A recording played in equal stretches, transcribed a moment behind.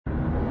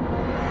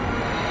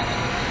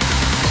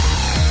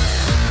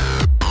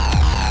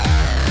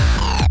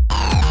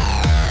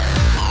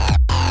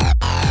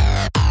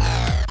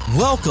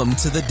Welcome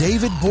to the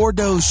David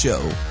Bordeaux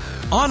Show,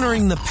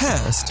 honoring the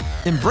past,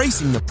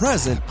 embracing the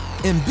present,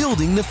 and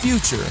building the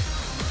future.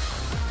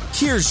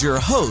 Here's your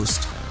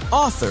host,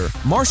 author,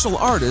 martial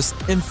artist,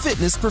 and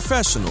fitness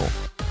professional,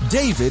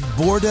 David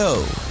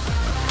Bordeaux.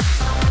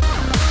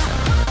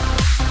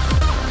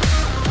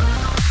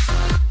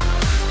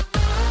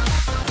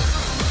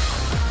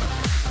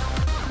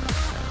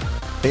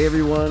 Hey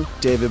everyone,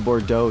 David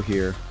Bordeaux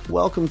here.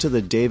 Welcome to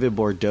the David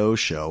Bordeaux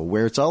Show,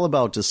 where it's all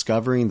about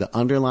discovering the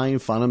underlying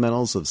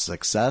fundamentals of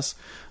success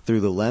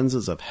through the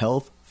lenses of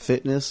health,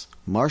 fitness,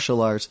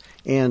 martial arts,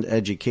 and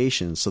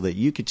education so that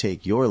you can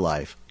take your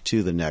life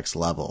to the next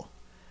level.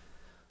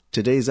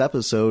 Today's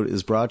episode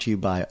is brought to you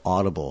by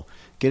Audible.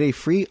 Get a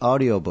free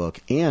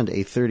audiobook and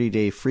a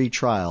 30-day free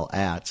trial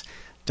at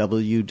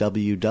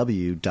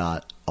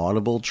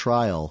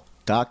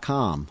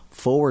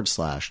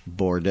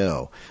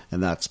www.audibletrial.com/Bordeaux,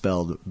 and that's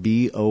spelled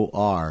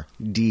Bordeaux.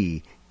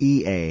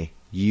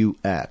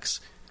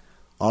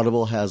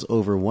 Audible has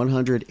over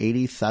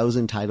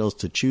 180,000 titles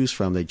to choose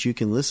from that you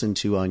can listen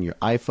to on your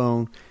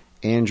iPhone,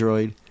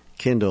 Android,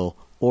 Kindle,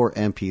 or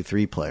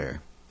MP3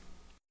 player.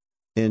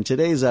 In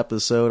today's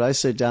episode, I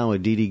sit down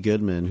with Didi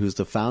Goodman, who's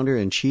the founder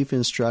and chief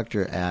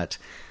instructor at,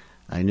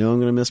 I know I'm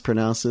going to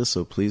mispronounce this,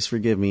 so please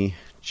forgive me,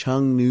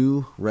 Cuong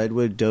Nhu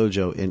Redwood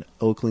Dojo in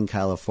Oakland,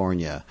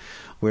 California,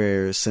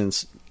 where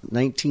since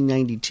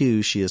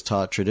 1992 she has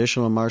taught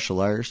traditional martial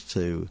arts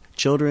to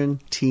children,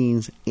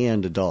 teens,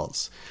 and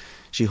adults.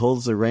 She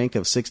holds the rank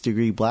of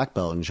 6th-degree black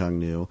belt in Cuong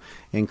Nhu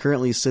and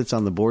currently sits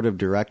on the board of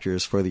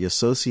directors for the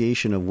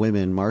Association of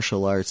Women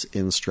Martial Arts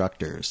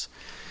Instructors.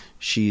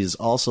 She's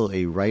also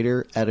a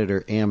writer,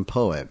 editor, and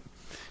poet.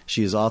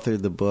 She has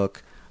authored the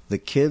book The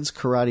Kids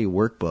Karate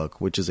Workbook,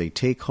 which is a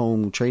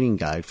take-home training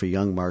guide for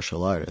young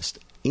martial artists.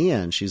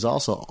 And she's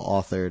also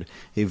authored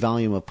a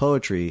volume of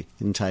poetry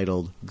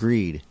entitled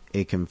Greed,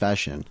 a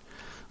Confession.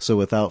 So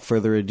without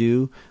further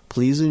ado,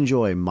 please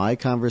enjoy my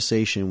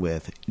conversation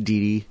with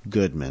Didi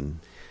Goodman.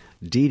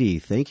 Didi,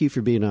 thank you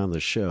for being on the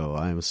show.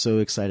 I'm so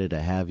excited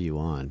to have you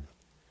on.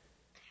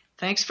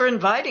 Thanks for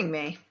inviting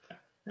me.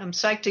 I'm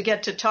psyched to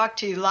get to talk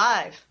to you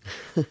live.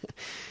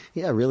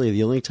 Yeah, really,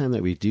 the only time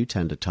that we do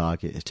tend to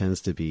talk, it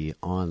tends to be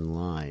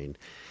online.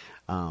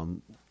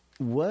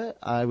 What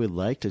I would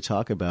like to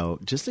talk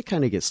about, just to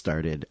kind of get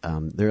started,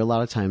 there are a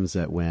lot of times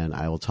that when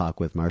I will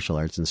talk with martial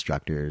arts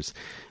instructors,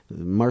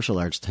 martial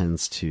arts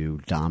tends to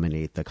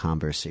dominate the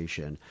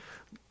conversation.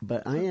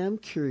 But I am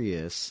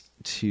curious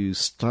to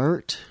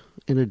start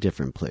in a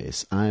different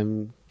place.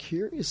 I'm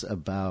curious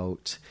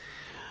about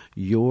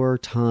your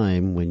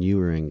time when you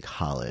were in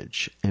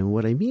college. And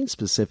what I mean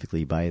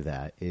specifically by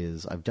that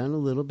is I've done a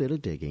little bit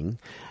of digging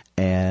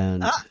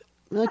and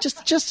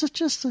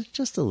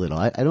just a little.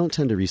 I don't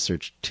tend to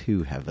research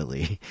too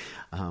heavily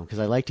because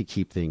I like to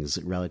keep things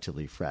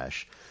relatively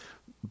fresh.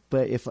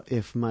 But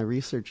if my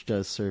research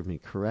does serve me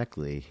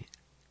correctly,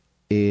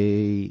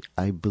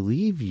 I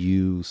believe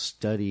you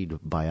studied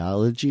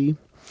biology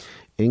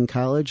in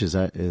college. Is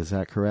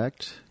that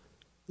correct?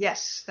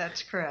 Yes,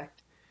 that's correct.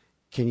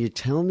 Can you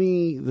tell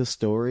me the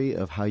story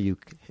of how you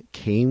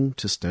came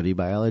to study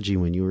biology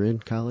when you were in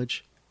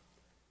college?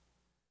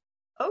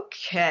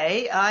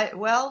 Okay. I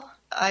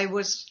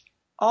was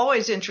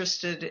always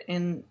interested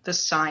in the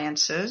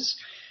sciences.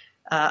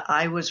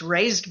 I was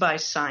raised by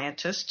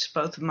scientists.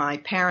 Both of my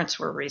parents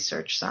were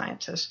research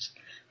scientists.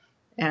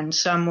 And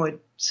some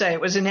would say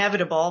it was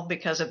inevitable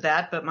because of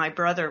that, but my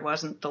brother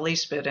wasn't the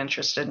least bit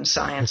interested in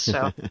science.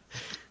 So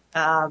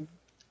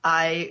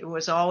I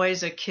was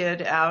always a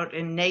kid out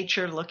in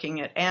nature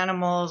looking at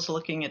animals,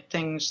 looking at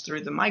things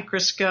through the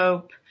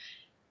microscope.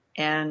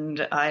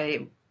 And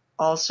I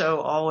also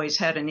always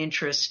had an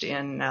interest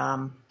in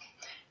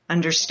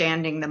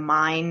understanding the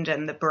mind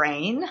and the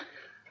brain.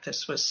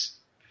 This was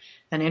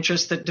an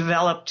interest that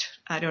developed,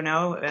 I don't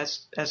know,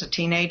 as a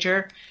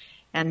teenager.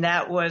 And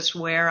that was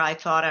where I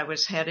thought I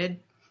was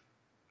headed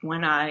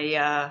when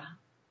I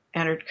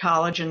entered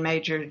college and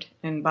majored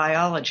in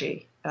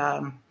biology.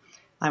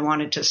 I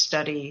wanted to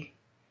study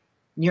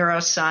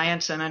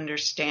neuroscience and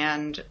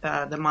understand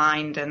the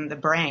mind and the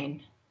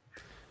brain.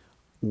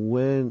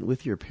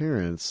 With your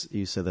parents,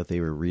 you said that they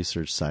were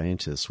research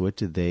scientists.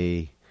 What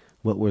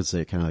was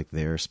it kind of like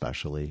their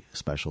specialty?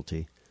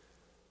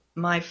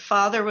 My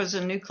father was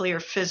a nuclear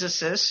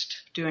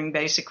physicist doing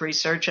basic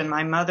research, and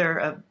my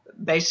mother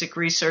basic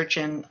research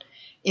in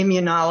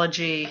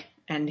immunology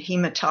and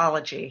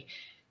hematology,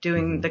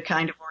 doing the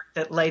kind of work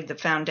that laid the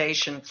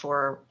foundation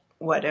for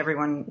what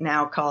everyone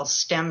now calls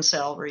stem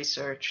cell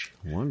research.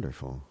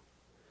 Wonderful.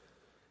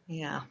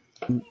 Yeah.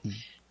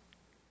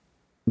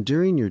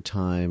 During your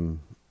time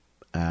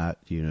at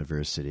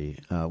university,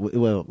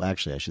 well,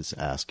 actually, I should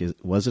ask,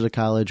 was it a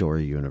college or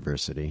a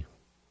university?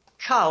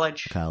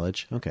 College.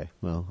 College? Okay.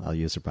 Well, I'll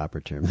use the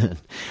proper term then.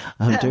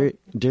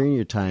 During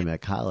your time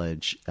at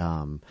college,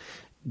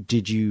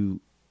 did you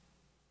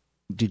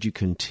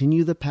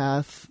continue the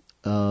path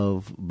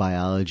of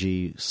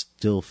biology,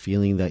 still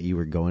feeling that you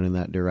were going in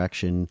that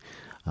direction?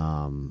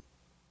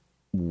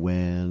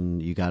 when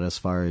you got as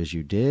far as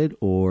you did,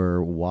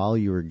 or while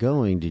you were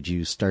going, did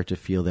you start to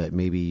feel that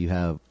maybe you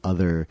have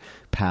other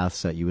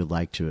paths that you would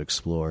like to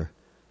explore?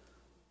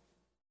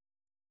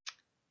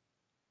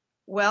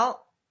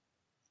 Well,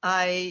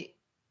 I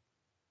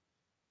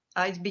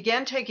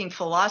began taking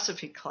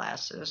philosophy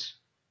classes.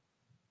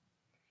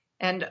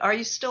 And are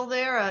you still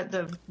there?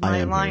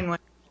 My line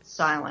went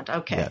silent.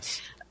 Okay. Yes.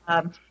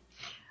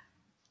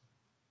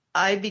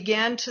 I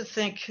began to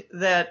think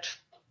that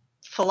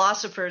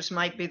philosophers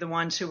might be the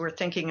ones who were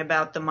thinking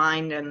about the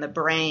mind and the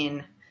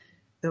brain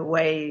the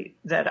way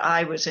that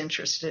I was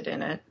interested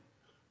in it.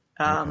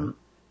 And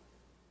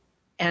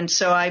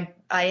so I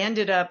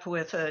ended up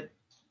with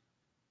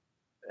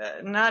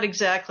not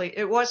exactly,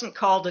 it wasn't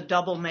called a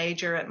double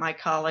major at my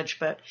college,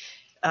 but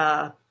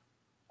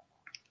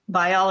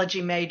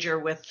biology major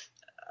with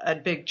a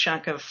big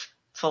chunk of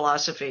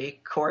philosophy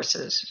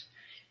courses.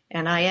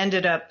 And I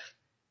ended up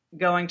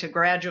going to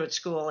graduate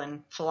school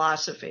in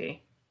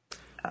philosophy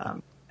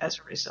as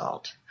a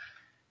result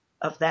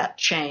of that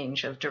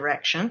change of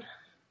direction.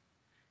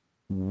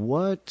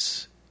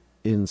 What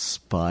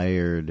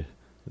inspired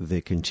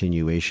the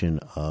continuation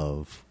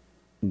of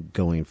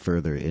going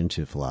further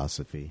into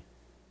philosophy?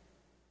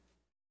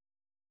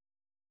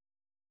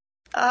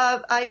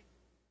 I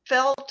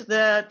felt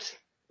that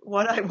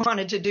what I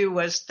wanted to do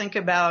was think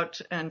about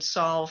and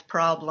solve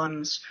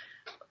problems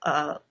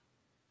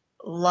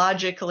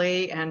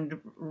logically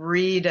and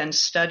read and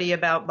study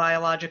about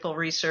biological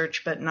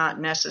research, but not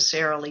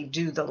necessarily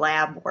do the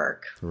lab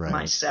work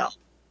myself.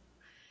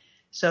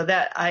 So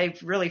that I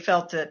really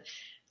felt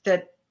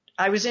that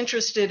I was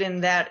interested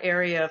in that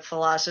area of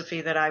philosophy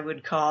that I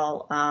would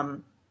call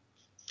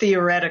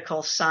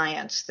theoretical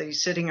science, the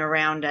sitting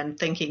around and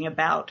thinking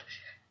about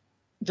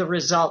the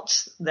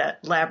results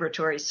that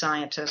laboratory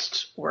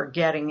scientists were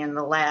getting in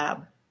the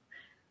lab,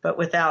 but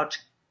without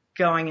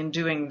going and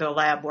doing the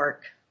lab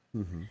work.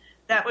 Mm-hmm.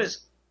 That was,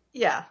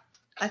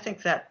 I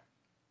think that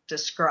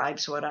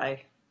describes what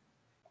I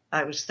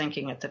was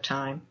thinking at the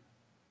time,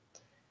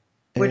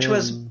 which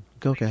was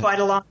quite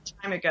a long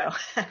time ago.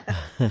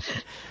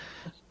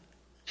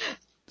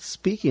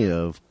 Speaking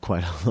of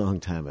quite a long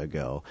time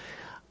ago,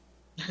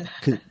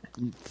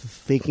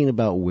 thinking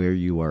about where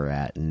you are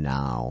at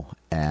now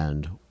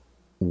and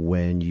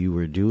when you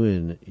were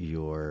doing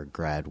your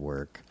grad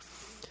work,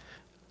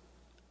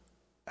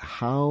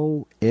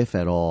 how, if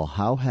at all,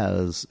 how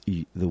has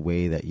the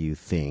way that you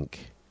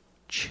think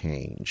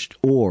changed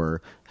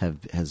or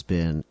has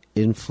been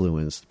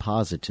influenced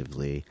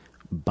positively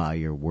by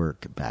your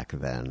work back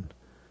then?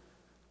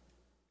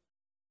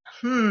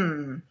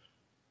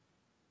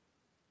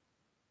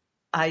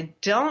 I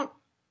don't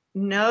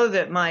know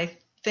that my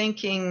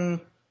thinking...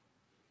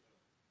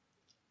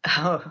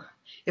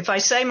 if I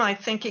say my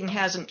thinking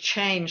hasn't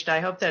changed,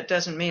 I hope that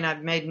doesn't mean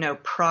I've made no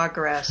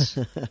progress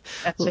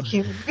as a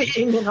human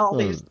being in all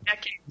these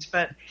decades.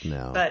 But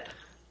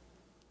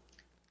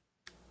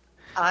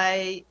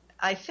I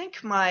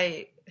think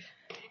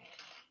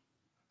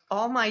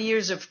all my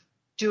years of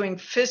doing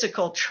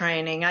physical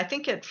training, I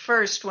think at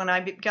first when I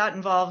got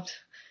involved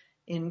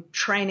in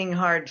training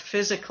hard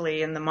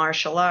physically in the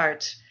martial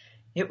arts,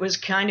 it was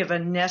kind of a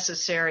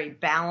necessary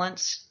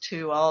balance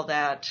to all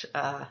that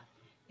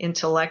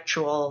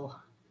intellectual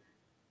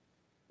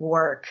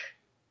work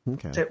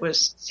that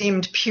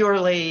seemed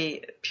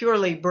purely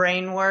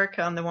brain work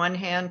on the one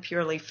hand,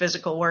 purely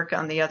physical work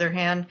on the other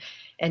hand,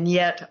 and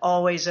yet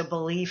always a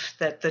belief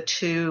that the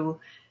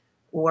two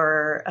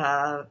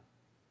were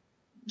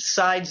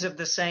sides of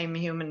the same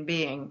human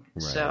being.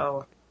 Right.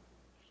 So,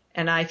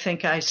 and I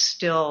think I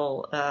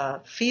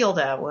still feel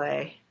that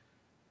way.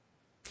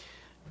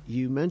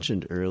 You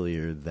mentioned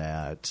earlier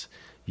that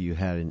you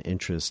had an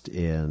interest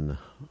in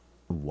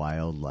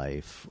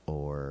wildlife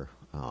or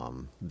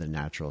the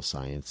natural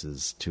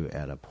sciences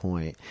at a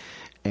point.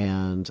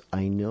 And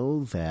I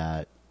know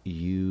that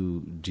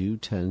you do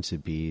tend to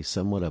be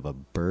somewhat of a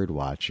bird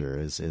watcher.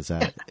 Is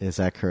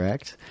that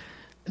correct?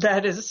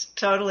 That is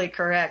totally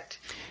correct.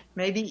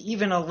 Maybe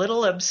even a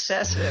little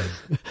obsessive.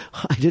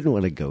 I didn't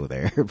want to go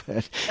there,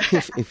 but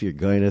if you're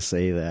going to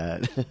say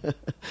that.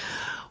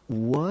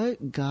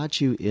 What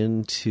got you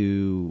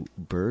into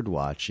bird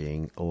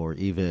watching or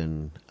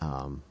even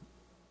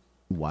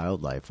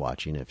wildlife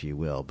watching, if you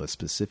will, but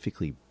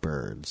specifically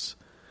birds?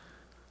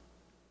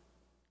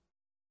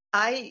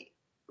 I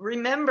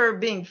remember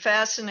being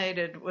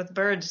fascinated with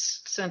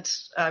birds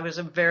since I was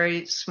a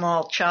very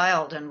small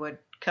child and would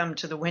come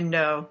to the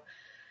window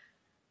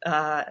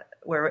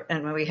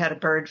when we had a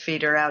bird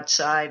feeder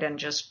outside and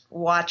just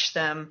watch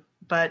them.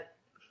 But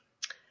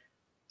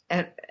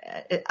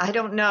I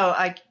don't know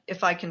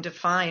if I can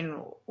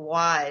define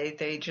why.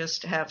 They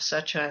just have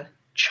such a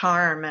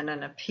charm and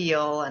an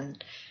appeal,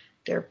 and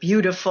they're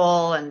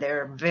beautiful and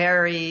they're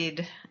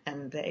varied,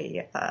 and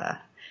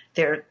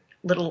they're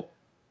little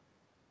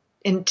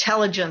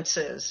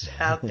intelligences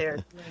out there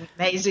doing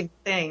amazing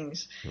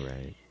things.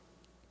 Right.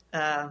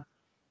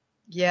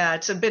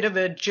 It's a bit of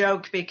a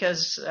joke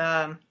because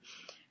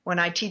when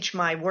I teach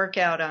my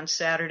workout on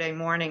Saturday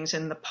mornings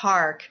in the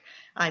park,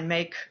 I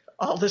make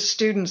all the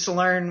students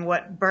learn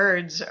what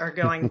birds are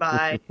going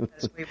by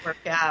as we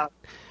work out.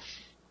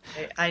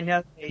 I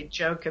know they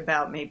joke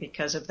about me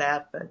because of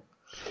that, but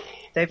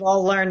they've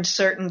all learned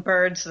certain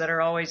birds that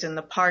are always in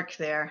the park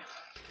there.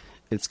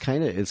 It's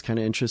kind of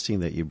interesting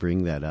that you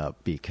bring that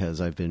up,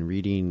 because I've been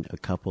reading a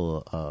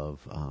couple of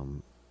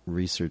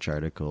research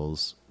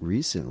articles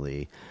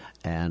recently,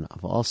 and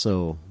I've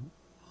also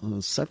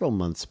several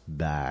months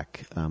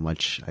back,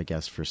 which I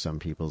guess for some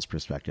people's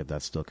perspective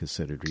that's still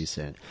considered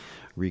recent,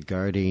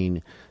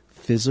 regarding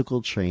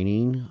physical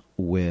training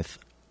with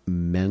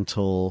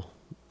mental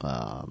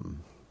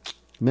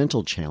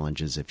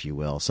challenges, if you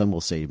will. Some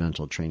will say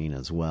mental training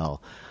as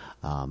well,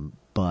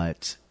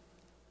 but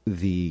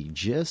the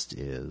gist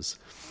is,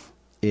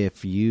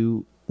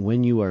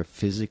 when you are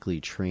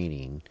physically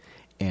training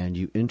and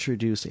you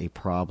introduce a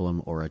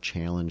problem or a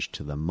challenge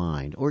to the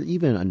mind, or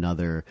even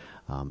another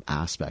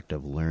aspect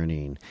of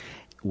learning,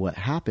 what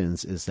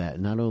happens is that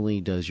not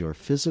only does your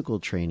physical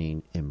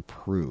training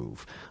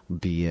improve,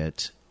 be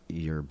it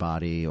your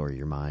body or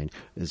your mind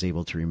is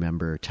able to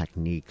remember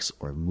techniques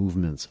or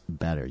movements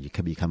better, you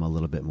can become a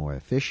little bit more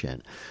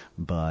efficient,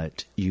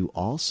 but you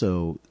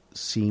also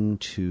seem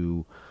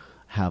to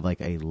have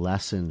like a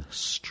lessened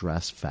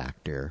stress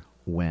factor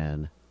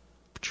when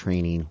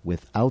training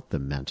without the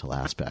mental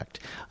aspect.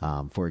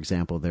 For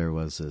example, there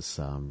was this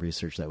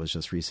research that was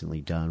just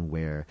recently done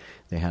where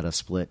they had a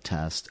split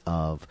test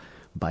of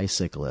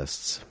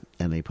bicyclists,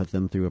 and they put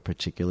them through a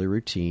particular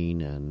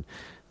routine, and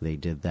they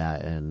did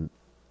that, and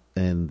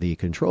in the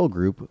control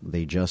group,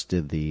 they just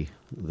did the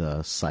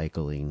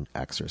cycling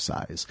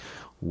exercise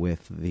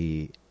with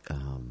the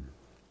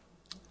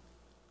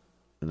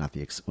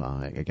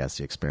I guess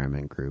the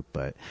experiment group,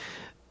 but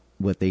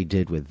what they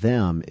did with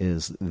them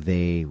is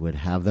they would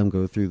have them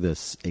go through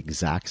this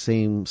exact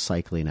same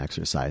cycling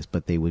exercise,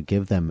 but they would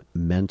give them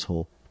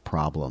mental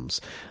problems.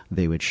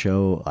 They would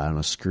show on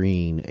a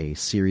screen a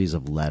series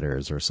of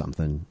letters or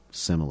something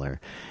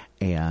similar,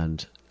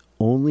 and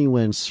only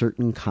when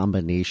certain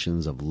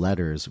combinations of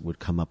letters would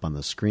come up on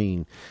the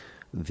screen,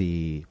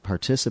 the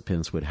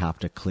participants would have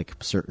to click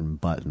certain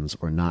buttons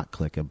or not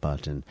click a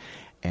button.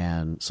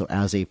 And so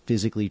as a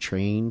physically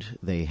trained,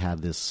 they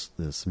had this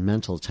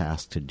mental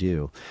task to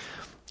do.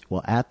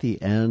 Well, at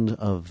the end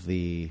of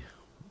the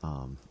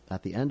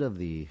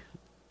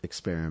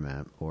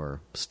experiment or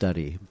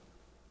study,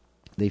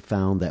 they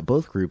found that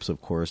both groups,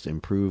 of course,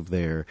 improved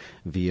their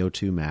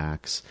VO2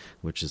 max,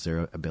 which is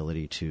their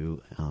ability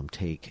to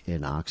take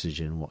in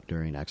oxygen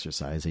during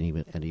exercise and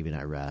even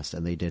at rest.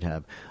 And they did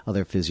have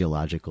other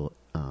physiological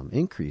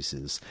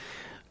increases.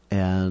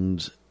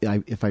 And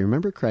if I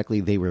remember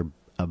correctly, they were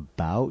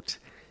about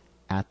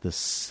at the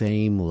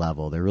same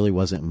level. There really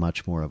wasn't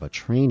much more of a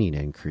training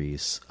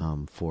increase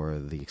for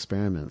the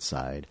experiment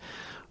side.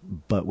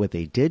 But what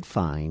they did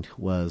find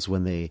was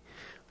when the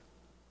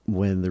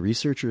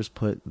researchers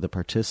put the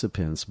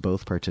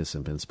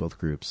both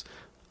groups,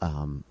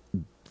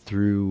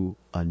 through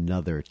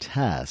another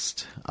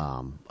test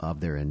of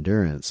their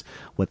endurance,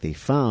 what they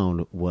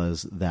found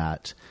was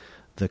that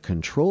the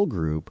control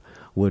group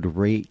would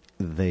rate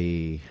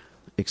the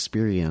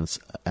experience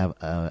at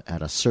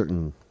a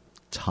certain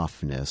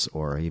toughness,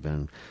 or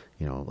even,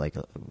 like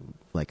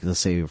let's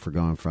say if we're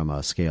going from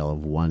a scale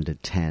of 1 to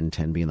 10,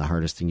 10 being the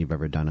hardest thing you've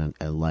ever done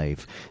in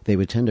life, they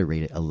would tend to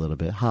rate it a little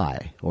bit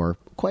high or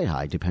quite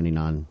high depending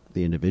on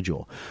the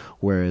individual.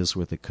 Whereas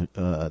with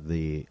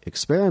the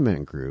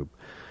experiment group,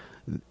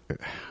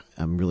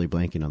 I'm really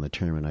blanking on the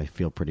term, and I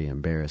feel pretty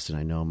embarrassed, and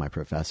I know my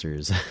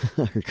professors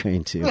are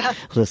going to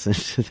listen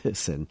to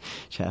this and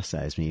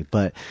chastise me.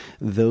 But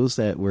those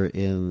that were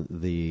in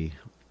the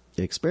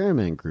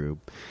experiment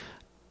group,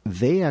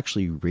 they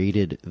actually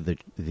rated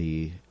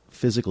the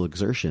physical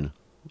exertion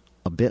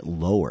a bit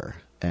lower,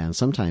 and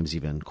sometimes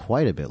even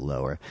quite a bit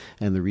lower.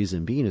 And the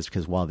reason being is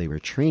because while they were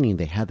training,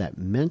 they had that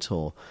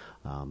mental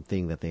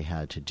thing that they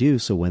had to do.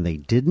 So when they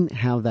didn't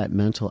have that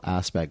mental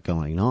aspect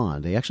going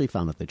on, they actually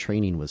found that the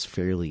training was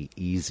fairly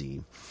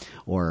easy,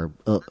 or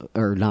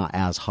not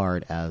as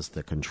hard as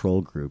the control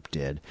group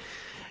did.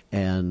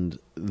 And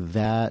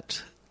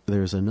that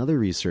there's another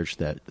research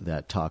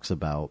that talks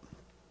about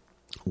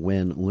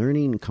when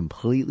learning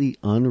completely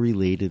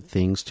unrelated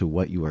things to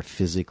what you are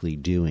physically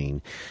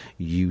doing,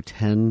 you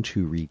tend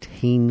to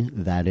retain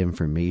that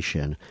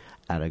information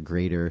at a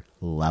great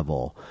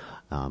level.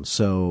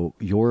 So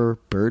your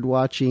bird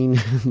watching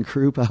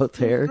group out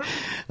there,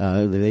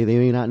 they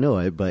may not know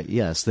it, but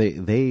yes,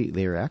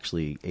 they are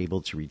actually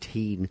able to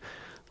retain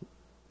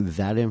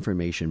that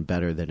information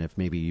better than if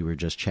maybe you were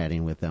just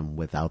chatting with them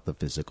without the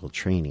physical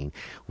training,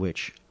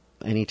 which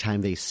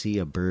anytime they see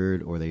a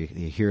bird or they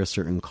hear a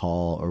certain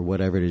call or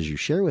whatever it is you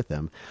share with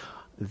them,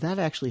 that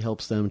actually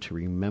helps them to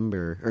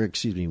remember,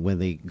 when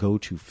they go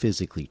to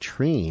physically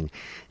train,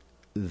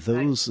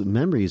 those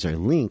memories are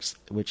links,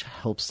 which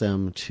helps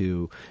them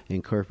to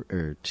incorporate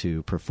or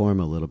to perform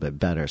a little bit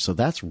better. So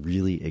that's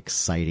really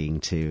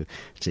exciting to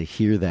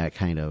hear that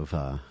kind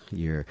of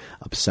your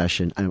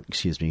obsession.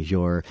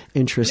 Your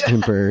interest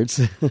in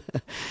birds,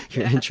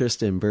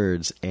 interest in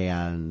birds,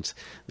 and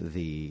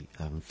the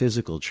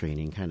physical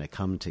training kind of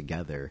come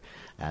together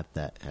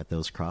at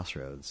those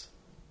crossroads.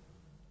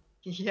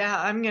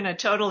 Yeah, I'm going to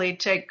totally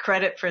take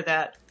credit for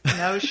that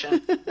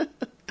notion.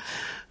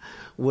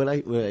 What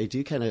I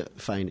do kind of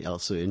find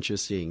also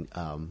interesting,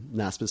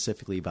 not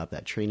specifically about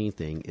that training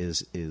thing,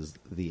 is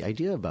the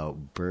idea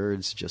about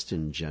birds just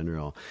in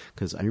general.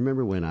 Because I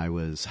remember when I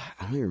don't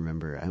even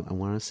remember, I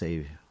want to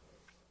say,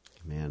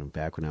 man,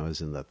 back when I was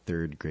in the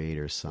third grade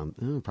or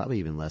something, probably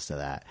even less than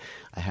that,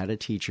 I had a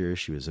teacher.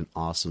 She was an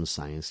awesome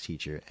science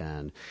teacher,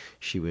 and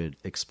she would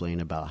explain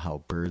about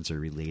how birds are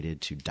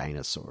related to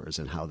dinosaurs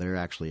and how they're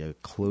actually a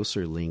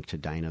closer link to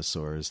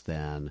dinosaurs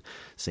than,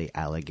 say,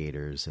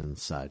 alligators and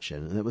such.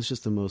 And it was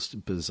just the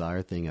most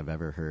bizarre thing I've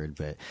ever heard.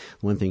 But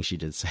one thing she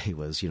did say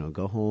was,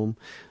 go home.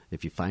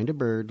 If you find a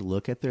bird,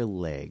 look at their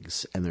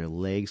legs, and their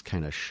legs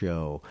kind of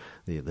show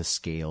the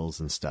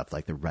scales and stuff,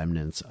 like the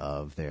remnants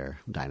of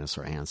their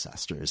dinosaur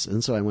ancestors.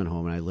 And so I went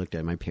home and I looked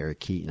at my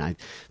parakeet, and I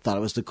thought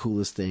it was the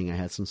coolest thing. I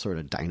had some sort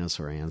of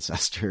dinosaur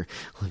ancestor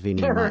living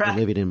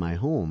in my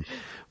home.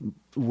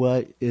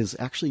 What is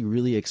actually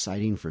really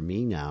exciting for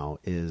me now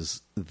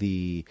is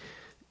the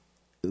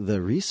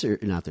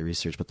research, not the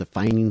research, but the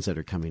findings that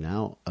are coming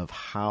out of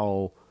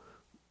how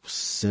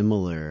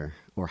similar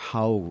or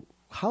how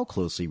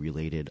closely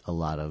related a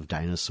lot of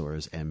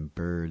dinosaurs and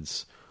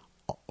birds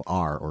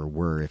are, or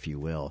were, if you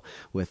will,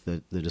 with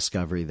the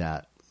discovery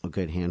that a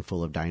good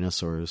handful of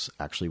dinosaurs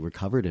actually were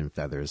covered in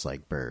feathers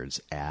like birds,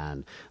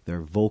 and their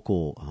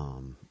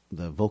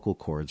the vocal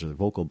cords or the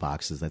vocal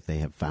boxes that they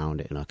have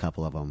found in a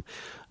couple of them,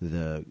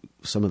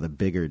 some of the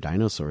bigger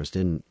dinosaurs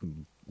didn't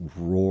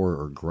roar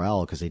or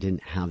growl because they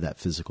didn't have that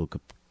physical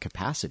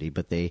capacity,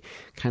 but they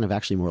kind of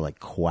actually more like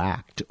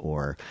quacked,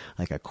 or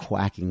like a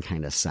quacking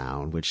kind of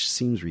sound, which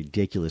seems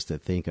ridiculous to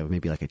think of,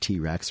 maybe like a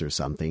T-Rex or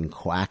something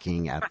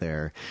quacking at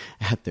their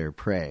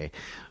prey.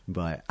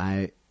 But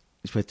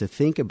to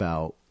think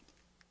about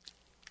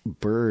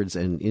birds,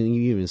 and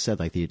you even said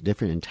like the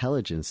different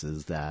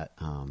intelligences that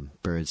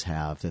birds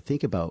have, to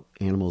think about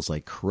animals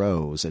like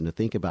crows, and to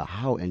think about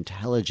how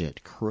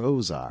intelligent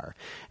crows are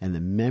and the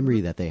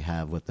memory that they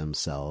have with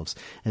themselves,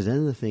 and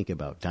then to think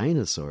about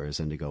dinosaurs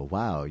and to go,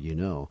 wow,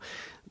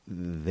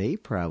 they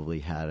probably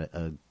had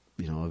a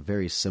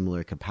very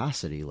similar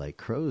capacity like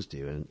crows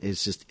do. And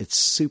it's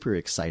super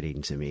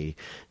exciting to me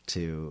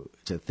to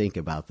think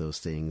about those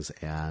things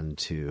and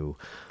to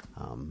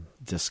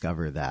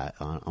discover that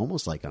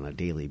almost like on a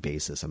daily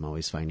basis. I'm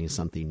always finding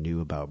something new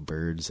about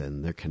birds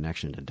and their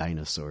connection to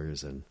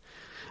dinosaurs. And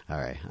all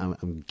right,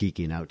 I'm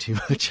geeking out too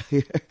much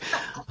here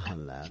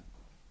on that.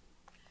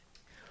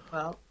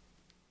 Well,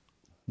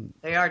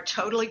 they are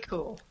totally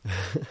cool.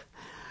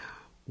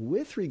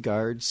 With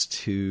regards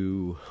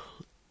to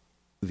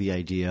the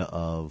idea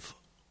of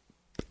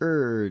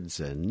birds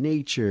and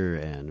nature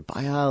and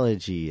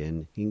biology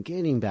and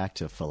getting back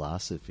to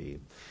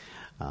philosophy,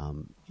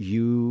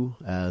 you,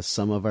 as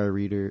some of our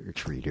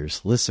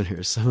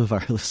some of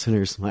our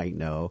listeners might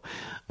know,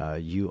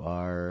 you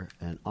are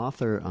an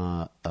author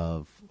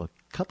of a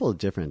couple of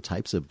different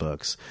types of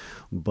books.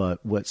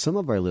 But what some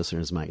of our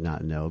listeners might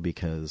not know,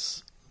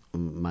 because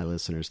my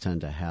listeners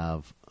tend to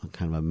have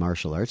kind of a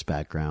martial arts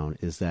background,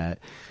 is that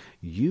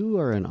you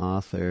are an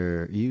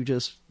author. You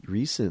just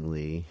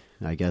recently,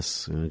 I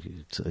guess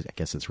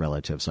it's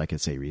relative, so I could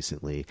say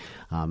recently,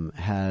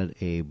 had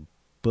a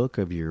book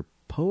of your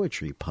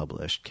poetry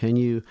published. Can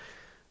you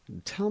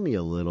tell me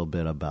a little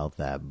bit about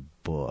that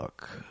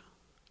book?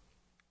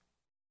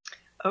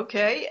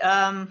 Okay.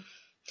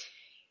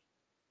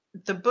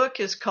 The book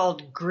is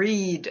called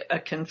Greed, A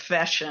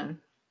Confession,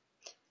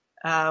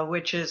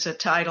 which is a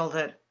title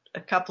that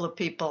a couple of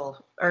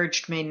people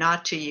urged me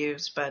not to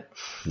use, but...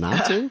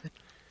 Not to?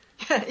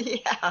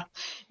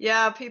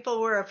 Yeah.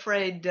 People were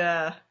afraid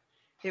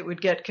it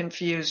would get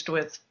confused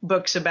with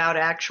books about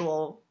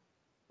actual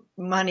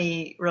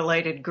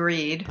money-related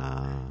greed.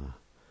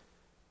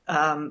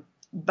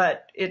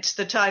 But it's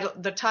the title.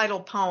 The title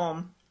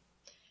poem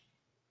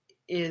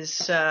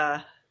is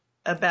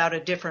about a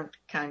different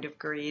kind of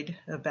greed,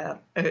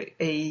 about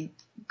a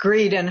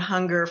greed and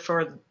hunger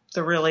for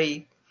the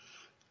really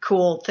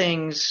cool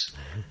things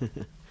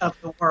of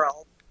the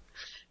world.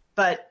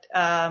 But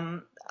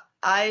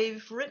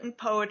I've written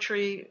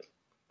poetry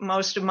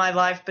most of my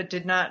life, but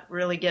did not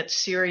really get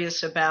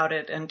serious about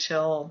it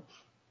until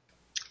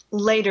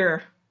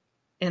later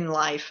in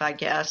life, I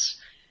guess,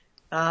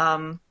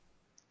 and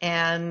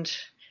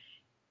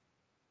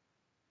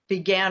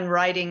began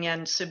writing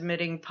and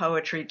submitting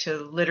poetry to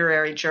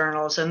literary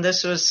journals. And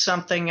this was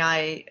something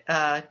I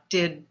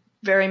did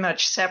very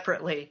much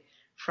separately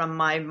from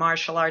my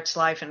martial arts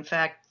life. In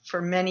fact,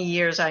 for many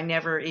years, I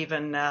never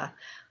even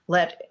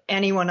let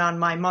anyone on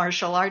my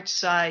martial arts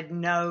side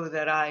know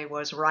that I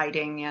was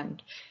writing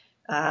and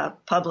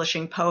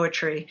publishing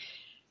poetry.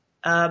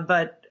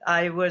 But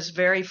I was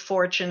very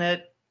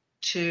fortunate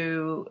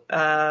to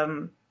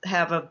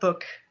have a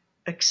book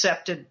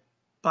accepted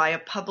by a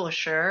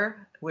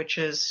publisher, which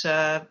is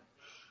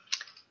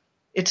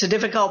it's a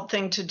difficult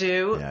thing to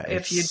do. Yeah,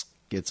 it's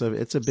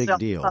a big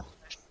deal.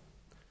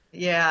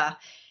 Yeah,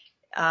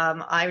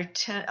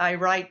 I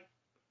write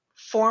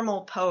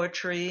formal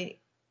poetry,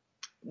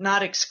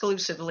 not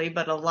exclusively,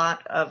 but a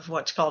lot of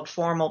what's called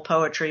formal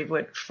poetry,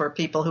 which for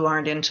people who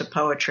aren't into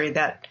poetry,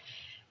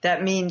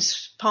 that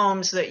means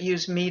poems that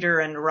use meter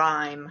and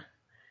rhyme,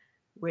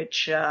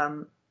 which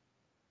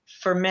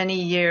for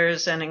many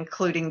years, and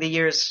including the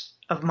years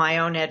of my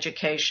own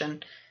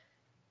education,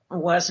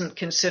 wasn't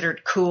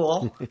considered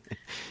cool.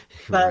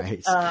 But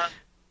Right.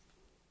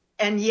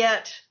 And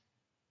yet,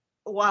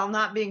 while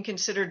not being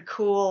considered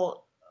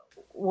cool,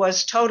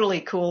 was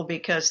totally cool,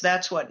 because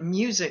that's what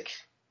music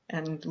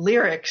and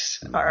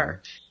lyrics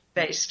are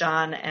based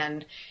on.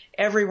 And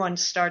everyone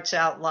starts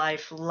out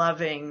life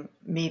loving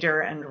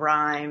meter and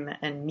rhyme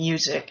and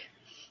music.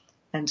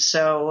 And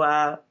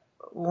so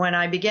when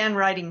I began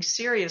writing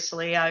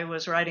seriously, I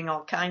was writing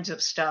all kinds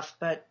of stuff,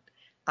 but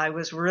I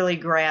was really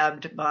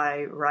grabbed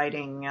by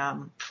writing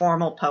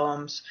formal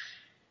poems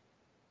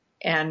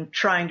and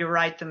trying to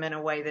write them in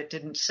a way that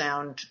didn't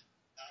sound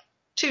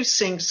too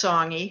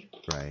sing-songy.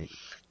 Right.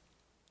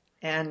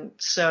 And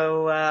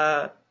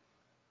so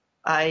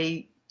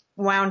I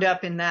wound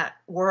up in that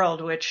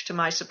world, which to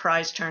my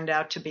surprise turned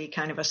out to be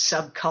kind of a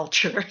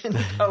subculture in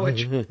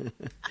poetry.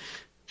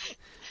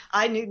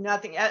 I knew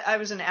nothing. I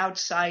was an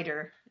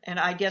outsider, and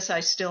I guess I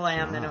still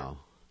am. Wow.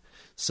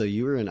 So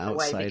you were an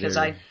outsider. Because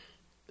I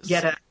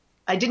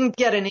didn't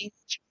get an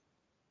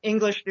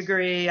English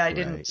degree. I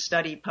didn't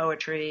study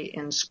poetry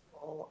in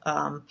school.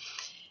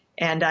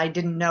 And I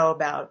didn't know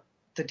about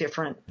the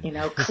different,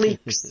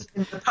 cliques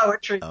in the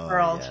poetry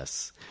world.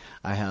 Yes.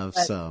 I have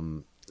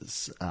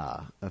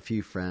a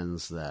few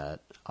friends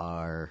that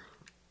I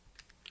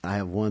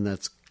have one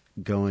that's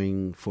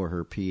going for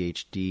her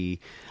PhD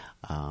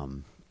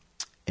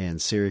in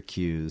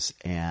Syracuse,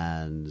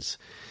 and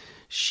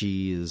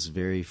she is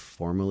very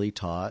formally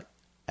taught,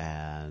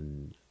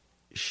 and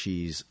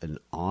she's an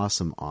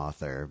awesome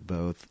author,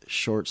 both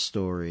short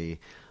story,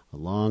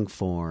 long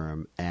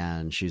form,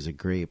 and she's a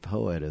great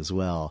poet as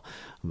well.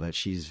 But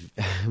she's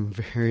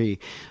very,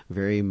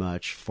 very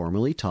much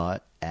formally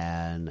taught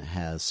and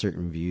has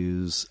certain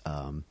views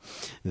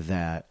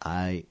that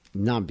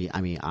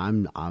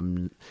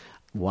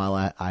while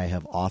I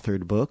have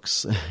authored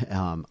books,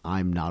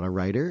 I'm not a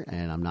writer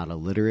and I'm not a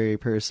literary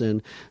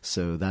person.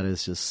 So that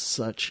is just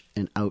such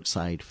an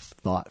outside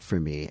thought for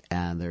me.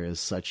 And there is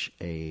such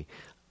a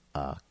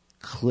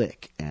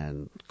clique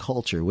and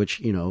culture,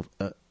 which,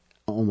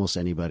 almost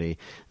anybody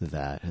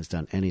that has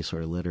done any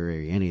sort of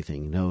literary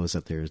anything knows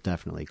that there's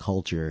definitely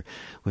culture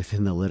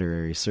within the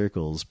literary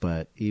circles.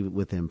 But even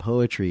within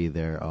poetry,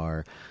 there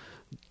are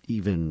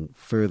even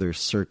further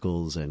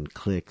circles and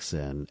cliques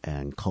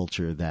and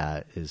culture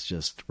that is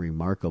just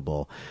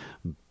remarkable.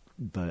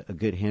 But a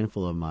good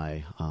handful of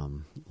my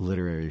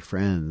literary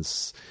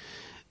friends,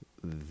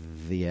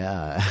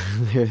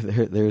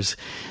 there's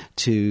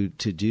to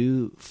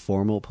do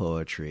formal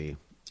poetry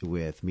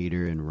with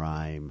meter and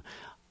rhyme,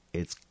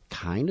 it's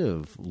kind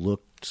of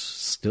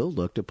still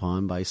looked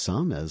upon by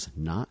some as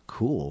not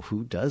cool.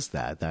 Who does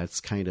that? That's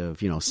kind of,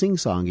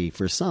 sing-songy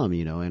for some,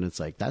 and it's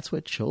like, that's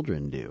what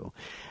children do.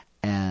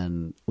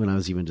 And when I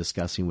was even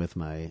discussing with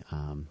my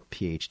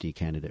PhD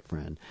candidate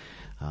friend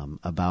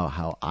about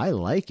how I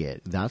like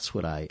it, that's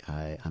what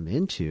I'm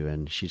into.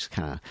 And she just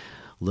kind of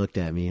looked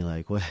at me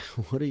like,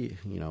 what are you,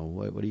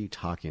 what are you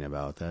talking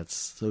about? That's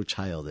so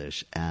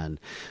childish.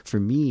 And for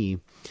me,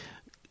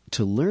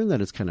 to learn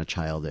that it's kind of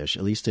childish,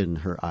 at least in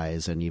her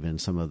eyes, and even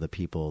some of the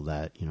people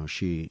that,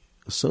 she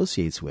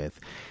associates with,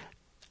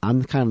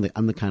 I'm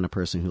the kind of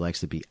person who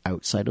likes to be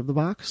outside of the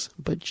box,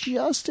 but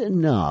just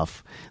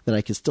enough that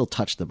I can still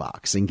touch the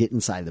box and get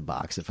inside the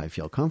box if I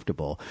feel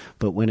comfortable.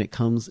 But when it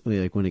comes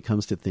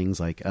to things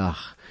like,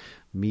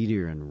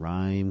 meter and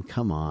rhyme,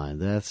 come on,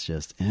 that's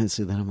just, and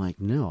so then I'm like,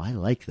 no, I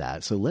like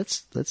that. So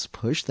let's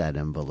push that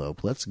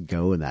envelope. Let's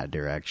go in that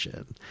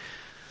direction.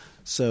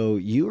 So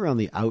you were on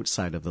the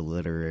outside of the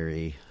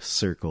literary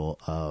circle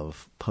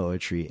of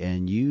poetry,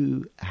 and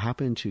you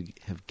happen to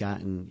have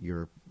gotten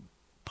your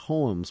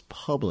poems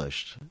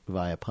published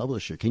via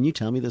publisher. Can you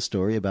tell me the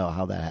story about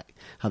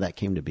how that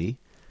came to be?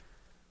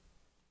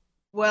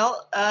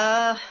 Well,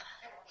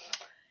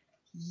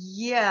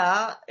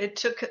 yeah, it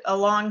took a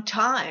long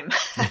time.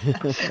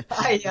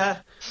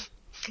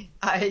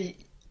 I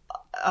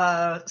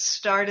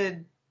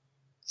started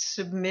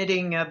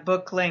submitting a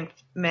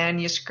book-length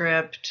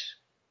manuscript.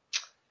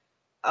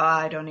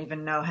 I don't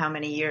even know how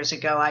many years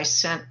ago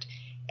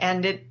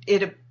and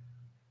it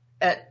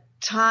at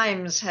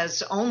times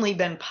has only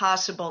been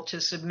possible to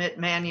submit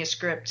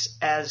manuscripts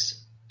as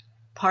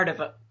part of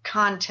a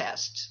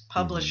contest.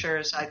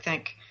 Publishers, I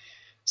think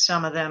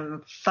some of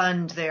them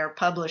fund their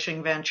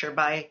publishing venture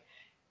by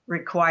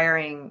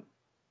requiring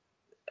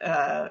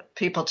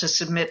people to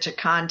submit to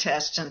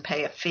contests and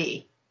pay a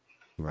fee.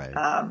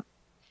 Right.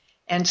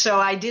 And so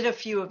I did a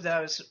few of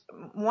those.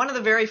 One of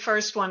the very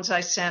first ones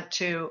I sent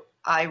to,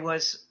 I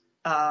was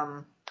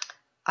a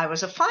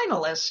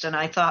finalist, and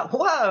I thought,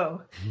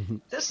 whoa,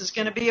 this is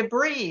going to be a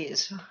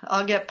breeze.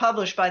 I'll get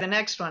published by the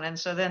next one. And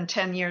so then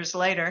 10 years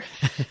later,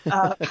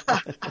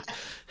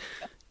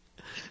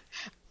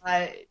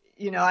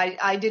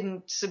 I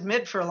didn't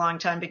submit for a long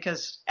time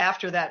because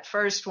after that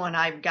first one,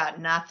 I got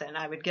nothing.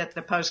 I would get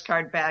the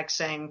postcard back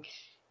saying,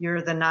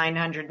 you're the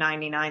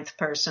 999th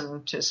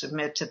person to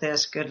submit to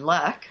this. Good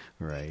luck.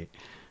 Right.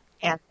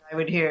 And I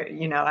would hear,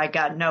 I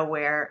got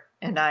nowhere,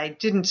 and I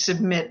didn't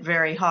submit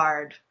very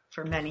hard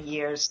for many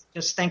years,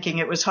 just thinking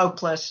it was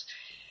hopeless.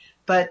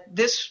 But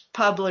this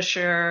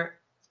publisher,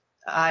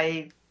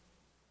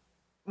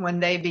 when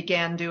they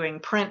began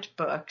doing print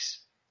books,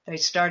 they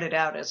started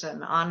out as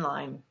an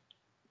online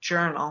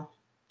journal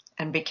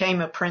and became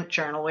a print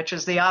journal, which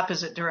is the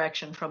opposite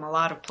direction from a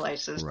lot of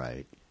places.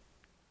 Right.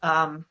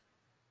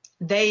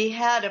 They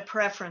had a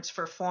preference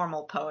for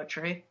formal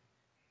poetry,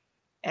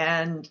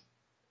 and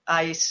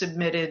I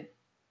submitted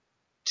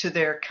to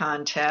their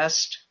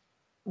contest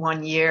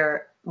one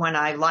year when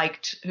I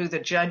liked who the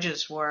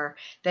judges were.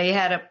 They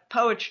had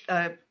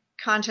a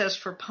contest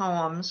for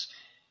poems,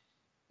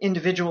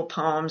 individual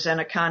poems,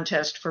 and a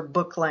contest for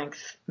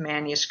book-length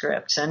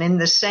manuscripts. And in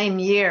the same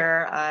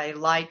year, I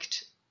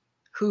liked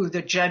who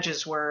the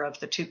judges were of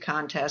the two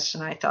contests,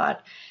 and I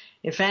thought,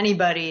 if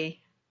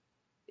anybody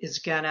is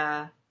going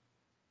to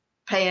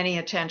pay any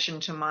attention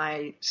to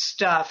my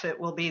stuff, it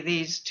will be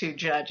these two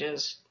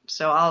judges.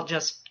 So I'll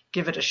just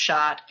give it a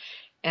shot.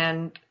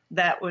 And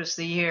that was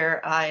the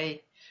year I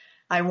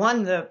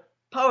won the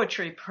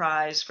poetry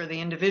prize for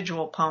the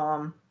individual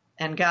poem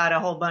and got a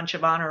whole bunch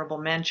of honorable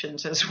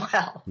mentions as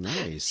well.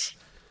 Nice.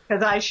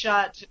 Because I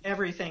shot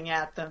everything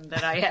at them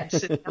that I had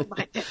sitting on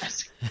my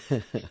desk.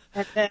 And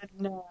then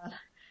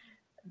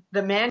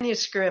the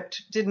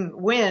manuscript didn't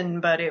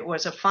win, but it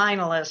was a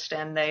finalist,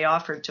 and they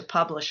offered to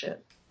publish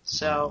it.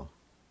 So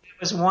it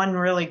was one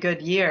really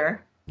good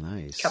year.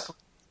 Nice. A couple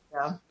of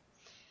years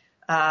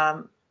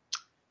ago.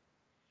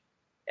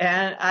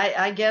 And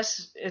I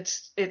guess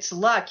it's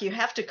luck. You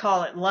have to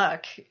call it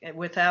luck.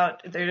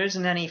 There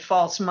isn't any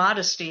false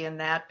modesty in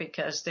that,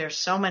 because there's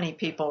so many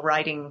people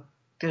writing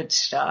good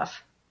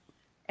stuff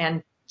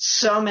and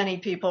so many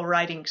people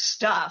writing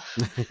stuff.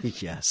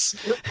 Yes.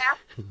 You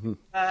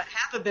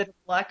have a bit of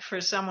luck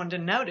for someone to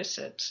notice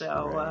it.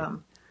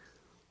 So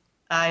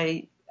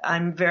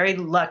I'm very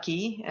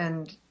lucky,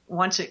 and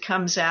once it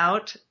comes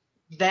out,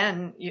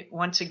 then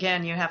once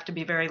again you have to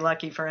be very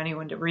lucky for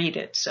anyone to read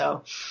it.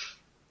 So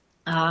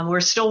we're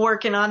still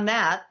working on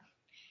that.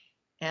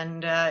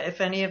 And if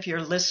any of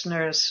your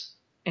listeners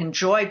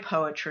enjoy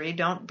poetry,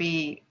 don't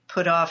be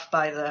put off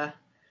by the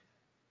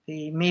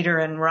meter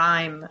and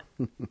rhyme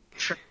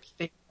trick,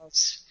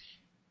 because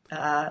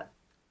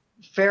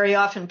very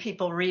often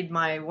people read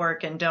my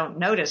work and don't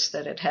notice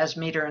that it has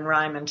meter and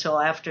rhyme until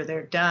after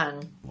they're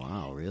done.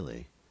 Wow,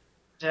 really?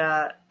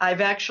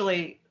 I've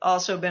actually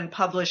also been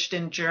published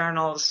in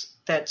journals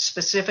that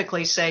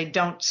specifically say,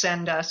 don't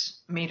send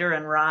us meter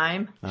and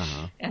rhyme.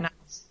 Uh-huh. And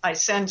I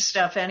send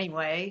stuff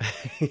anyway.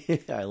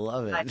 I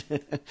love it.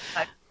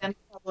 I've been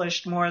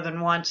published more than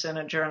once in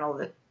a journal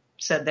that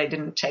said they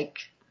didn't take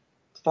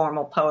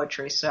formal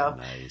poetry. So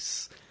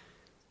nice.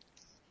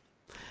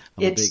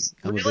 It's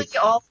really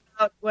all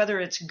about whether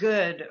it's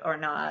good or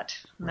not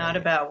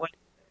about what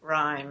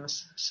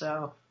rhymes.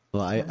 So.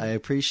 Well, I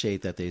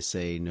appreciate that they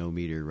say no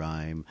meter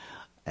rhyme,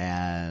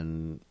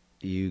 and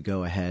you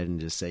go ahead and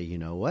just say, you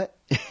know what,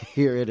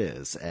 here it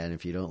is. And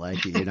if you don't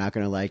like it, you're not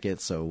going to like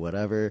it. So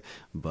whatever,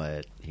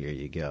 but here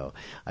you go.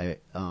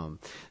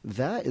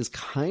 That is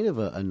kind of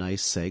a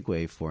nice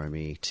segue for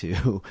me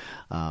to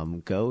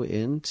go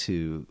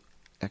into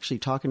actually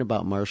talking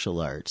about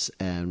martial arts.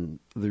 And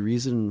the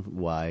reason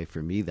why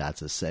for me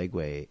that's a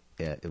segue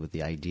with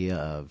the idea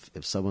of,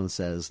 if someone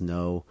says,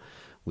 no,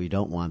 we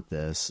don't want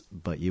this,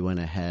 but you went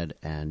ahead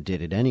and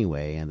did it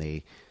anyway, and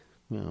they,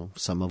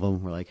 some of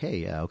them were like, hey,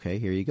 yeah, okay,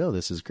 here you go.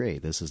 This is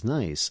great. This is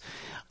nice.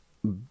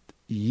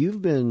 You've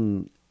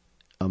been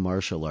a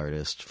martial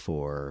artist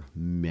for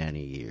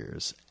many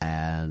years.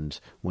 And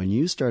when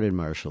you started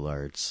martial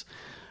arts,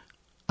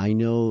 I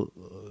know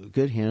a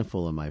good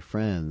handful of my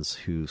friends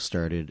who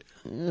started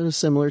at a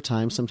similar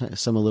time, sometimes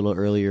some a little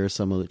earlier,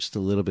 some just a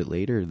little bit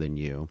later than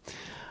you,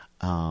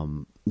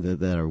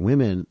 that are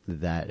women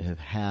that have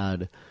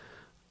had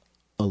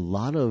a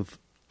lot of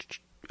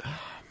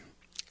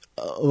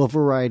a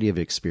variety of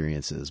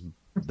experiences.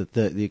 But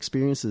the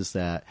experiences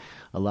that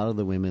a lot of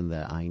the women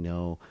that I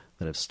know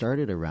that have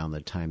started around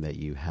the time that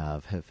you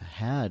have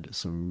had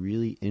some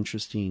really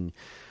interesting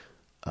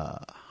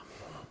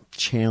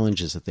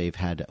challenges that they've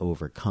had to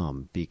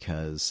overcome,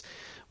 because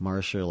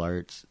martial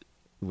arts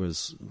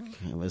was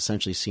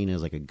essentially seen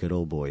as like a good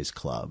old boys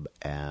club,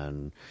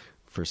 and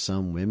for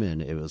some women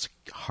it was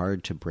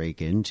hard to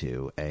break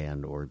into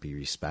and or be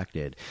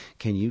respected.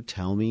 Can you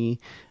tell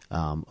me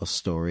a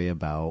story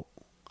about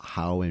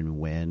how and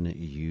when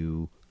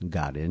you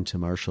got into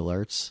martial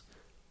arts?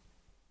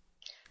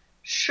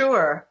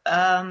 Sure.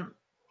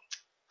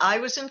 I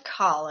was in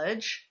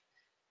college,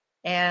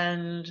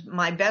 and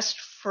my best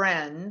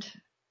friend,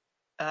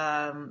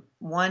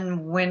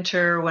 one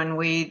winter when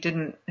we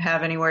didn't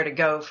have anywhere to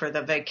go for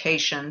the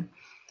vacation,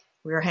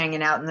 we were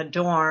hanging out in the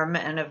dorm,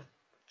 and a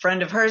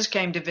friend of hers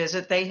came to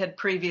visit. They had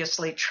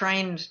previously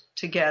trained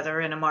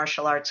together in a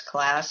martial arts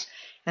class,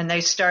 and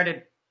they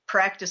started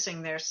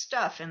practicing their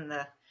stuff in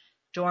the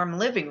dorm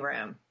living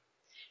room.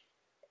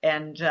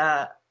 And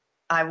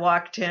I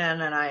walked in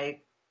and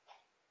I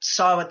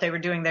saw what they were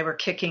doing. They were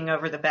kicking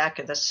over the back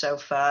of the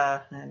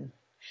sofa and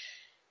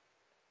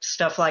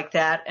stuff like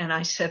that. And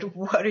I said,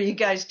 "What are you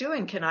guys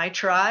doing? Can I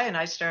try?" And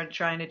I started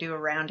trying to do a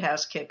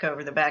roundhouse kick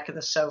over the back of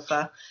the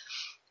sofa.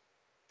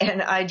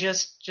 And I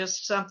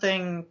just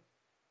something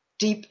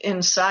deep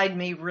inside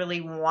me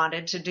really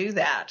wanted to do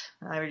that.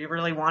 I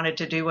really wanted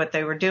to do what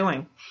they were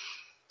doing.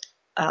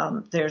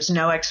 There's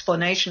no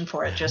explanation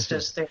for it, just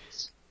as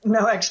there's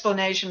no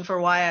explanation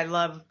for why I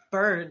love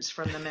birds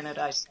from the minute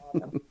I saw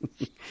them.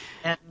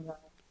 And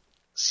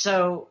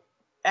so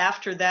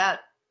after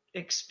that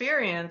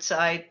experience,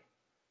 I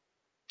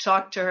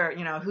talked to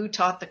her, who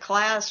taught the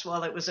class.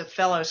 Well, it was a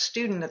fellow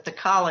student at the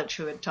college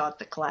who had taught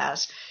the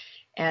class.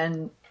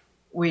 And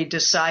we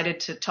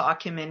decided to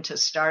talk him into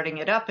starting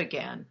it up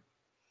again.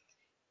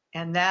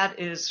 And that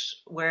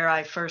is where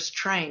I first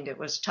trained. It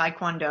was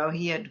Taekwondo.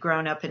 He had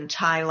grown up in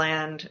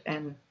Thailand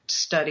and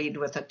studied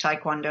with a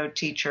Taekwondo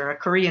teacher, a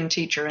Korean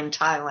teacher in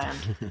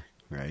Thailand.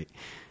 Right.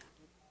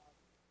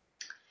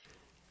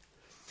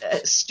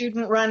 A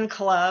student-run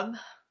club,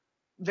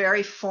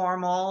 very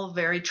formal,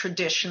 very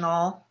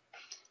traditional.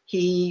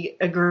 He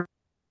agreed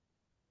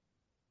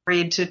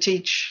to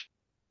teach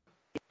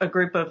a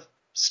group of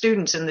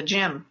students in the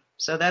gym.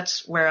 So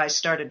that's where I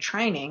started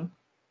training.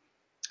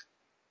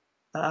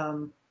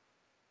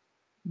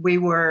 We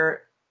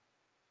were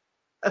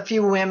a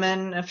few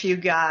women, a few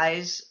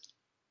guys.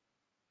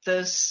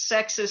 The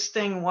sexist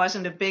thing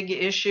wasn't a big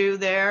issue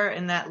there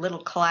in that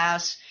little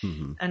class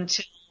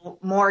until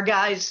more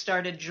guys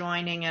started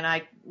joining, and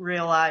I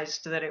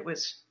realized that it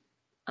was,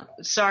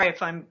 sorry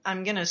if I'm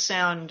going to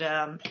sound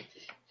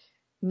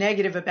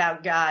negative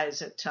about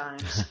guys at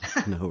times.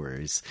 No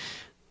worries.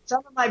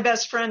 Some of my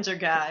best friends are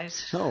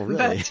guys. Oh,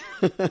 really?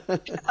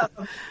 But,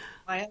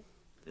 my husband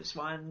is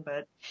one,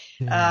 but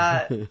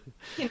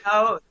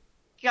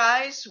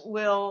guys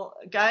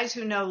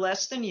who know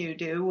less than you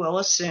do will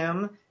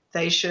assume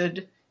they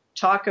should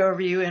talk over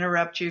you,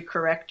 interrupt you,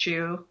 correct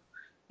you,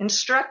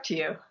 instruct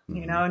you.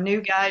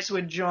 New guys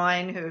would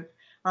join who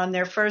on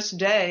their first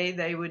day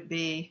they would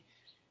be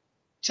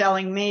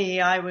telling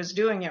me I was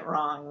doing it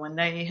wrong when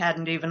they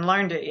hadn't even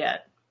learned it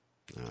yet.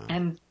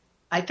 And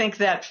I think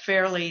that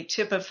fairly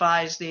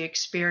typifies the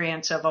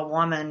experience of a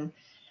woman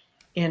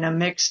in a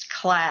mixed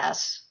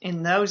class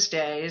in those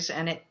days,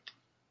 and it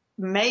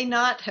may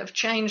not have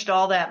changed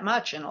all that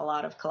much in a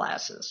lot of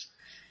classes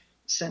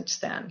since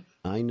then.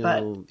 I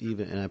know,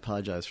 and I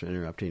apologize for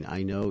interrupting,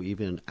 I know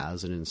even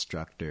as an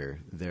instructor,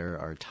 there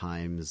are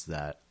times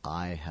that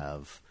I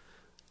have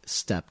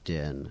stepped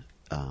in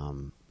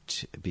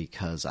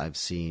because I've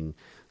seen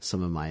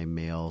some of my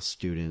male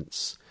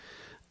students,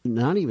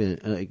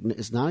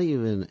 it's not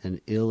even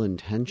an ill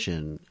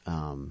intention,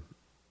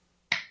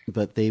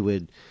 but they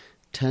would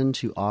tend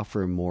to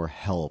offer more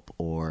help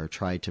or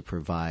try to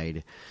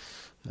provide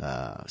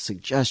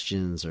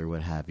suggestions or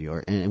what have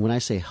you. And when I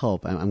say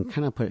help, I'm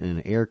kind of putting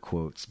in air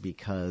quotes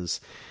because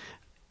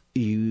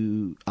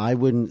I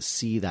wouldn't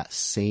see that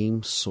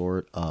same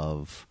sort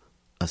of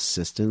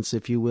assistance,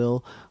 if you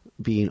will,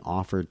 being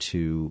offered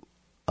to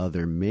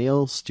other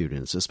male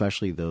students,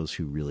 especially those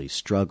who really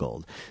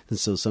struggled. And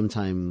so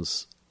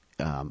sometimes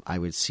I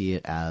would see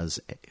it as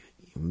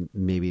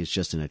maybe it's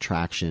just an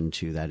attraction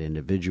to that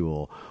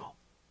individual.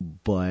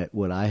 But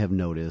what I have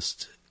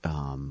noticed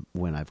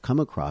when I've come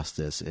across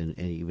this, and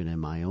even in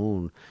my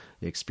own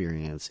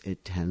experience,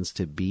 it tends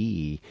to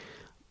be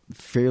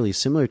fairly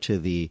similar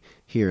to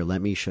here,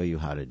 let me show you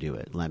how to do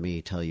it. Let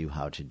me tell you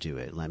how to do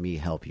it. Let me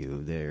help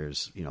you.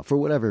 There's, for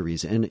whatever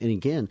reason. And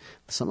again,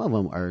 some of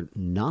them are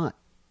not,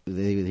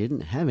 they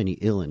didn't have any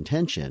ill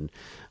intention.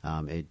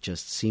 It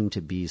just seemed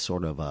to be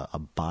sort of a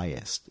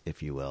bias,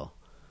 if you will.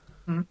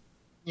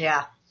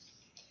 Yeah.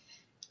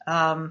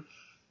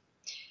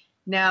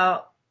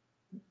 Now,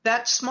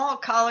 that small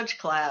college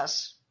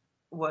class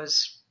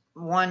was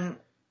one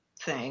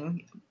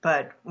thing,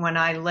 but when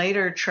I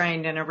later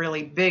trained in a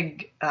really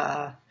big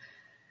club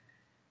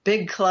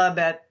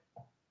at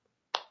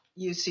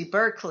UC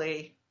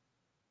Berkeley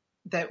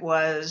that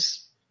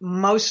was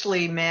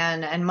mostly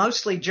men and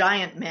mostly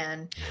giant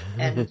men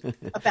and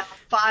about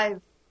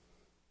 5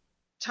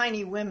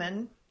 tiny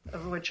women,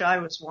 of which I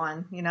was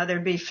one,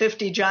 there'd be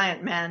 50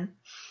 giant men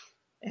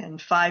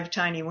and 5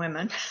 tiny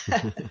women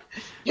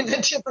in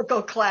the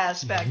typical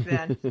class back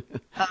then.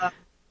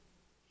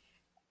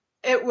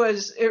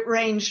 It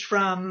ranged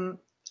from,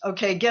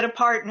 okay, get a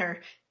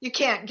partner. You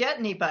can't get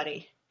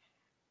anybody.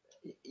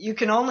 You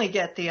can only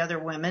get the other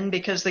women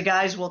because the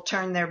guys will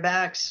turn their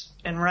backs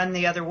and run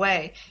the other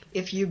way.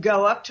 If you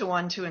go up to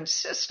one to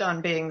insist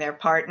on being their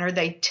partner,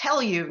 they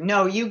tell you,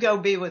 no, you go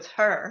be with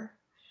her.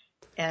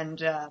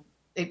 And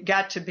it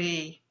got to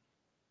be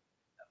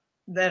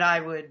that I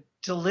would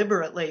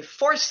deliberately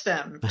force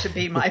them to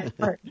be my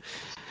partner.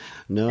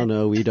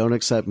 No, we don't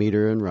accept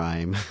meter and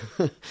rhyme.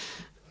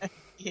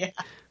 Yeah.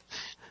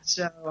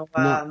 So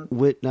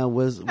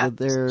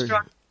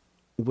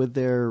would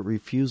their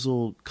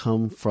refusal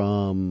come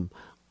from,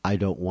 I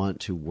don't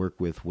want to work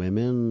with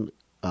women,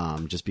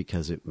 just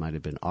because it might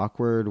have been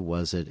awkward?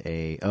 Was it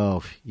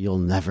you'll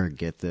never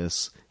get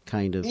this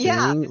kind of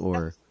thing?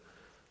 Or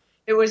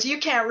it was, you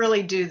can't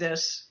really do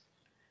this.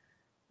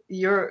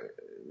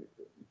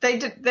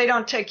 They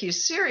don't take you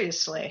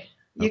seriously.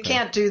 You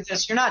can't do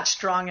this. You're not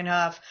strong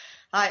enough.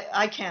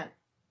 I can't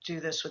do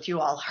this with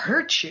you. I'll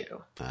hurt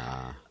you.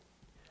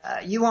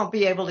 You won't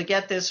be able to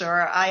get this,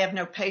 or I have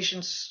no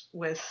patience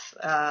with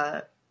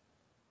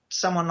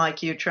someone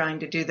like you trying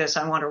to do this.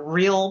 I want a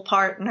real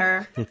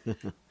partner.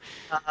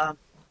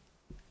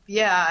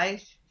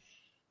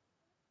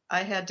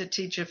 I had to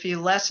teach a few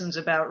lessons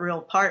about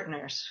real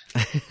partners.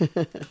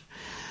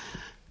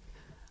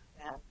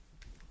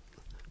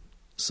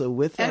 So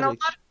with that,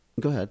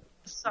 go ahead.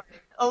 Sorry.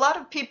 A lot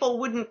of people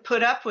wouldn't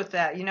put up with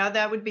that.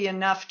 That would be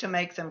enough to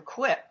make them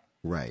quit.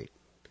 Right.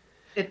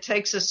 It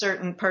takes a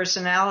certain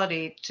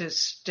personality to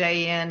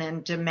stay in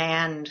and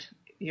demand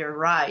your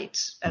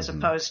rights, as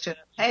opposed to,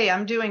 hey,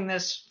 I'm doing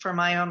this for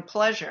my own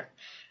pleasure.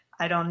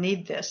 I don't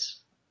need this.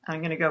 I'm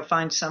going to go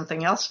find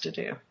something else to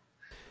do.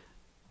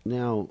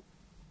 Now,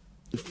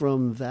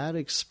 from that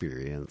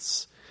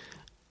experience,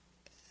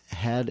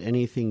 had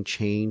anything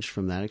changed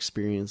from that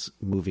experience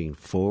moving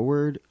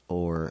forward,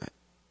 or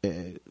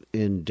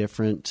in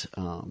different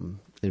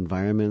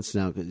environments?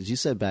 Now, because you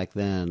said back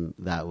then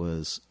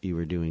you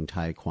were doing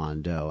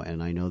Taekwondo,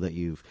 and I know that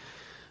you've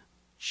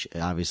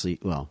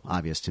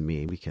obvious to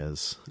me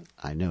because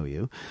I know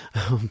you,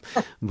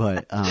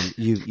 but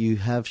you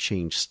have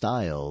changed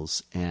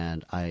styles,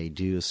 and I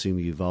do assume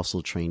you've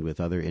also trained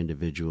with other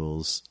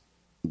individuals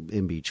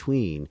in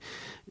between.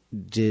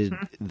 Did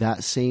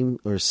that same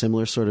or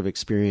similar sort of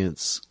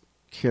experience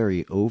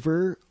carry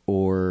over,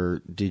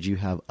 or did you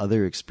have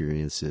other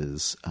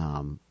experiences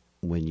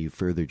when you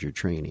furthered your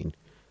training?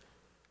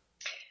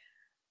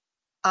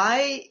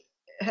 I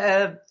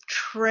have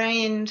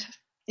trained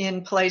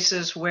in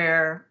places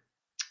where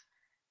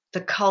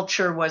the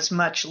culture was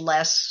much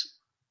less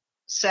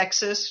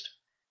sexist.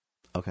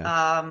 Okay.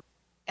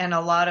 And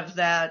a lot of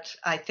that,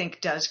 I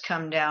think, does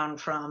come down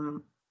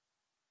from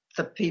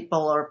the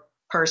people or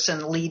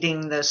person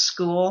leading the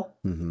school.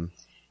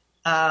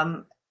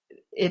 Mm-hmm.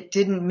 It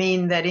didn't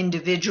mean that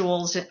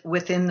individuals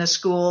within the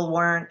school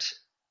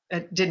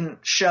didn't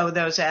show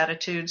those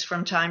attitudes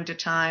from time to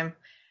time,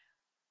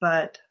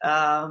 but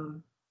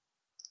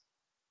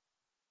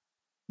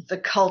the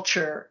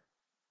culture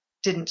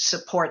didn't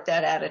support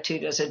that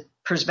attitude as a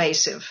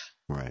pervasive.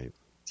 Right.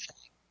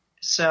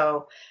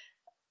 So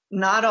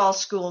not all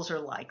schools are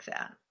like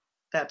that.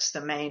 That's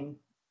the main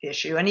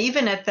issue. And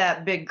even at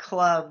that big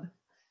club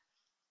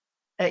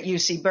at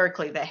UC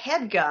Berkeley, the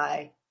head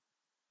guy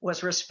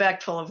was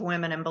respectful of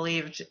women and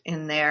believed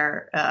in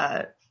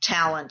their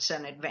talents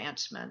and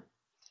advancement.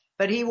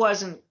 But he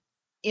wasn't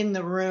in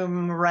the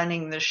room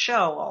running the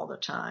show all the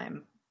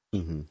time.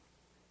 Mm-hmm.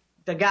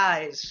 The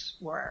guys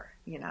were,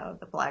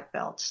 the black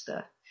belts.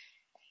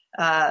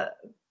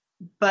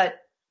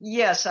 But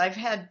yes, I've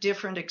had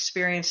different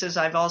experiences.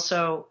 I've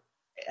also,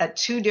 at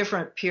 2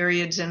 different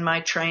periods in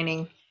my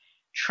training,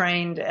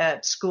 trained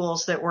at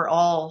schools that were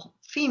all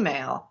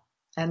female.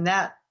 And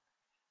that,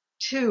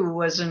 too,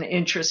 was an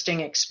interesting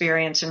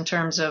experience in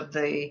terms of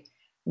the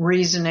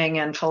reasoning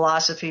and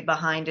philosophy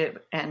behind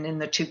it. And in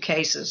the 2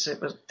 cases,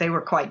 they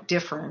were quite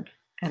different,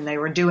 and they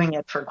were doing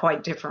it for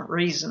quite different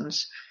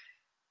reasons.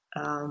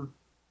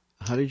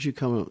 How did you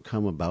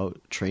come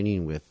about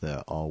training with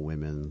the all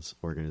women's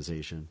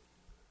organization?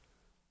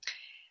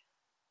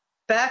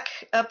 Back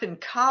up in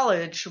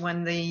college,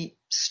 when the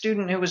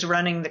student who was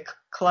running the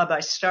club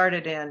I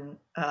started in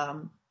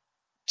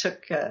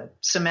took a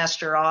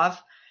semester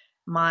off,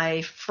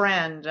 my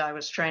friend I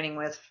was training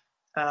with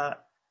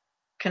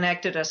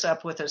connected us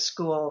up with a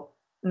school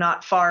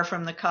not far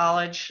from the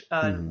college,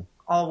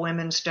 all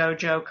women's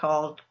dojo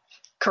called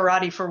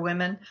Karate for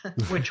Women,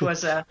 which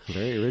was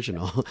very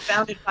original,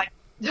 founded by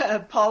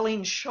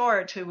Pauline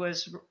Short, who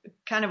was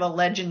kind of a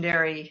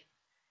legendary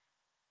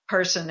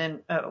person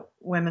in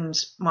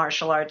women's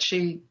martial arts.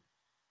 She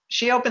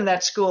opened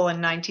that school in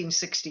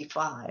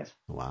 1965.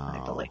 Wow.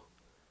 I believe.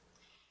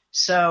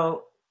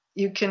 So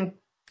you can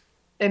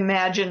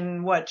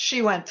imagine what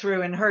she went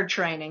through in her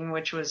training,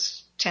 which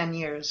was 10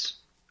 years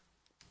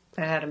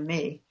ahead of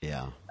me.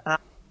 Yeah.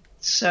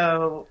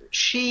 So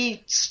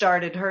she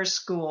started her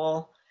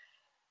school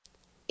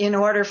in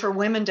order for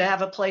women to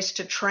have a place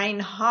to train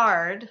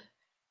hard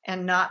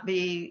and not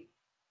be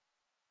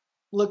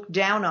looked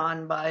down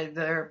on by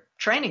their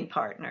training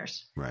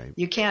partners. Right.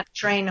 You can't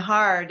train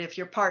hard if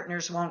your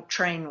partners won't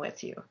train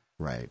with you.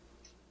 Right.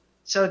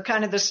 So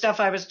kind of the stuff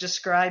I was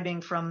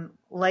describing from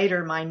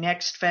later, my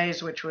next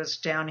phase, which was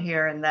down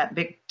here in that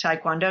big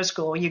Taekwondo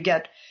school, you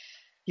get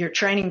your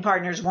training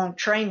partners won't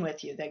train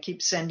with you. They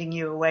keep sending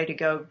you away to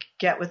go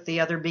get with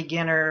the other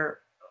beginner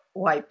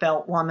white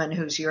belt woman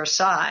who's your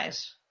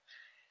size.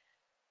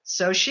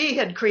 So she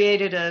had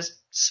created a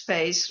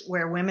space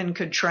where women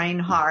could train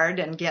hard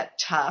and get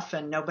tough,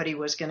 and nobody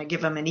was going to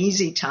give them an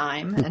easy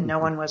time, and no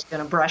one was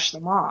going to brush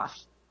them off.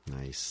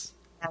 Nice.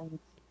 And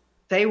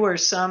they were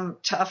some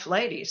tough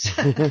ladies.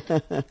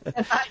 And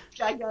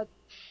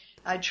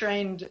I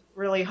trained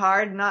really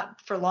hard,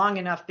 not for long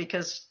enough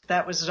because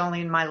that was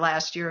only in my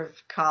last year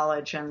of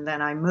college, and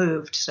then I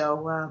moved.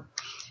 So,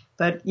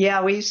 but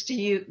yeah, we used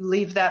to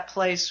leave that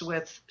place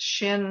with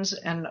shins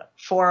and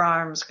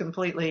forearms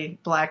completely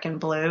black and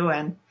blue,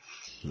 and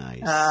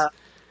nice.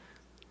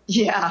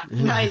 Yeah,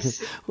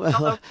 nice.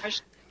 Well,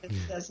 it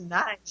says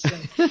nice,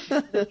 and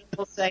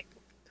people say,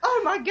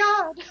 "Oh my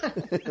God!"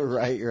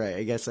 Right.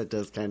 I guess that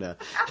does kind of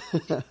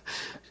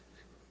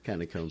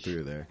come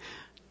through there.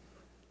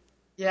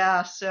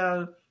 Yeah,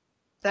 so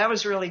that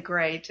was really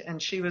great,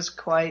 and she was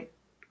quite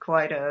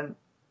a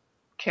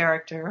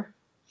character.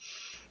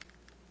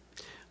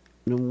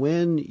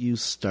 When you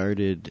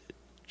started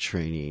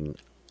training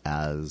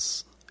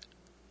as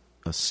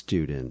a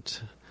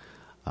student,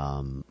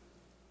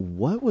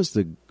 what was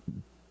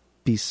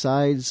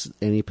besides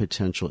any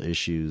potential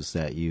issues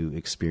that you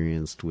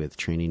experienced with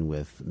training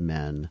with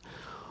men,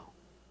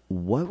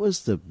 what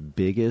was the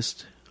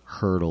biggest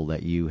hurdle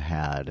that you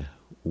had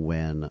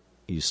when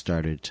you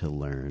started to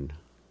learn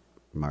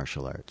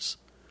martial arts?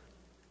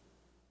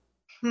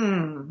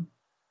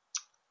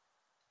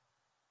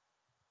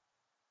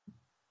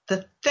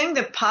 The thing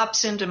that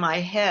pops into my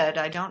head,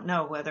 I don't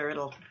know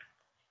whether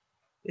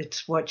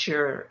it's what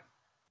you're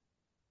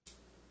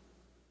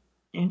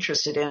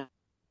interested in.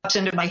 Pops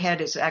into my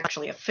head is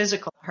actually a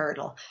physical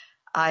hurdle.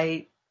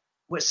 I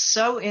was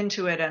so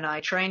into it and I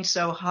trained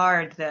so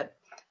hard that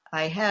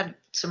I had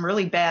some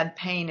really bad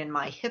pain in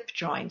my hip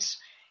joints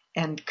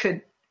and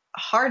could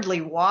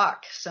hardly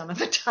walk some of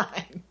the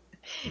time.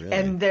 Really?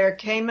 And there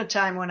came a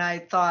time when I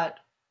thought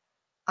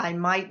I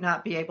might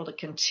not be able to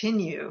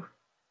continue.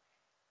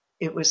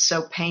 It was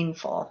so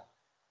painful.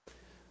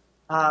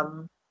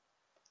 But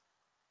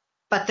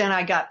then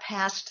I got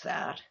past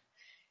that.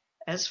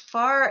 As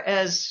far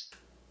as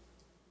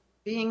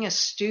being a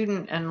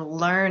student and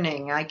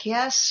learning, I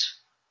guess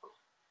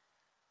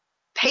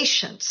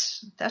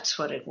patience, that's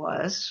what it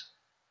was.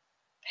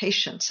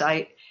 Patience.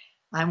 I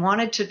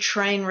wanted to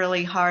train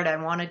really hard. I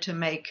wanted to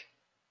make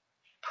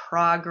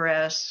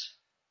progress.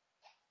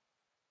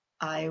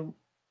 I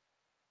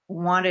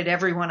wanted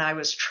everyone I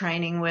was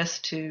training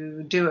with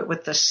to do it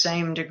with the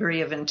same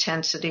degree of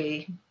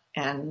intensity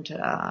and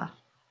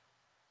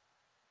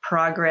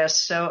progress.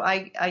 So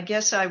I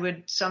guess I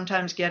would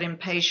sometimes get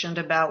impatient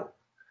about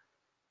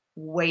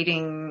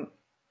waiting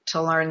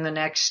to learn the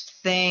next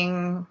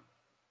thing,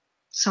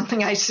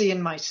 something I see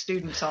in my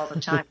students all the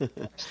time.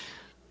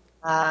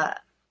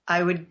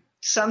 I would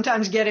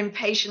sometimes get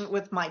impatient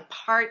with my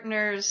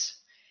partners,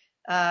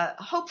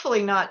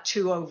 hopefully not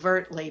too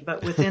overtly,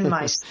 but within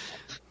myself.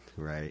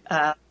 Right.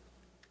 But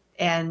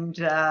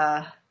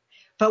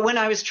when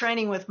I was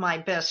training with my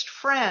best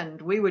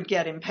friend, we would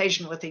get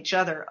impatient with each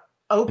other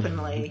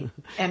openly.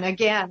 And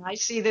again, I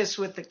see this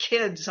with the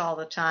kids all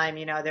the time.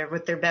 You know, they're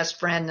with their best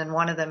friend and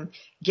one of them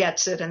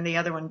gets it and the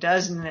other one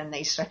doesn't. And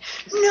they start,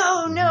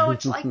 no,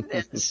 it's like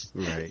this.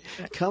 Right.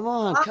 Come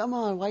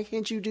on. Why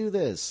can't you do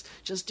this?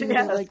 Just do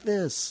it like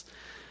this.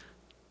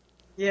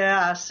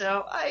 Yeah.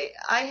 So I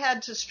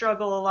had to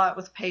struggle a lot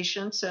with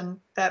patience,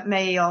 and that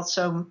may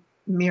also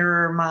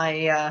mirror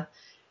my,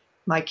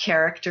 my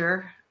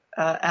character,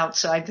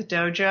 outside the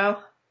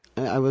dojo.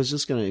 I was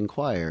just going to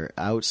inquire,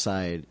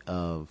 outside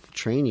of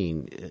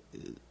training,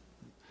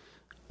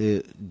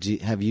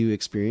 have you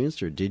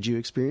experienced, or did you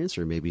experience,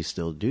 or maybe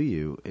still do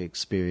you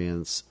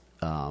experience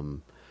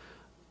an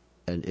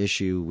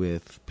issue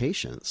with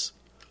patience?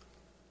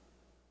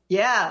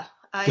 Yeah,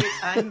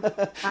 I'm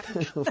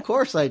Of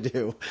course I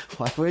do.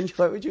 Why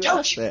would you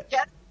ask that?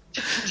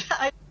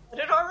 I said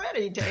it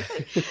already,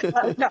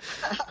 David. No.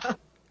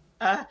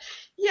 I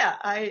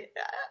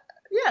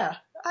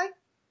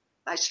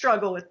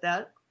struggle with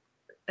that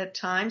at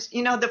times.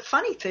 You know, the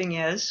funny thing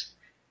is,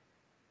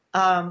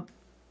 from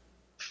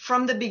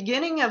the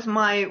beginning of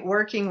my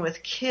working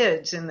with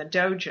kids in the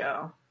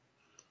dojo,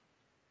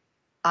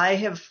 I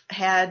have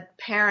had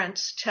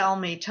parents tell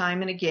me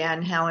time and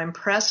again how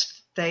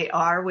impressed they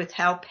are with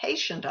how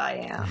patient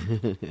I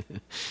am.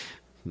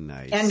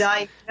 Nice. And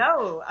I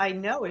know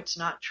it's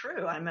not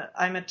true.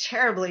 I'm a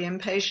terribly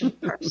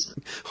impatient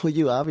person. Well,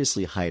 you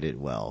obviously hide it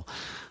well.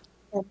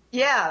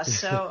 Yeah,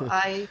 so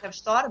I have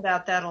thought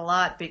about that a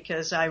lot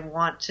because I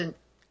want to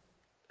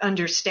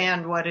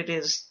understand what it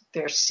is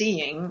they're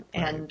seeing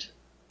and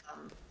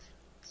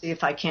see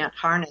if I can't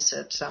harness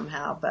it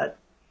somehow. But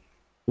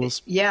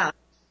yeah.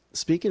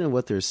 Speaking of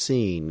what they're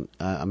seeing,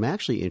 I'm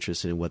actually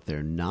interested in what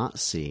they're not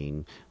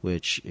seeing,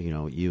 which, you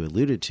know, you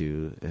alluded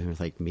to,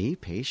 like me,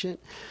 patient.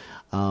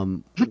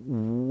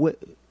 What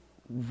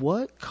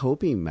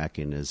coping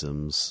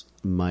mechanisms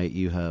might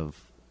you have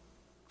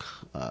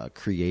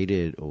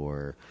created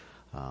or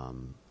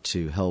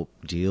to help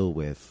deal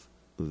with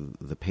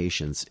the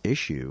patient's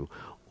issue,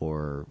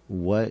 or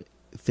what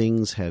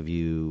things have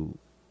you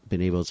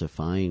been able to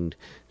find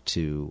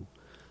to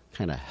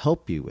kind of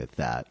help you with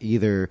that,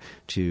 either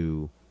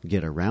to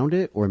get around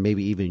it or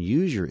maybe even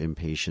use your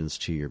impatience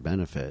to your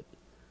benefit?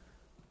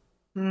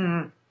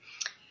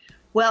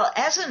 Well,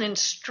 as an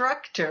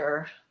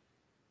instructor,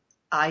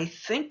 I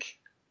think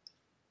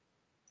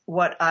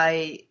what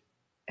I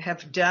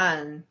have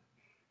done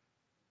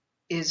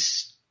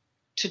is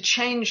to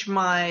change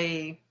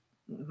my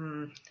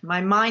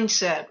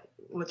mindset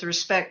with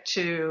respect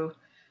to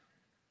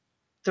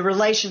the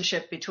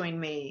relationship between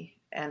me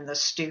and the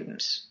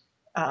students.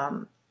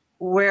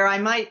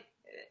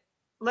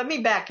 Let me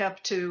back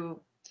up to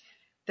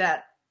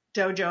that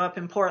dojo up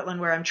in Portland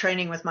where I'm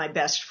training with my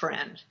best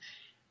friend.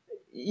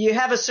 You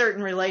have a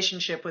certain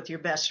relationship with your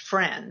best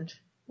friend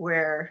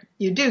where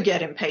you do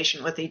get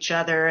impatient with each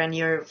other and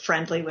you're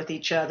friendly with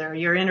each other.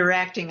 You're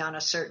interacting on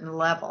a certain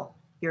level.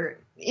 You're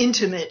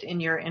intimate in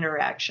your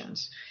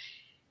interactions.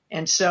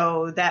 And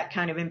so that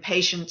kind of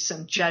impatience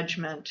and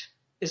judgment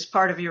is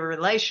part of your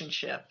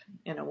relationship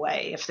in a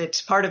way. If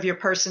it's part of your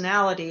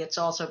personality, it's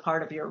also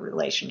part of your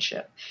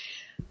relationship.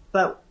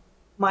 But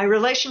my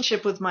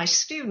relationship with my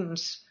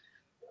students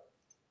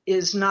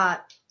is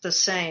not the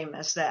same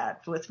as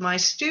that. With my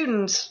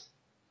students,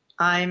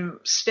 I'm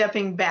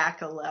stepping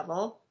back a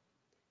level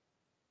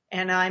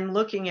and I'm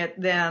looking at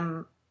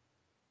them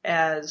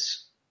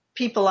as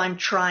people I'm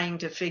trying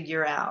to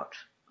figure out.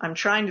 I'm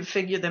trying to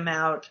figure them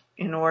out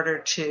in order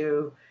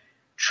to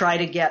try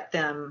to get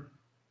them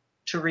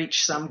to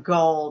reach some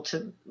goal.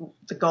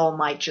 The goal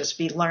might just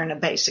be learn a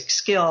basic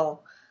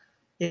skill.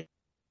 It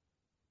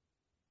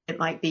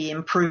might be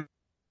improve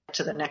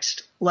to the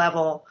next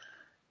level.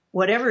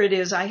 Whatever it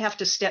is, I have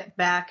to step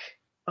back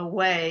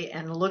away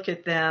and look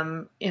at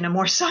them in a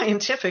more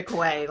scientific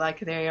way, like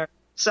they're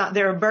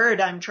a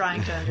bird I'm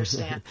trying to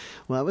understand.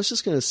 Well, I was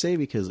just going to say,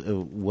 because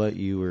of what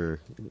you were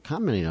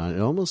commenting on, it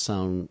almost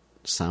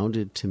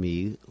sounded to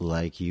me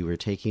like you were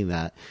taking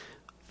that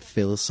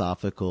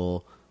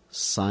philosophical,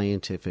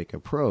 scientific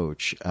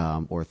approach,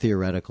 or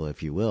theoretical,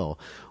 if you will,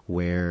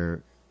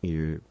 where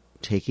you're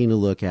taking a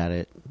look at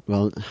it.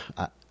 Well,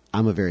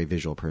 I'm a very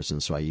visual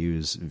person, so I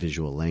use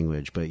visual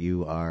language, but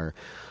you are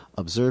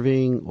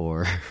observing,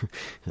 or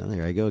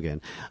there I go again,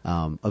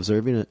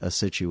 observing a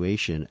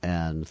situation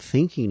and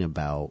thinking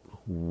about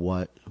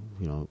what,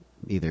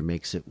 either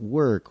makes it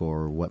work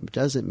or what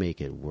doesn't make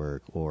it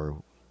work,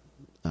 or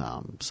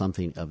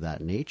something of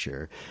that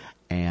nature,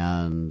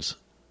 and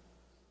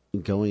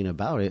going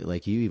about it,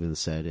 like you even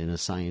said, in a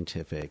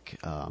scientific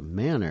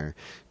manner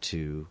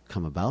to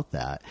come about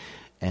that.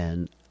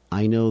 And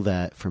I know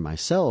that for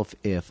myself,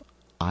 if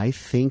I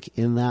think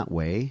in that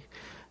way,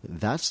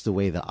 that's the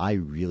way that I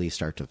really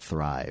start to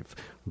thrive.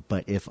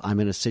 But if I'm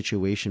in a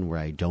situation where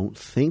I don't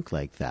think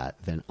like that,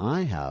 then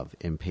I have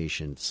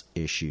impatience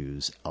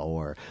issues,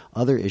 or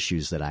other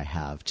issues that I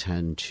have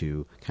tend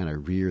to kind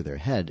of rear their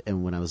head.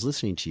 And when I was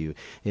listening to you,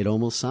 it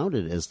almost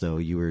sounded as though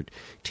you were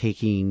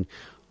taking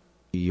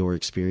your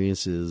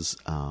experiences,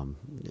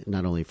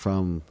 not only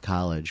from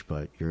college,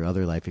 but your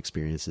other life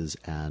experiences,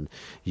 and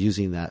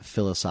using that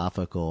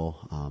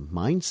philosophical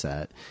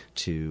mindset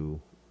to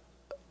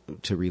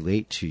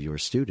relate to your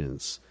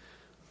students.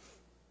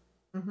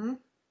 Mm-hmm.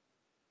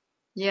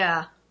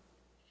 Yeah.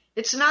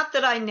 It's not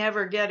that I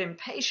never get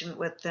impatient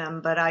with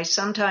them, but I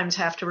sometimes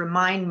have to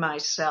remind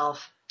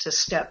myself to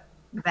step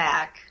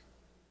back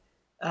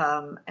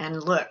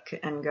and look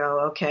and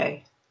go,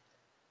 okay,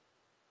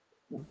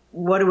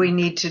 what do we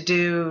need to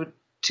do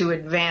to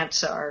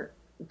advance our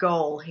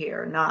goal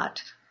here?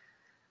 Not,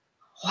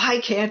 why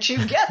can't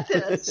you get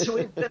this?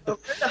 We've been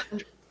over it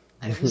 100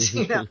 times,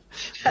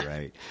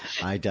 Right.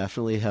 I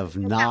definitely have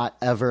not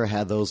ever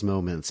had those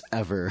moments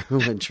ever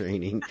when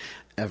training,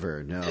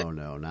 ever. No,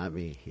 not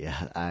me.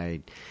 Yeah.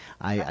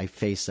 I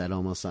face that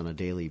almost on a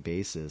daily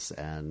basis.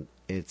 And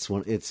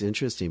it's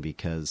interesting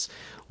because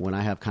when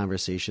I have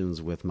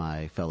conversations with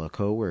my fellow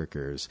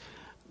coworkers,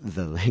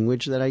 the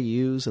language that I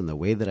use and the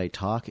way that I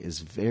talk is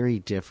very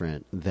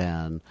different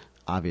than,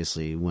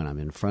 obviously, when I'm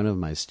in front of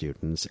my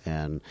students,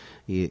 and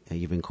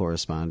even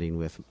corresponding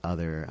with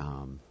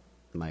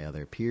my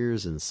other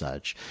peers and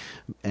such.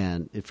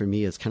 And for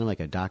me, it's kind of like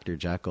a Dr.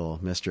 Jekyll,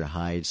 Mr.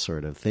 Hyde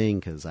sort of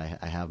thing, because I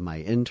have my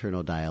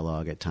internal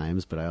dialogue at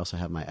times, but I also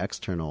have my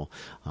external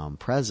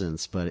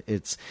presence. But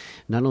it's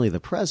not only the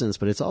presence,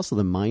 but it's also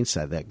the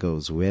mindset that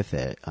goes with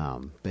it.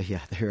 But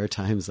yeah, there are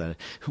times that,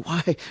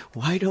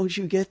 why don't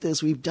you get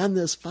this? We've done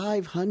this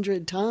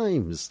 500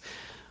 times.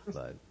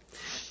 But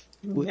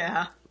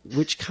yeah,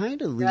 which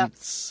kind of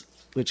leads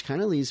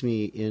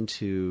me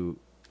into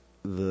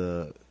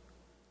the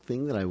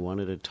thing that I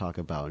wanted to talk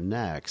about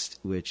next,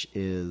 which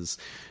is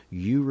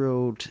you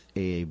wrote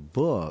a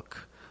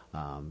book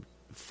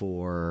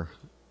for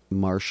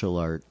martial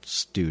arts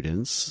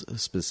students,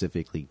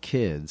 specifically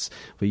kids,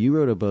 but you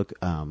wrote a book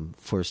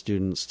for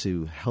students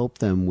to help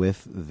them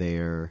with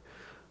their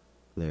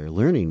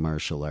learning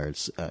martial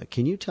arts.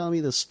 Can you tell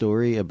me the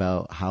story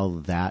about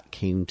how that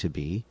came to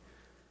be?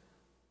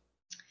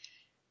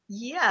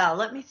 Yeah,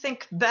 let me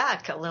think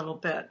back a little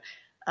bit.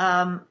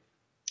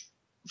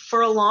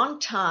 For a long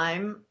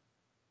time,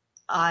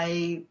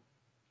 I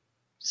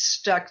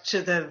stuck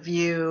to the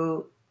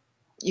view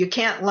you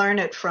can't learn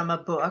it from a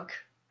book,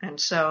 and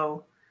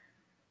so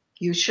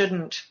you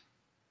shouldn't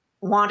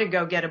want to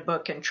go get a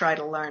book and try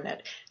to learn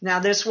it. Now,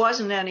 this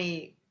wasn't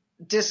any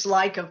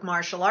dislike of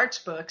martial arts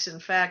books. In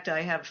fact,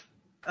 I have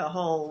a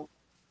whole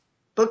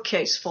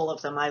bookcase full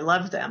of them. I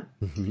love them.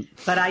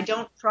 But I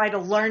don't try to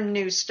learn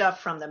new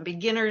stuff from them.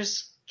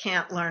 Beginners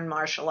can't learn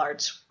martial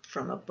arts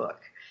from a book.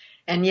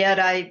 And yet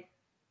I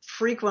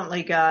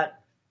frequently got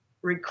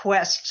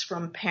requests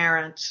from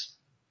parents.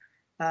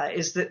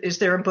 Is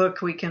there a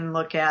book we can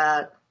look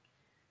at?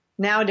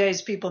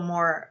 Nowadays, people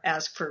more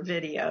ask for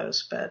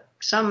videos, but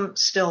some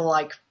still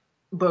like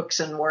books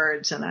and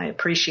words, and I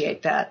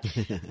appreciate that.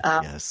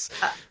 Yes.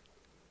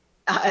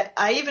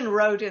 I even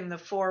wrote in the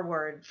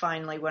foreword,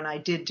 finally, when I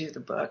did do the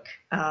book,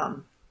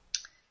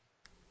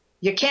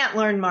 you can't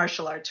learn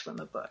martial arts from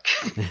a book.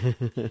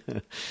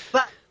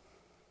 But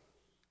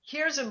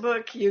here's a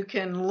book you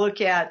can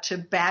look at to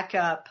back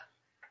up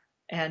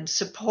and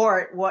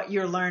support what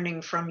you're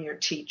learning from your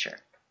teacher.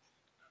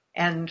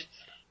 And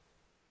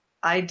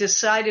I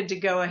decided to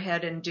go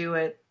ahead and do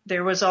it.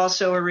 There was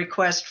also a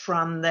request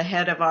from the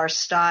head of our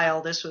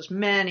style. This was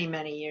many,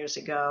 many years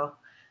ago.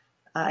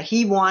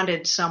 He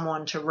wanted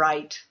someone to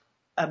write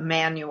a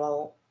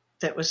manual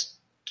that was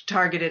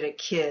targeted at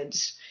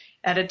kids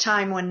at a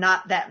time when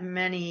not that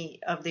many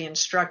of the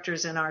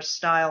instructors in our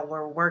style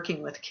were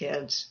working with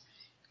kids.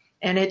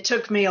 And it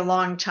took me a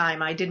long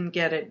time. I didn't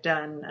get it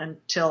done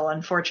until,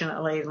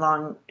 unfortunately,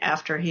 long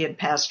after he had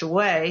passed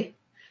away.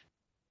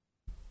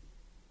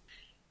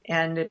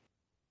 And it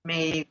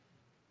me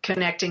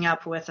connecting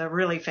up with a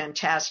really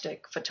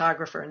fantastic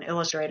photographer and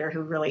illustrator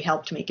who really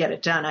helped me get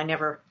it done. I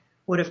never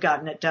would have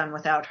gotten it done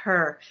without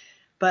her.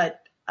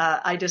 But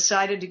I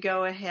decided to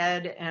go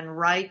ahead and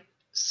write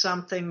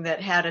something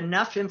that had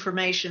enough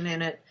information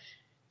in it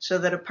so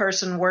that a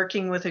person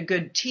working with a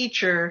good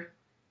teacher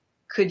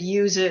could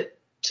use it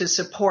to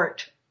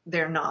support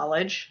their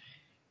knowledge,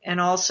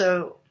 and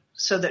also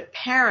so that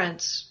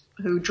parents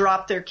who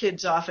drop their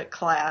kids off at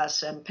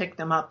class and pick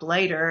them up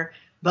later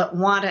but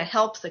want to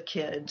help the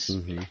kids.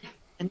 Mm-hmm.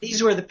 And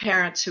these were the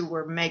parents who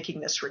were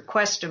making this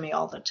request to me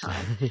all the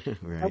time.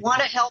 Right. I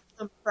want to help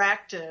them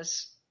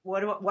practice.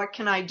 What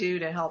can I do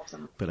to help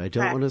them? But I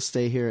don't want to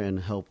stay here and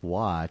help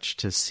watch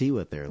to see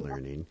what they're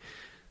learning.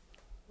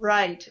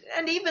 Right.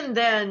 And even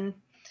then,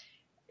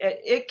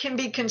 it can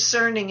be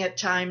concerning at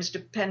times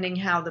depending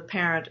how the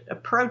parent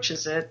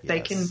approaches it. Yes.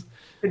 They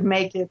could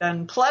make it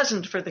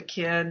unpleasant for the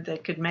kid. They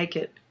could make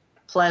it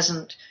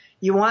pleasant.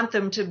 You want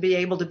them to be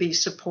able to be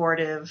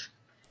supportive.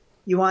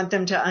 You want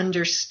them to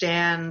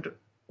understand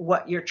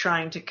what you're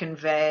trying to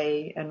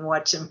convey and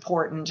what's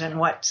important and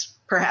what's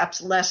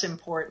perhaps less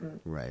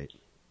important. Right.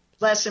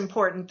 Less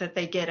important that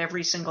they get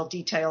every single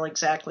detail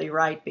exactly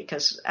right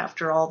because,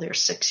 after all, they're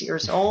 6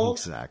 years old.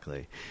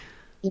 Exactly.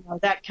 You know,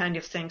 that kind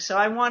of thing. So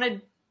I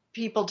wanted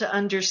people to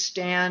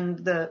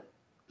understand the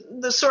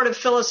sort of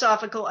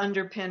philosophical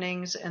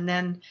underpinnings and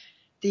then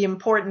the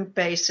important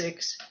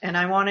basics. And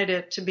I wanted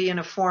it to be in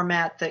a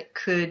format that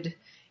could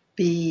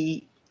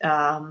be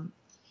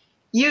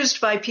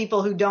used by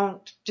people who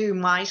don't do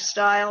my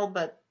style,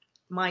 but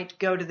might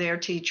go to their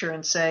teacher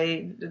and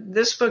say,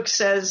 this book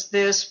says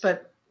this,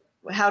 but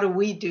how do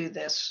we do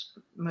this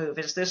move?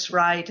 Is this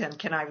right? And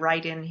can I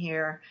write in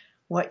here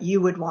what you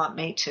would want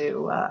me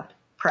to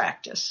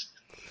practice?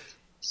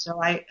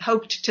 So I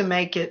hoped to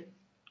make it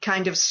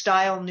kind of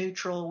style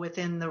neutral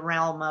within the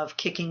realm of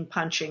kicking,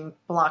 punching,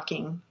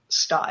 blocking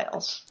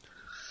styles.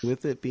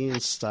 With it being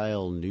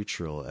style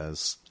neutral,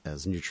 as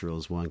neutral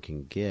as one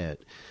can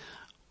get,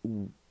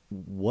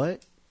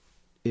 what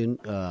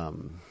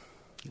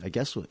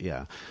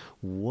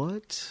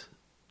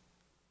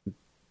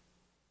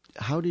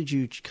how did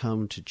you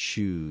come to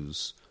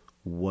choose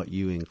what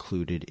you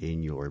included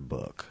in your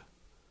book?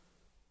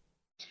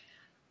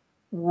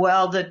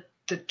 Well, the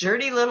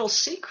dirty little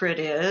secret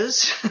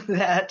is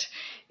that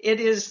it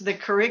is the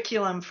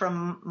curriculum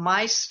from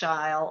my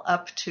style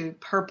up to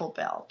purple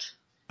belt.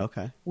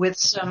 Okay. With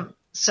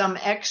some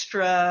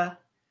extra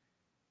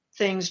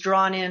things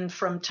drawn in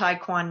from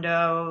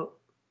Taekwondo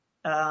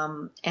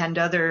and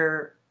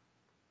other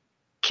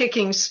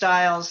kicking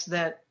styles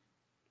that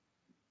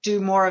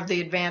do more of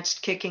the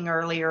advanced kicking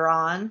earlier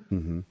on,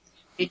 mm-hmm.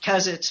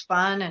 because it's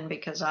fun and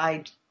because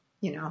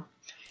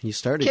you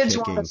started kids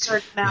kicking. Want a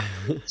certain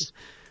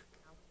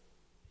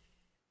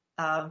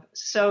amount.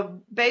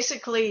 So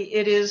basically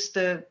it is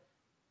the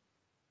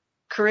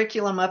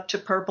curriculum up to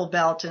purple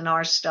belt in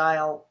our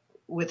style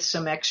with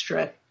some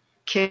extra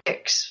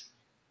kicks.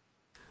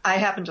 I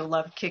happen to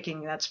love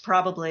kicking. That's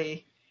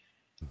probably,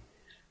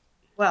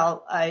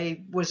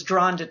 I was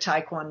drawn to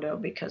Taekwondo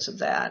because of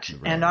that.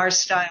 Right. And our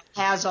style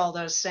has all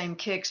those same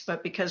kicks,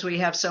 but because we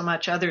have so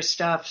much other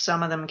stuff,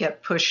 some of them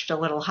get pushed a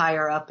little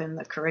higher up in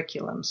the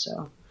curriculum.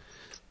 So,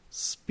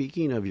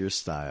 speaking of your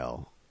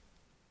style,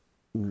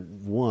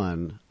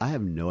 One, I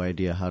have no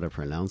idea how to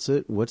pronounce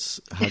it.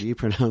 How do you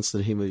pronounce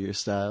the name of your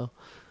style?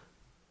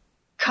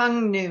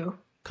 Cuong Nhu.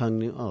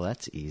 Cuong Nhu. Oh,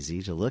 that's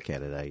easy to look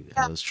at it.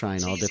 I was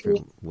trying all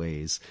different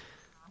ways.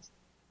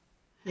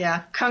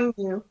 Yeah, Cuong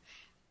Nhu.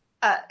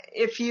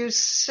 If you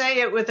say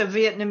it with a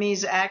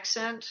Vietnamese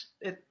accent,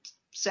 it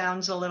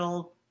sounds a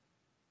little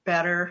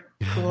better,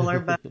 cooler,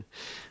 but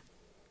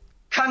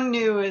Cuong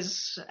Nhu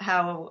is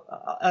how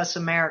us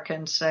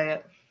Americans say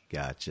it.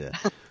 Gotcha.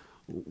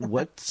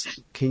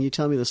 Can you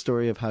tell me the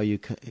story of how you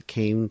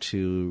came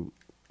to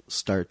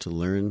start to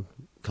learn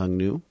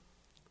Cuong Nhu?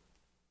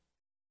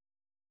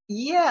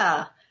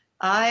 Yeah,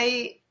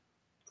 I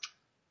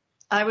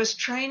was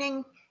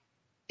training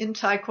in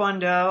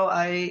Taekwondo.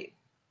 I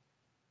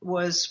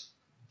was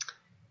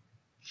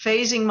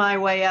phasing my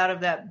way out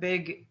of that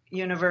big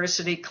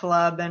university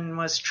club and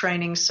was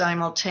training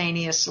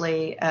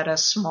simultaneously at a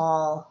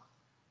small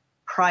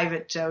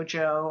private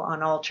dojo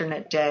on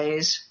alternate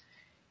days.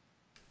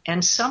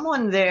 And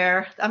someone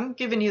there, I'm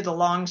giving you the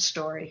long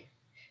story,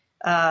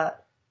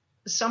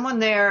 someone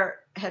there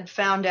had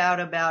found out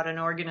about an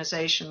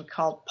organization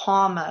called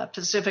PAMA,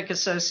 Pacific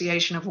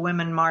Association of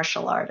Women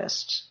Martial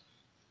Artists.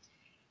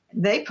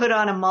 They put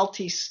on a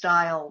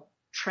multi-style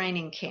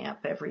training camp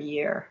every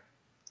year,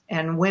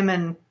 and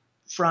women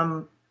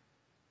from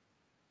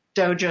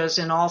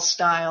dojos in all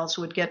styles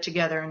would get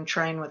together and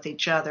train with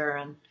each other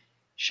and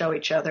show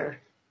each other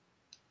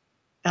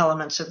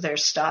elements of their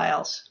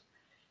styles.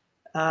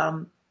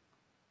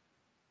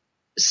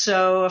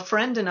 So a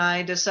friend and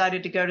I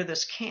decided to go to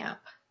this camp.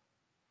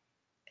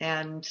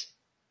 And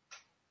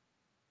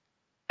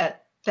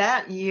at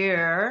that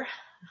year,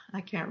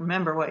 I can't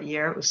remember what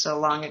year, it was so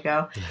long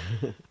ago,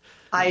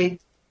 I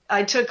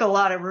took a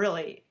lot of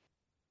really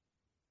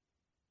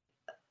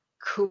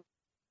cool,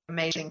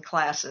 amazing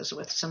classes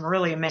with some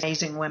really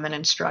amazing women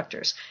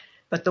instructors.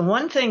 But the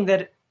one thing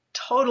that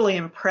totally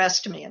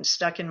impressed me and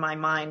stuck in my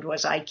mind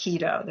was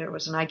Aikido. There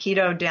was an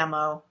Aikido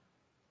demo,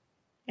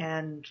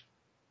 and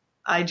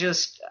I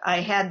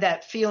had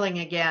that feeling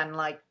again,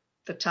 like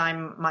the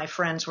time my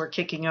friends were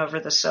kicking over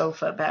the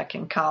sofa back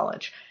in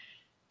college,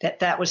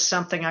 that was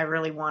something I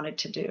really wanted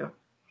to do.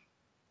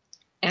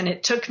 And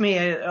it took me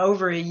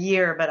over a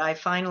year, but I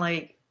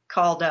finally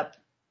called up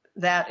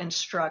that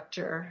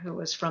instructor who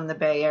was from the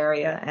Bay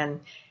Area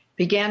and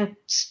began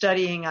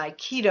studying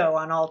Aikido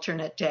on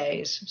alternate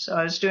days. So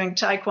I was doing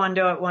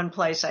Taekwondo at one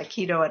place,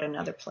 Aikido at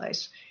another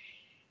place.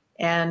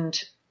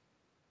 And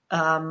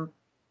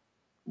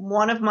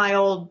one of my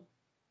old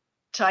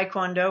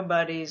Taekwondo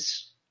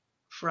buddies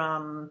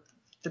from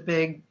the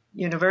big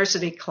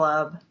university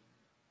club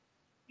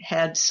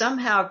had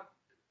somehow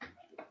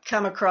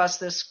come across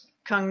this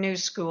Cuong Nhu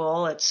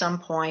school at some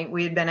point.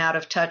 We had been out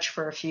of touch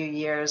for a few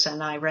years,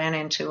 and I ran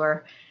into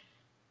her.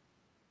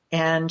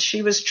 And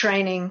she was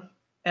training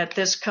at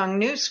this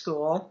Cuong Nhu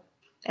school,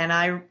 and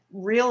I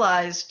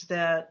realized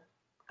that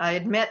I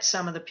had met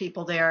some of the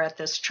people there at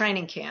this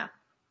training camp.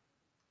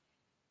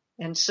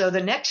 And so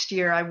the next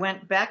year I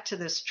went back to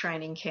this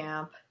training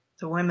camp,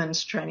 the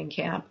women's training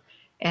camp,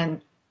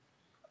 and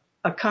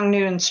a Cuong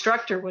Nhu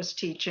instructor was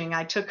teaching.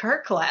 I took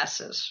her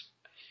classes,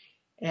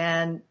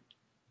 and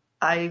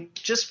I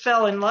just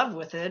fell in love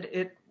with it.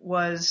 It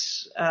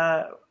was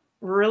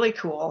really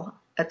cool.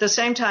 At the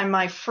same time,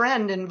 my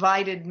friend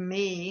invited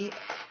me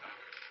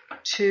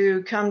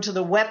to come to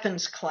the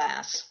weapons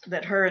class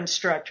that her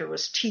instructor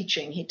was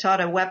teaching. He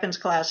taught a weapons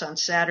class on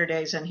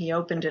Saturdays, and he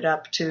opened it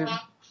up to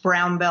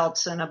brown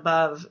belts and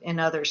above in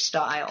other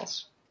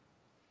styles.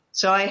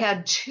 So I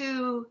had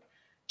two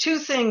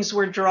things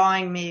were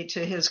drawing me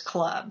to his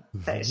club,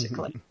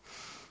 basically.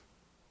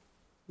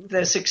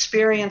 This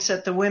experience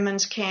at the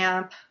women's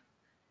camp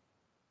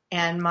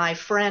and my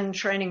friend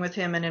training with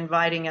him and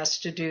inviting us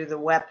to do the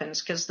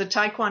weapons, because the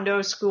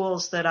Taekwondo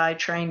schools that I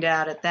trained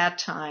at that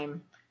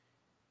time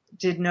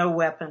did no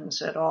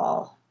weapons at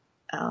all.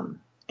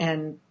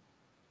 And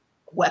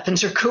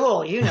weapons are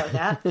cool, you know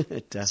that.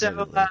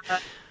 Definitely. So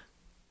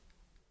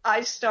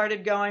I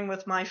started going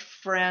with my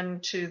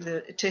friend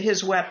to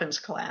his weapons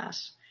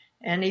class,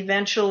 and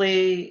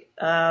eventually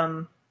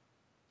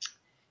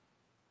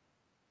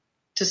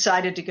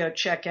decided to go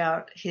check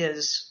out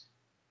his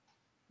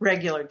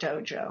regular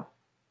dojo.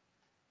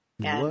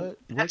 And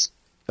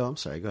Oh, I'm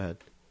sorry. Go ahead.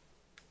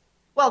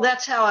 Well,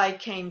 that's how I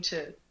came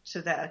to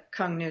that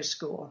Cuong Nhu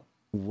school.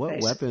 What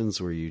basically. Weapons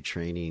were you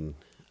training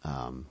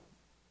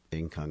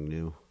in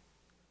Cuong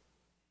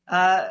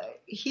Nhu?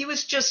 He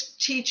was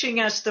just teaching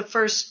us the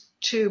first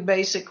two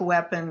basic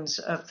weapons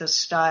of the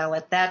style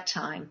at that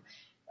time.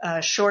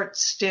 Short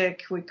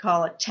stick, we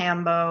call it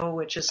tambo,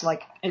 which is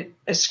like a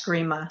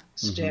eskrima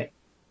stick,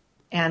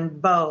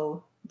 and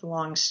bow, the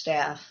long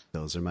staff.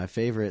 Those are my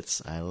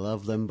favorites. I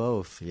love them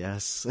both,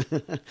 yes.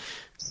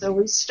 So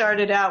we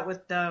started out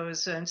with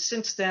those, and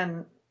since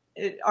then,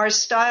 our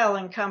style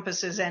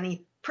encompasses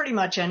pretty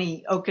much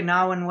any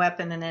Okinawan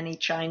weapon and any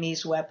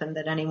Chinese weapon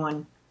that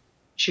anyone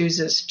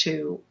chooses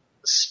to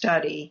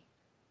study.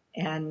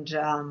 And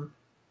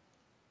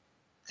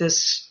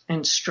this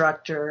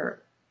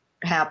instructor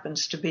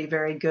happens to be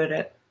very good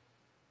at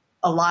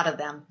a lot of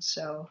them.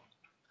 So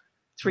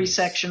 3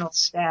 sectional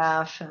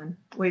staff, and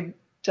we've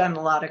done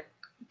a lot of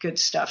good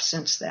stuff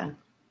since then.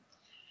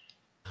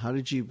 How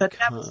did you But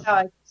that was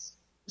how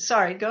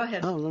sorry, go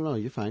ahead. Oh, no,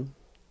 you're fine.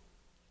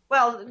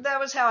 Well, that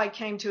was how I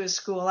came to his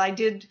school. I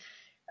did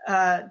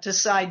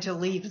decide to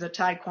leave the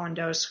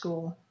Taekwondo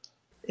school.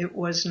 It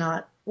was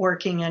not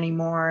working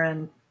anymore,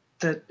 and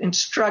the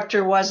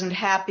instructor wasn't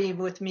happy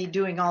with me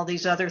doing all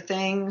these other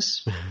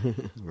things.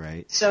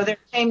 Right. So there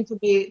came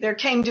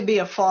to be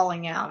a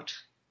falling out.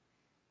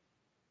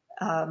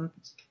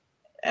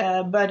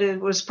 But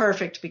it was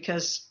perfect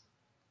because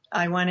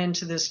I went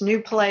into this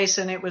new place,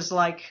 and it was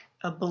like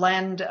a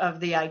blend of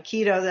the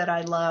Aikido that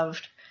I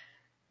loved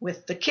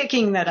with the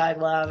kicking that I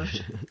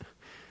loved,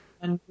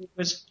 and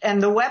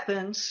the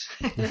weapons.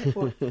 It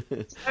was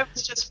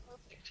just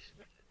perfect.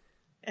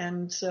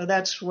 And so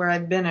that's where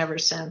I've been ever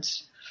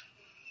since.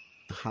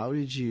 How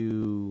did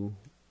you?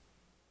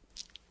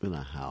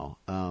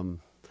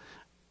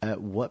 At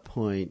what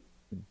point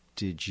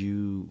did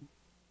you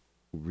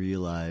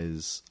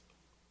realize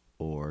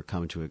or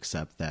come to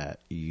accept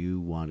that you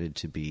wanted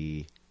to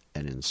be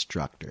an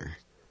instructor?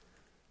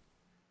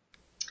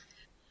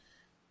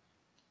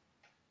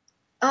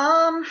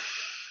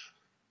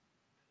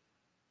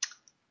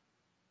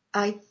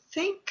 I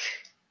think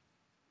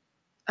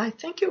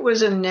it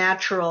was a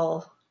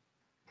natural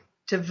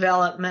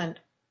development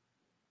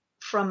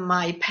from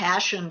my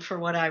passion for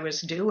what I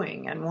was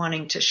doing and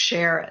wanting to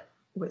share it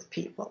with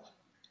people.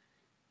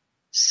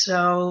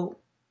 So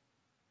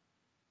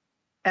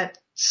at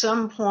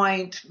some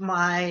point,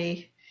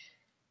 my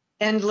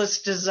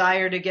endless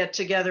desire to get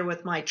together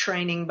with my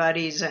training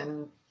buddies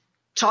and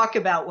talk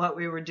about what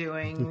we were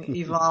doing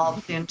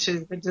evolved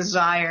into the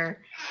desire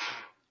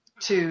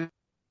to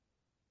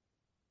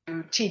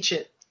teach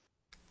it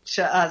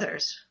to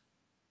others.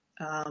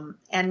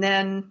 And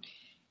then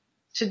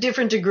to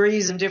different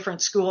degrees in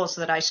different schools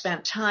that I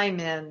spent time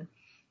in,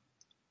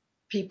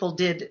 people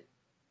did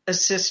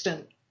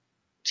assistant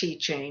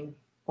teaching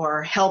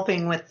or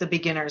helping with the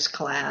beginner's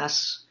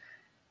class.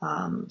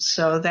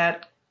 So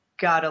that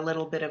got a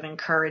little bit of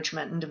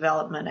encouragement and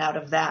development out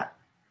of that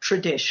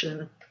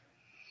tradition.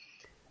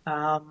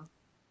 By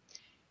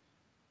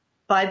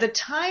the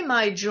time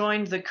I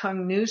joined the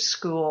Cuong Nhu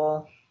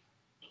school,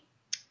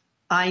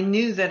 I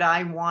knew that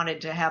I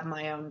wanted to have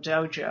my own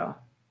dojo,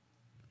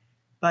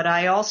 but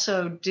I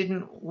also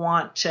didn't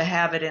want to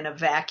have it in a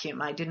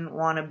vacuum. I didn't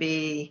want to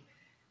be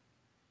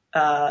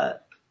a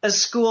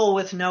school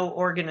with no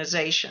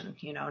organization,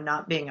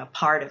 not being a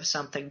part of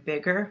something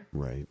bigger.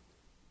 Right.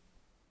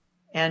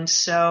 And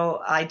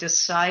so I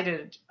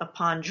decided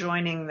upon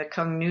joining the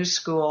Cuong Nhu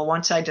school,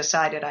 once I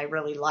decided I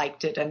really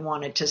liked it and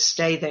wanted to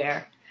stay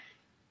there,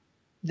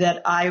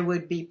 that I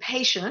would be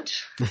patient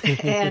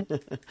and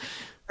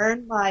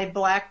earn my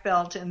black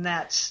belt in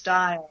that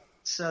style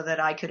so that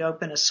I could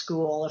open a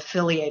school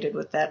affiliated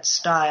with that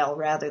style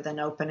rather than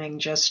opening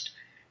just,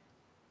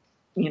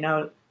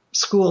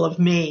 school of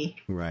me.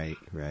 Right,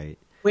 right.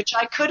 Which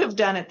I could have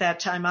done at that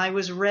time. I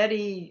was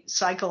ready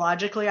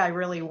psychologically. I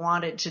really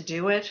wanted to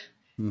do it.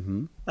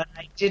 Mm-hmm. But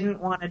I didn't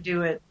want to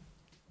do it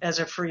as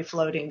a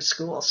free-floating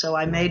school, so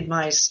I made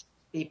myself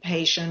be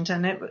patient,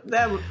 and that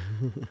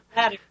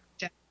had it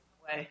down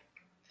the way.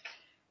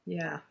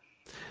 Yeah.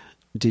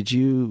 Did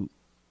you?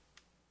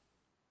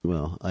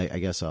 Well, I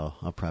guess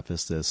I'll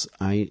preface this.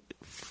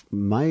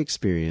 My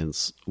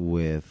experience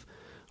with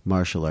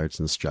martial arts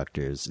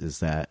instructors is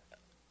that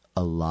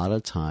a lot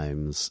of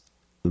times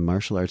the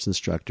martial arts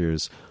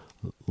instructors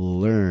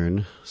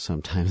learn,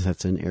 sometimes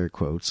that's in air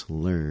quotes,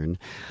 learn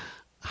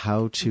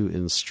how to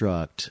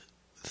instruct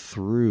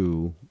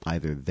through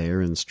either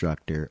their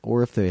instructor,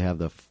 or if they have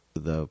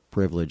the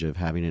privilege of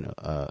having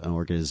an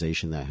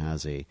organization that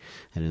has an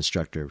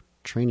instructor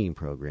training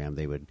program,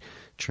 they would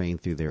train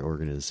through their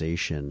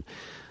organization.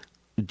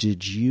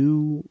 Did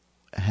you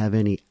have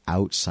any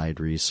outside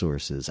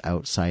resources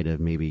outside of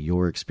maybe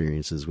your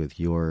experiences with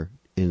your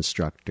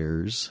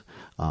instructors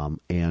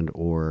and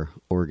or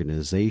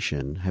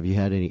organization? Have you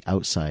had any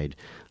outside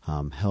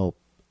help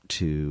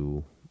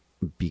to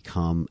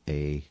become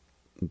a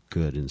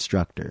good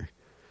instructor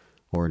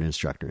or an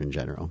instructor in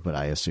general? But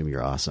I assume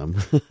you're awesome.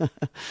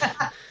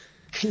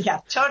 Yeah,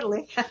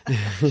 totally.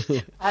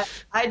 I'd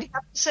have to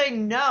say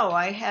no.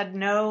 I had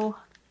no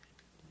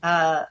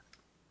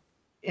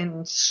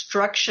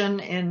instruction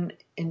in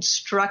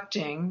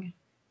instructing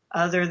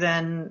other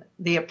than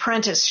the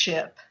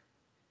apprenticeship.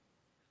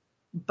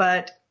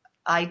 But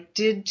I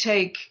did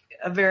take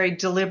a very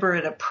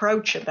deliberate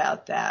approach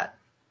about that.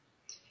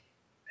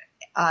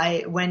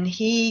 When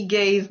he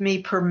gave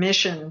me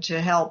permission to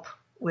help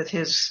with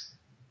his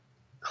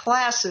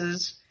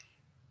classes,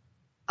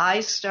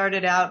 I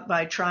started out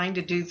by trying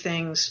to do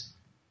things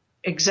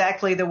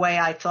exactly the way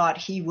I thought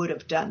he would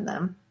have done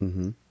them,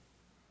 mm-hmm.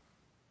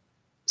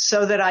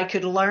 so that I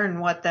could learn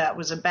what that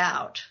was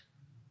about.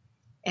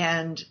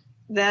 And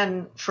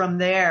then from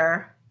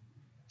there,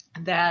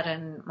 that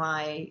and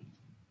my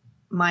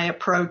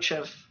approach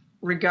of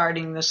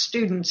regarding the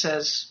students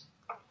as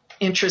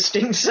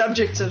interesting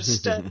subjects of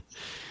study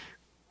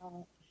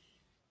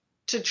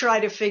try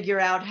to figure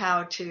out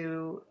how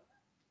to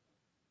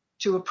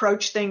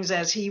approach things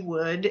as he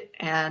would,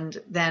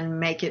 and then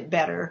make it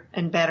better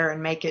and better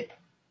and make it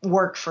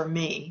work for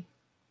me.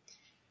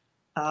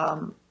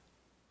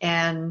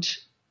 And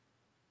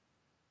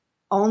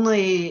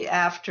only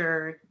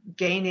after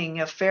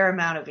gaining a fair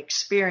amount of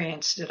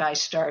experience did I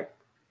start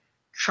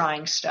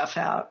trying stuff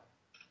out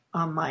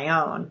on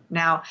my own.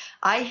 Now,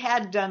 I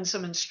had done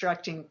some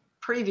instructing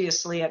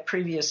previously at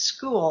previous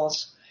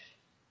schools,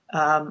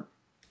 and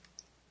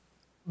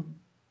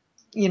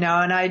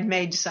I'd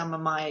made some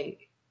of my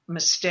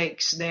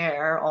mistakes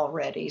there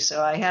already.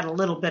 So I had a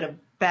little bit of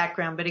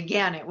background, but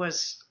again, it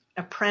was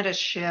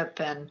apprenticeship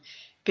and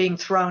being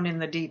thrown in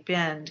the deep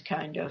end,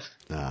 kind of.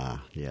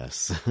 Ah,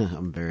 yes.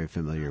 I'm very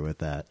familiar with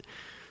that.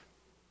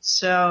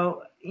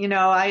 So,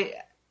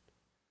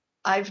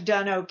 I've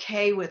done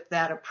okay with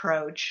that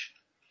approach.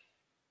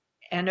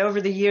 And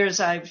over the years,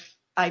 I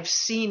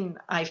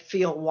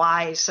feel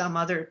why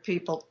some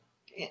people,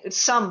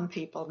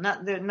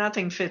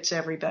 nothing fits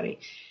everybody.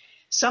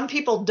 Some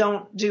people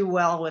don't do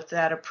well with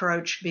that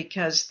approach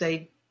because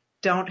they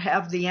don't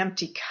have the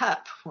empty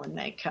cup when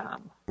they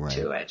come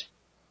to it.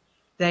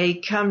 They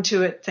come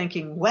to it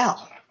thinking,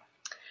 well,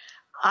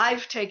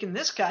 I've taken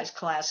this guy's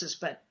classes,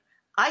 but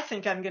I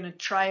think I'm going to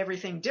try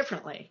everything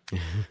differently.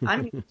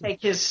 I'm going to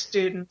take his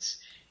students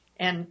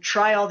and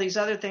try all these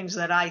other things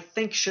that I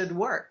think should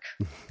work.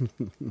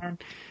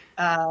 And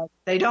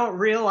they don't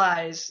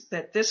realize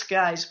that this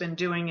guy's been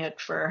doing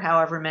it for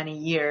however many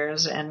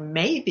years, and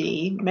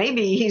maybe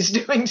he's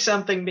doing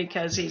something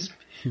because he's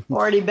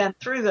already been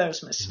through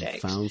those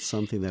mistakes. Found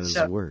something that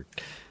has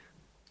worked.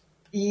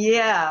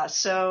 Yeah.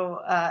 So,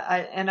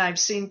 I've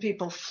seen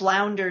people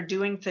flounder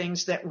doing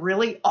things that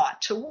really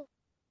ought to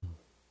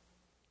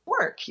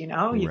work,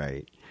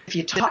 Right. If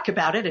you talk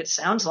about it, it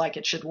sounds like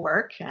it should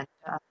work. And,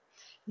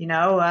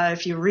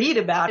 if you read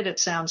about it, it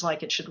sounds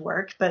like it should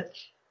work. But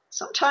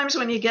sometimes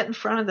when you get in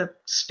front of the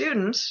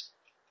students,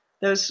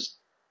 those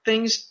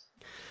things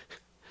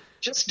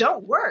just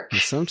don't work.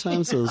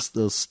 Sometimes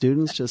those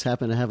students just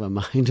happen to have a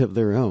mind of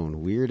their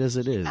own, weird as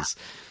it is.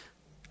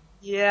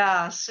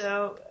 Yeah.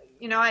 So,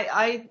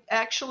 I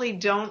actually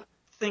don't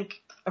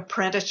think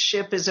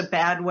apprenticeship is a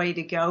bad way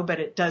to go, but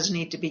it does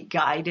need to be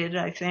guided,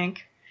 I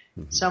think,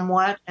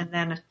 somewhat. And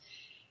then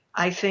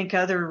I think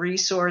other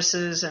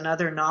resources and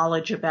other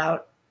knowledge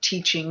about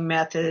teaching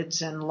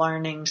methods and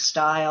learning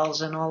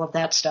styles and all of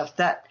that stuff,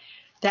 that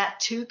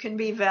too can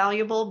be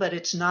valuable, but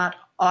it's not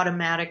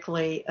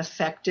automatically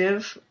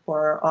effective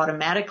or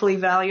automatically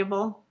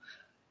valuable.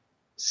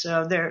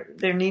 So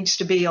there needs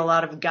to be a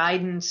lot of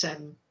guidance,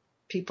 and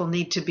people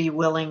need to be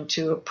willing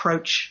to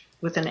approach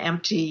with an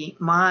empty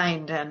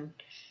mind and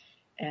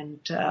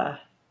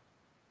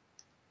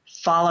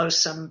follow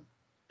some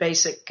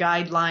basic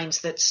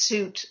guidelines that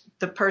suit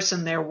the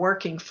person they're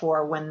working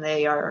for when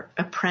they are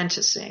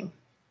apprenticing,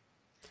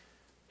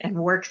 and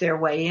work their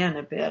way in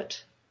a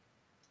bit.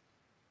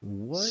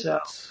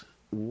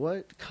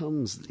 What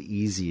comes the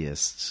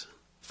easiest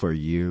for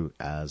you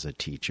as a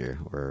teacher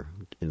or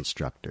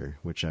instructor,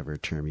 whichever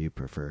term you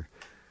prefer?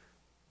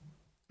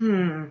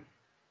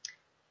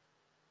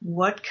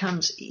 What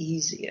comes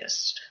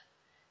easiest?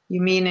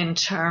 You mean in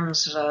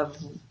terms of,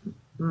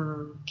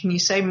 can you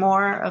say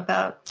more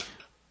about?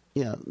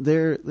 Yeah,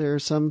 there are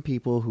some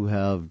people who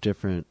have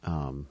different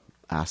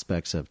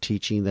aspects of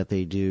teaching that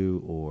they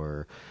do,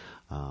 or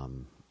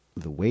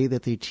the way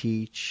that they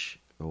teach,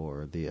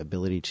 or the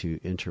ability to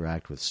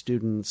interact with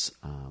students,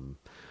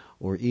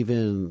 or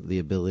even the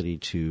ability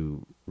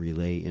to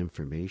relay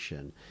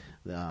information.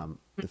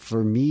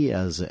 For me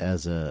as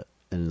an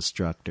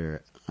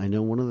instructor, I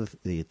know one of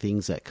the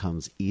things that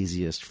comes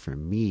easiest for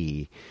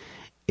me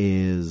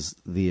is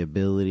the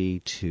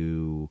ability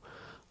to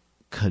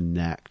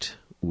connect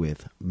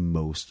with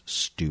most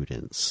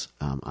students.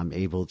 I'm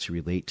able to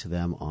relate to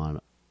them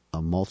on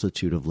a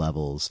multitude of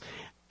levels,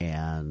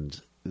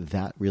 and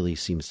that really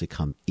seems to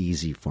come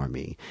easy for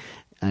me.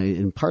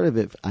 And part of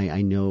it,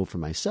 I know for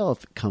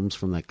myself, comes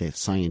from like the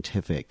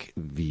scientific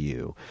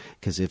view.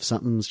 Because if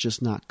something's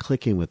just not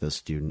clicking with a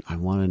student, I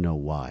want to know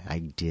why. I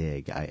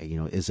dig.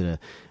 Is it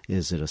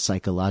a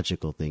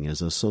psychological thing?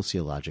 Is it a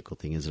sociological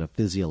thing? Is it a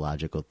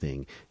physiological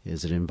thing?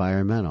 Is it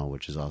environmental,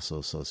 which is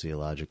also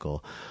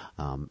sociological?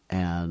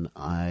 And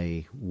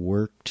I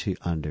work to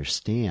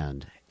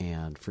understand.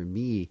 And for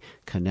me,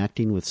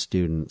 connecting with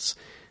students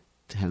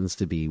tends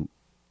to be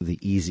the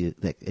easiest.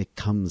 That it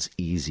comes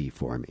easy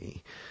for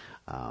me.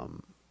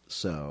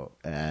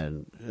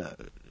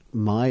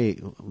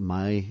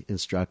 My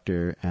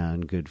instructor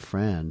and good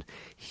friend,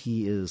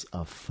 he is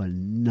a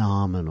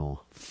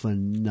phenomenal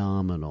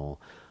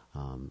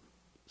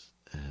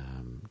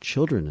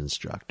children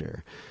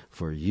instructor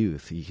for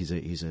youth.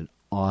 He's an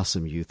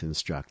awesome youth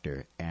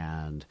instructor,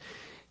 and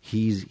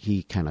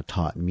he kind of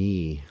taught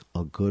me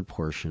a good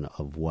portion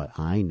of what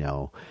I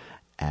know.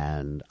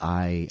 And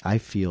I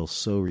feel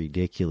so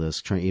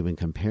ridiculous even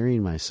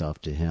comparing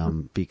myself to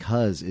him,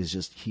 because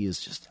he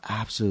is just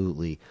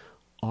absolutely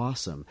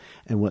awesome.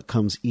 And what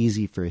comes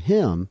easy for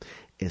him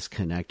is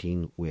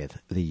connecting with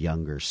the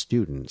younger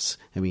students.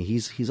 I mean,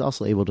 he's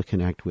also able to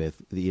connect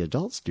with the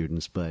adult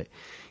students, but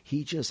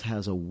he just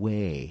has a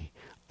way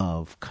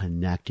of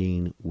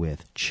connecting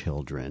with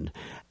children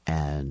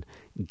and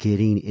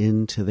getting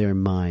into their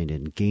mind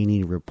and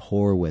gaining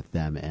rapport with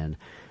them and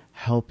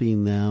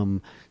helping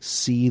them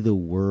see the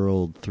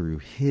world through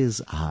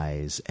his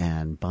eyes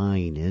and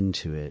buying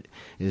into it.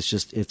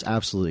 It's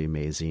absolutely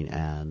amazing.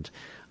 And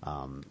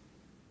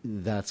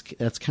that's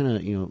kind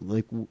of,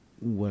 like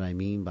what I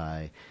mean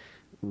by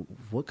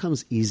what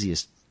comes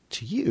easiest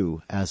to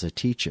you as a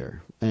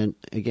teacher. And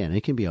again,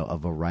 it can be a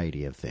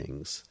variety of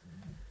things.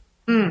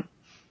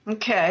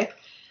 Okay.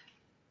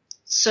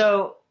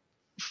 So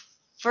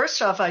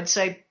first off, I'd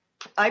say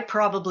I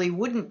probably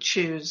wouldn't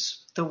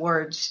choose the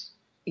words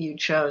you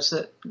chose,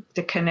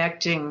 the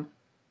connecting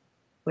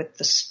with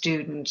the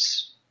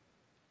students.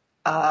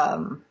 My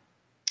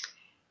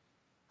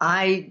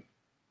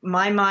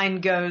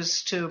mind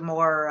goes to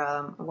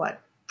more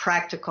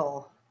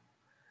practical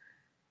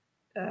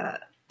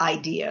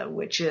idea,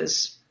 which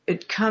is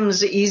it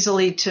comes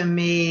easily to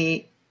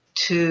me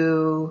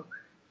to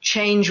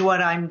change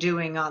what I'm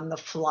doing on the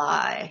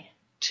fly,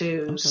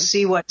 to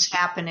see what's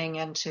happening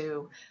and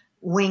to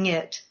wing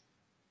it.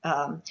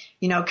 Come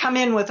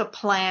in with a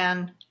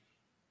plan,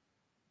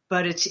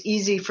 but it's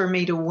easy for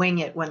me to wing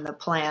it when the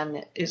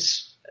plan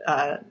is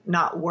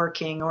not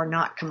working or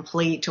not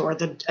complete, or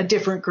a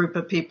different group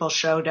of people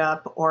showed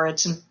up, or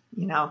it's,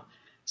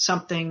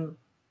 something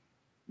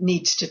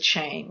needs to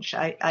change.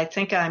 I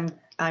think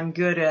I'm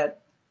good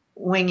at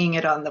winging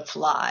it on the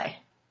fly.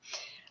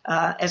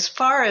 As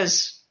far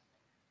as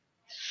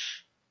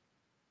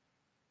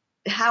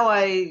how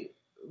I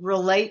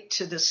relate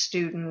to the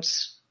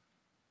students,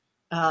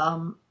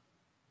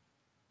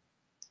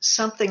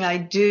 something I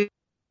do,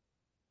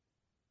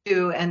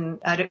 and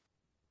I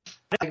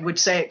would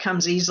say it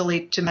comes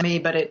easily to me,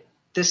 but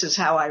this is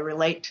how I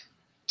relate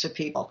to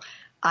people.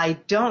 I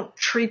don't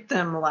treat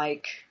them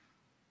like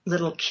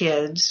little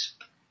kids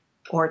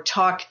or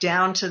talk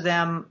down to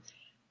them,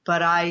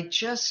 but I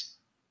just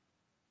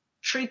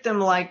treat them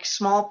like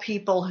small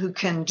people who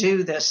can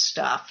do this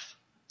stuff.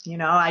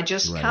 I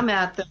just come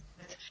at them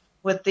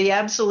with the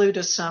absolute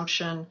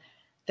assumption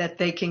that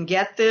they can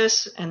get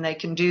this and they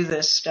can do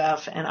this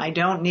stuff, and I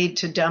don't need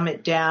to dumb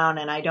it down,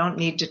 and I don't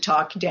need to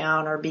talk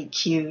down or be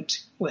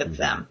cute with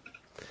them.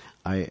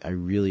 I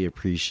really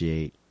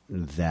appreciate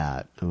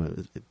that,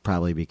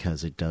 probably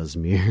because it does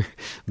mirror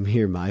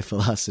my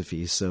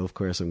philosophy. So of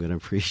course I'm going to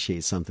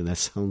appreciate something that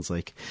sounds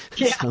like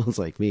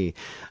me.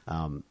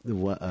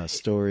 A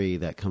story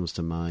that comes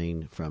to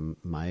mind from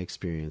my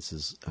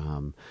experiences,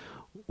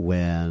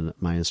 when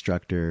my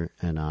instructor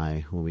and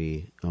I, when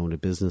we owned a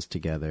business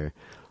together,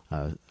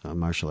 a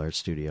martial arts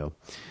studio,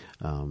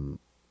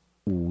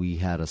 we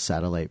had a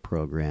satellite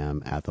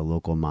program at the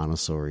local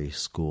Montessori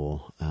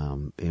school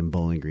in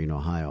Bowling Green,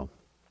 Ohio.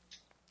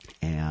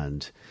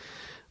 And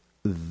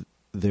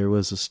there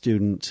was a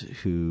student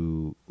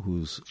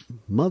whose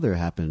mother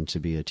happened to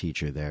be a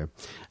teacher there,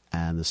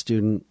 and the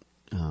student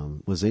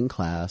was in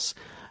class,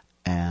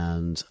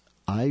 and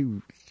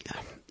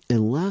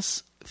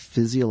unless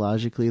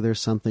physiologically there's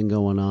something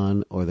going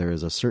on, or there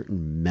is a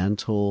certain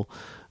mental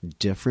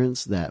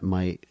difference that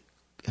might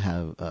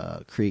have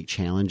create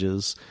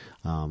challenges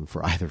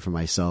for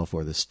myself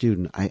or the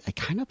student, I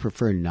kind of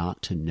prefer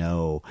not to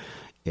know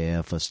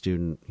if a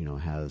student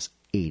has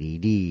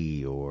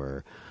ADD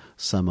or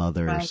some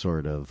other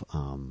sort of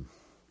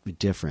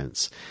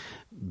difference,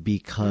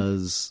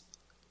 because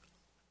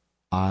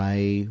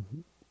I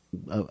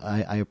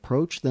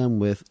approach them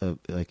with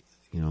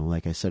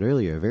like I said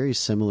earlier, a very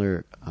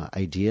similar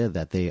idea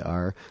that they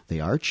are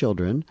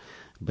children,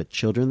 but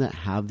children that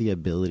have the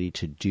ability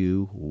to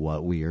do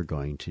what we are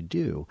going to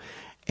do.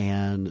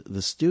 And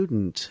the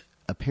student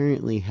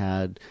apparently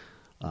had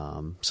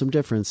some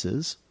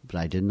differences, but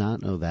I did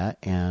not know that.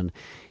 And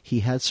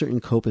he had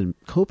certain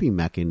coping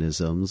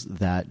mechanisms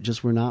that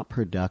just were not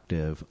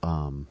productive,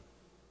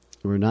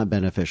 were not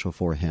beneficial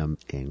for him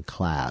in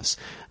class.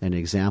 An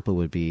example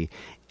would be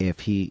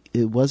if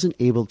it wasn't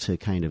able to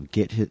kind of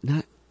get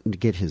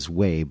his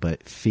way,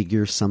 but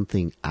figure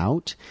something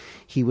out,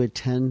 he would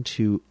tend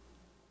to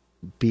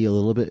be a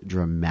little bit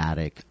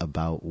dramatic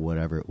about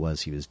whatever it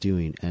was he was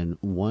doing. And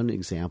one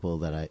example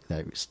that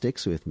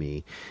sticks with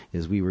me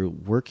is we were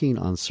working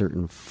on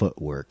certain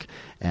footwork.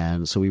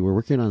 And so we were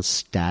working on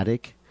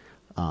static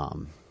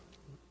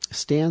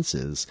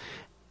stances,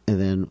 and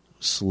then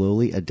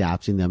slowly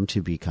adapting them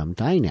to become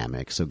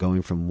dynamic. So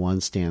going from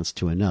one stance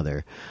to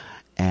another.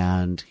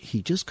 And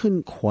he just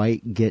couldn't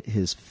quite get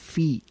his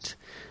feet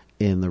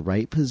in the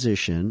right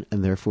position,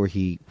 and therefore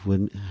he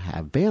wouldn't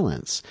have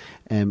balance.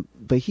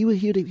 But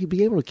he'd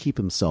be able to keep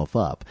himself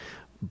up.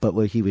 But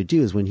what he would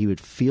do is when he would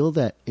feel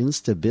that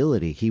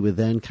instability, he would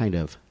then kind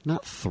of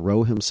not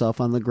throw himself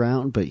on the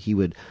ground, but he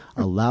would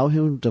allow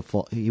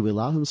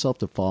himself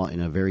to fall in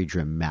a very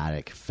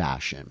dramatic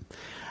fashion.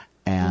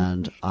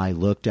 And I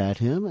looked at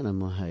him and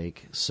I'm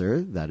like,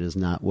 sir, that is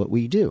not what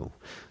we do.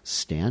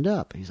 Stand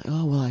up. He's like,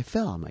 oh, well, I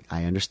fell. I'm like,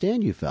 I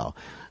understand you fell.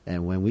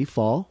 And when we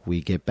fall,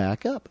 we get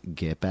back up.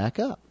 Get back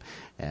up.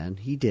 And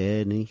he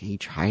did, and he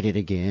tried it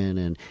again,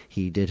 and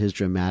he did his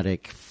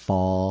dramatic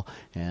fall.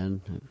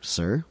 And,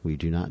 sir, we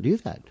do not do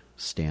that.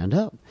 Stand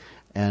up.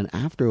 And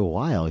after a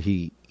while,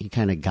 he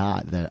kind of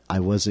got that I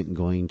wasn't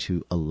going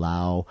to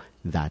allow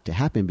that to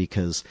happen,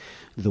 because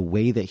the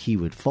way that he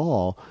would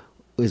fall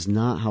is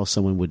not how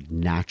someone would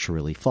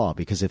naturally fall.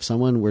 Because if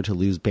someone were to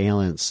lose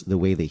balance the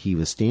way that he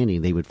was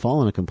standing, they would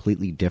fall in a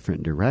completely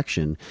different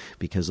direction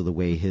because of the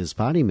way his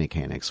body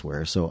mechanics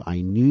were. So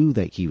I knew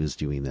that he was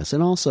doing this.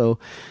 And also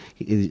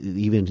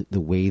even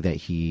the way that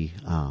he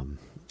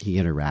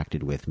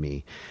interacted with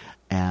me.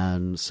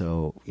 And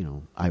so,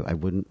 I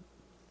wouldn't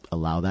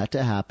allow that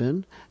to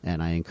happen,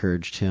 and I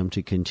encouraged him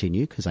to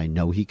continue because I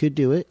know he could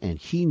do it, and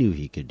he knew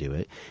he could do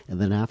it. And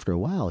then after a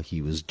while,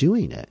 he was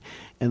doing it.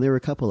 And there were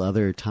a couple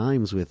other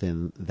times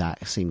within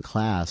that same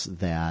class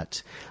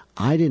that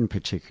I didn't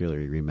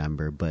particularly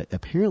remember, but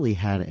apparently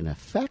had an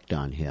effect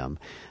on him,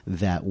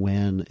 that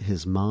when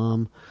his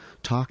mom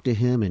talked to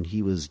him and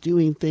he was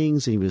doing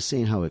things and he was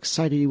saying how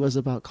excited he was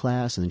about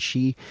class, and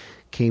she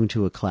came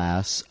to a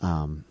class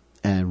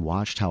and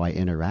watched how I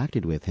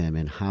interacted with him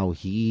and how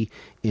he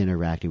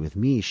interacted with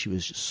me, she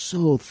was just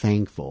so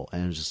thankful,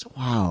 and just,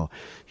 wow,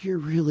 you're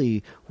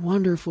really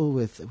wonderful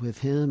with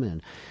him.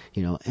 And,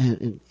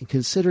 and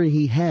considering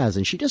he has,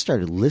 and she just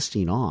started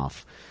listing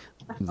off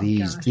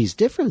these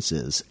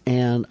differences,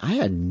 and I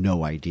had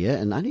no idea,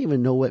 and I didn't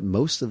even know what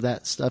most of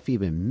that stuff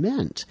even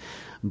meant,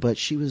 but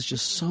she was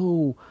just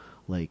so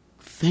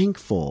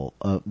thankful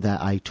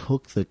that I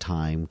took the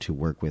time to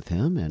work with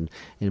him. And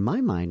in my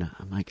mind,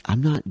 I'm like,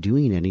 I'm not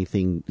doing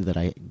anything that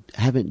I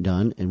haven't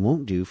done and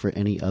won't do for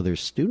any other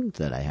student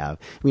that I have.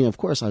 I mean, of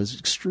course, I was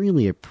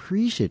extremely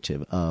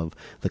appreciative of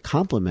the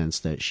compliments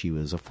that she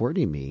was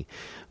affording me,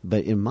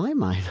 but in my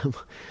mind,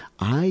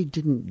 I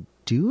didn't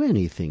do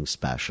anything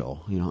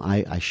special.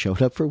 I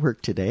showed up for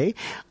work today.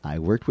 I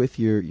worked with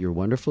your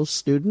wonderful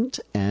student,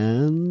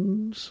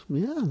 and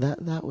yeah,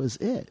 that was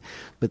it.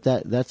 But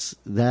that's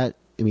that.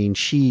 I mean,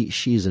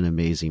 she's an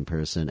amazing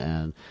person,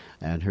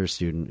 and her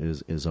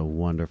student is a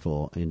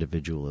wonderful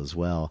individual as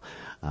well.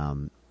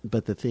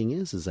 But the thing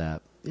is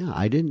that,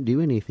 I didn't do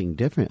anything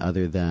different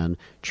other than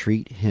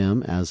treat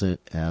him as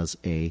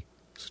a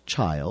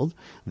child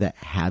that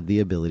had the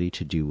ability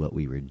to do what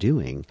we were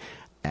doing.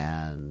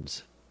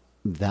 And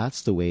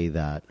that's the way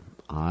that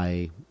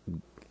I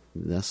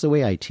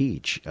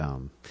teach.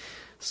 I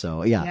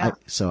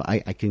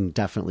can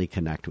definitely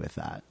connect with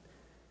that.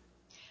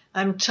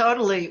 I'm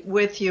totally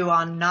with you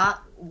on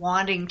not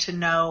wanting to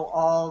know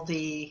all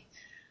the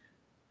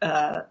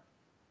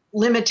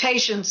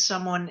limitations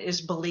someone is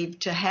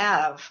believed to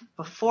have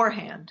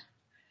beforehand.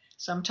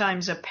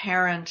 Sometimes a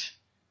parent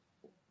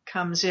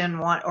comes in,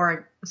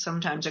 or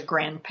sometimes a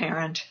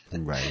grandparent,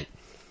 right,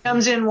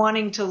 comes in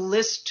wanting to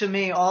list to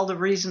me all the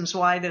reasons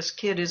why this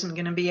kid isn't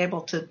going to be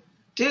able to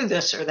do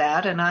this or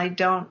that, and I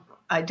don't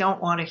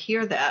want to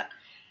hear that.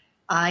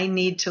 I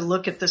need to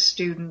look at the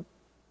student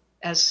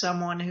as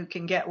someone who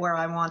can get where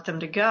I want them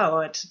to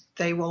go.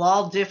 They will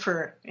all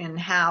differ in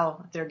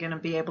how they're going to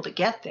be able to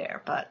get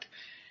there, but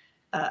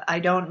I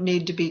don't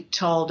need to be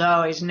told,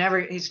 oh, he's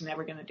never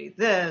going to do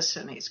this,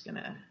 and he's going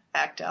to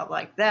act out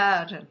like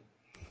that. And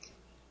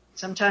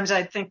sometimes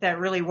I think that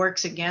really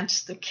works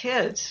against the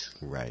kids.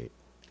 Right.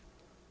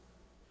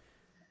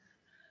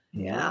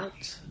 Yeah.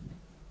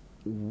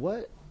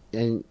 What?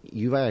 And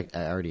you've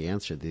already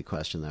answered the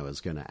question that I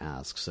was going to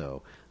ask,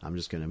 so I'm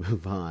just going to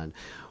move on.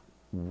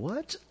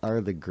 What are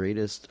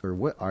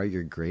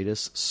your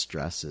greatest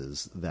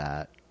stresses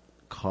that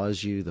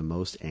cause you the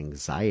most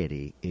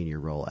anxiety in your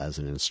role as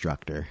an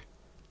instructor?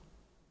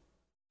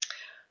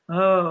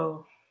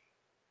 Oh,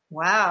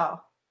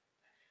 wow.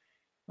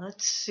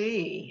 Let's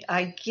see.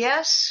 I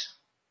guess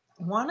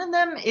one of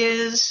them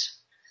is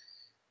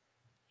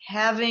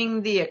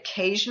having the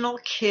occasional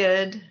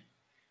kid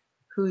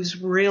who's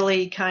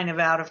really kind of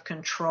out of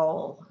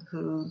control,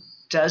 who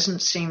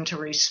doesn't seem to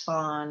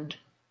respond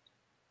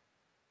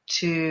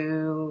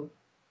to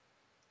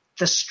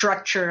the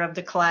structure of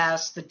the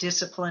class, the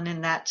discipline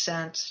in that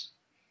sense,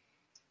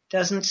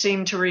 doesn't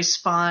seem to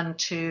respond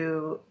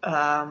to,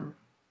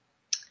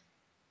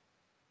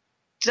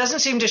 doesn't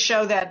seem to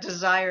show that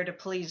desire to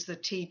please the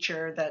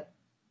teacher that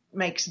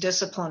makes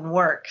discipline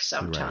work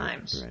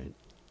sometimes. Right.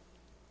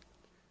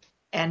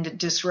 And it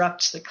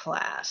disrupts the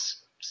class.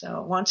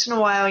 So once in a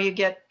while you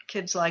get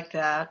kids like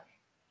that,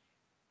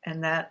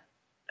 and that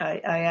I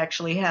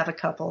actually have a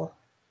couple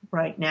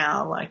right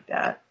now like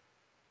that.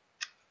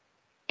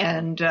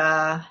 And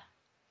the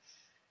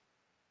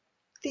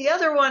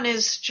other one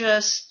is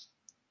just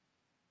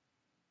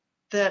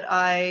that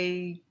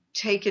I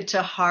take it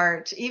to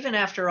heart, even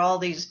after all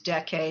these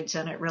decades,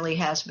 and it really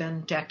has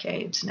been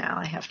decades now,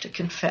 I have to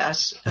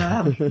confess.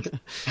 Darn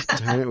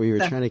it, we were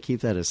trying to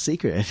keep that a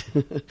secret.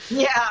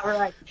 Yeah,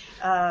 right.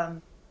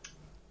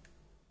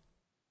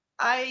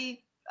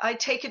 I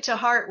take it to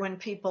heart when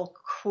people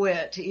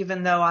quit,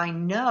 even though I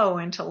know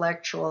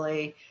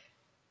intellectually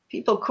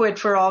people quit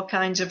for all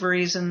kinds of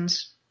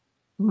reasons.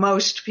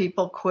 Most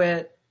people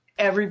quit.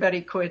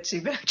 Everybody quits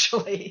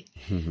eventually.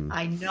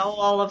 I know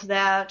all of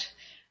that.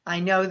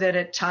 I know that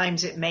at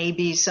times it may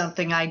be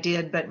something I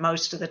did, but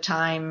most of the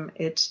time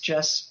it's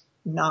just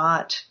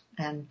not.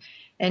 And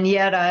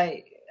yet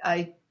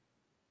I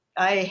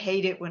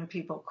hate it when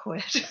people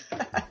quit.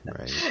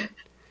 Right.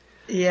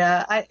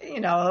 Yeah,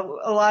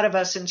 a lot of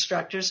us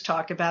instructors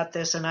talk about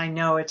this, and I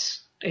know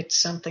it's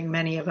something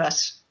many of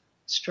us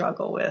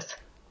struggle with.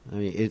 I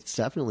mean, it's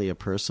definitely a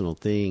personal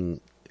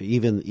thing,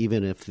 even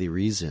if the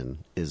reason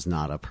is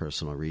not a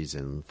personal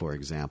reason. For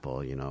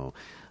example,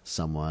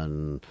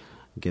 someone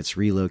gets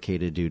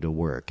relocated due to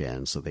work,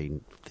 and so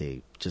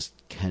they just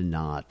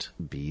cannot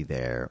be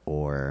there,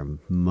 or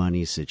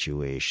money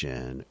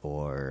situation,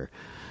 or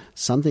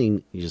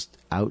something just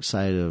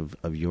outside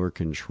of your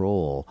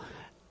control.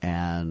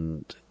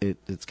 And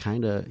it's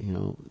kind of,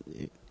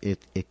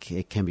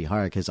 it can be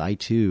hard, because I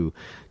too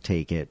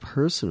take it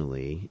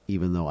personally,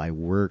 even though I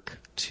work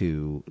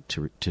to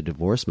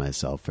divorce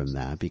myself from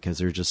that, because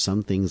there's just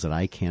some things that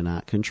I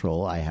cannot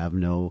control. I have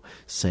no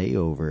say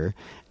over,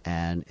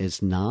 and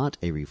it's not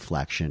a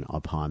reflection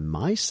upon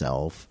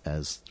myself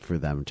as for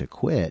them to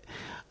quit.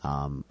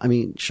 I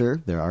mean,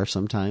 sure, there are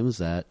some times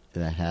that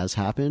has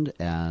happened,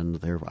 and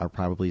there are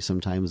probably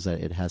some times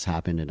that it has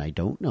happened and I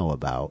don't know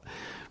about.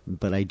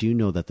 But I do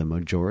know that the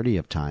majority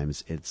of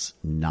times it's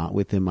not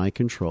within my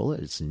control.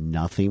 It's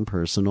nothing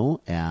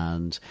personal.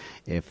 And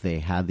if they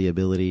had the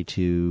ability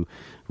to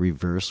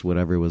reverse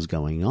whatever was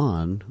going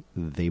on,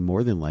 they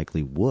more than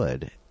likely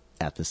would.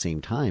 At the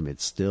same time,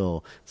 it's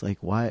like,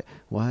 why,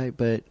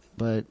 but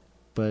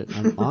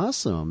I'm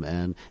awesome.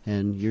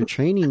 And you're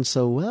training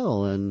so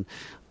well,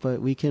 but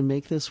we can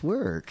make this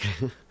work.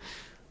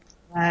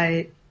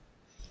 Right.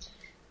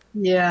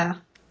 Yeah.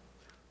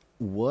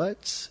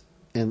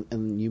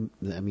 And you,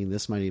 I mean,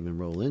 this might even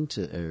roll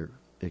into or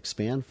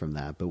expand from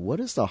that, but what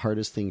is the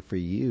hardest thing for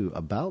you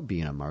about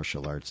being a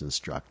martial arts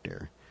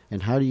instructor,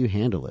 and how do you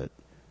handle it?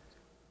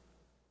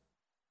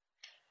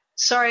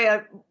 Sorry,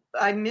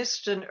 I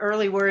missed an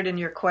early word in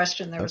your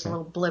question. There was a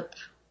little blip.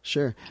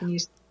 Sure. Can you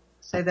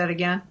say that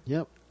again?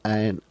 Yep.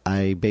 And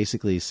I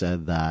basically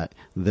said that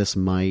this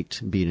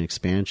might be an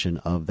expansion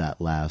of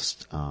that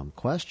last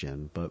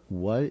question, but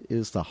what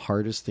is the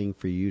hardest thing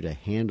for you to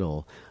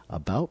handle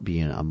about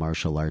being a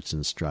martial arts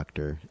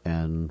instructor,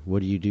 and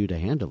what do you do to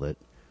handle it?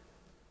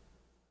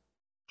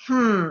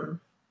 Oh,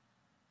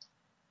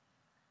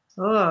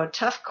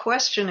 tough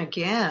question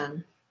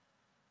again.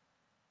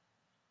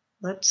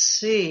 Let's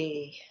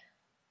see.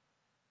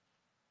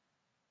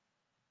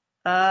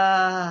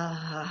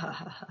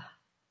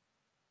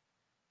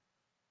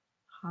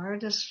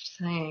 Hardest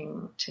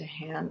thing to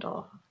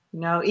handle.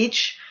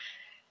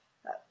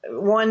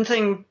 One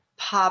thing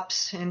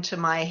pops into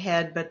my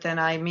head, but then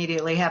I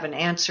immediately have an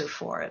answer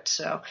for it.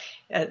 So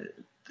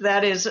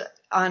that is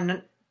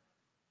on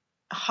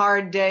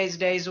hard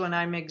days when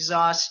I'm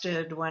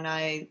exhausted, when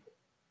I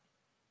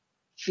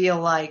feel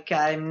like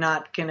I'm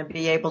not going to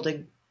be able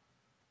to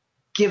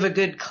give a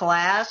good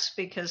class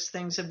because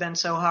things have been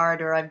so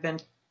hard, or I've been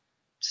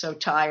so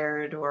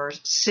tired or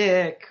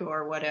sick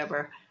or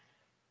whatever.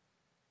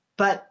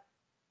 But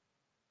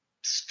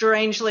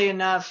strangely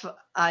enough,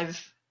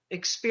 I've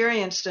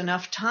experienced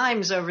enough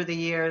times over the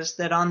years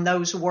that on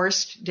those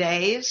worst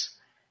days,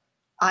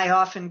 I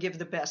often give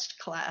the best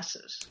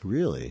classes.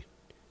 Really?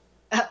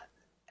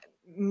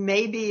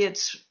 Maybe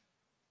it's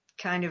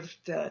kind of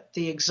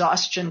the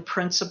exhaustion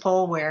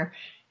principle, where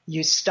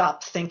you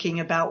stop thinking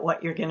about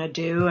what you're going to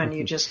do and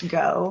you just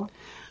go.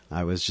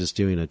 I was just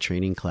doing a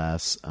training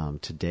class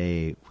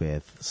today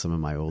with some of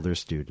my older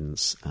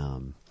students,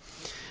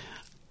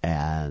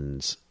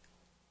 and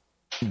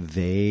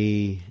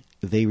they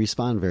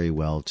respond very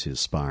well to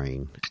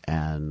sparring,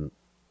 and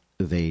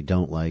they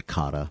don't like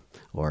kata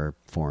or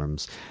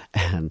forms.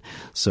 And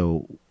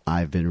so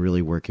I've been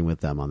really working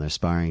with them on their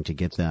sparring to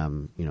get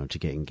them, to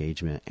get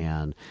engagement.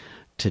 And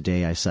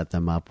today I set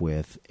them up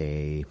with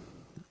a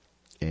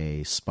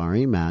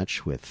sparring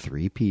match with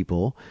 3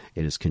 people.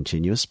 It is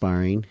continuous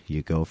sparring.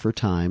 You go for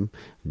time,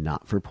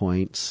 not for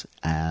points,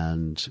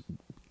 and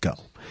go.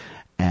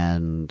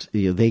 And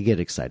they get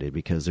excited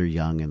because they're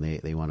young and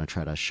they want to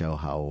try to show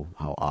how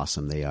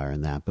awesome they are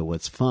in that. But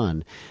what's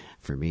fun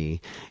for me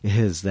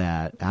is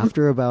that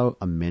after about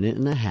a minute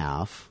and a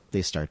half,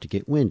 they start to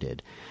get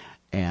winded.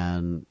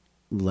 And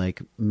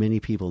like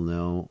many people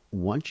know,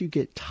 once you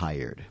get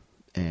tired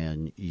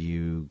and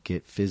you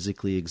get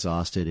physically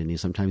exhausted and you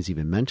sometimes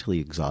even mentally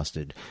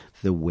exhausted,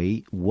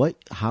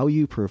 how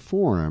you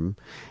perform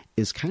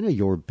is kind of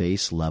your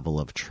base level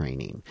of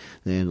training.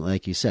 And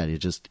like you said,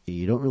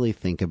 you don't really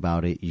think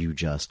about it. You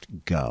just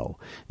go.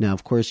 Now,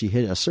 of course, you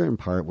hit a certain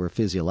part where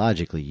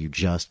physiologically you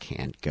just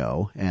can't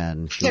go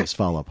and things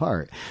fall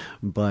apart.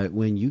 But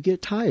when you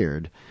get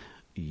tired,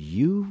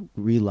 you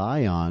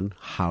rely on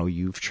how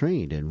you've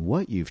trained and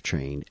what you've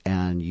trained,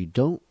 and you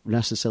don't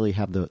necessarily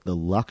have the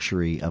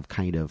luxury of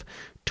kind of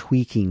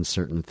tweaking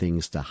certain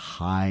things to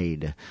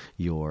hide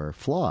your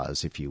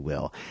flaws, if you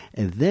will.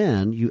 And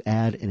then you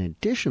add an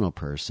additional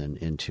person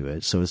into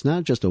it. So it's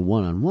not just a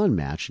one-on-one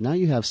match. Now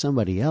you have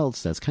somebody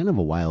else that's kind of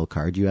a wild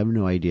card. You have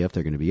no idea if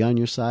they're going to be on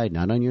your side,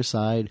 not on your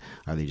side.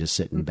 Are they just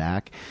sitting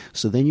back?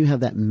 So then you have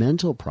that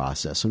mental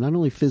process. So not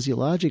only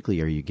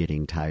physiologically are you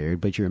getting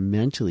tired, but you're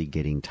mentally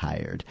getting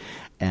tired.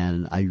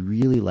 And I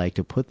really like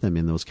to put them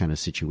in those kind of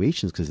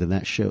situations, because then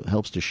that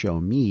helps to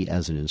show me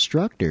as an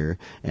instructor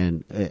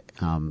and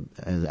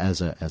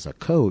as a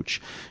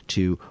coach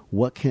to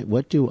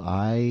what do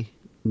I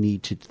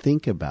need to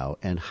think about,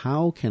 and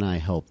how can I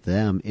help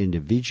them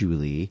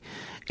individually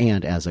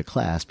and as a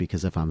class?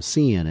 Because if I'm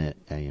seeing it,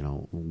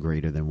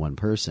 greater than one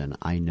person,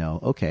 I know,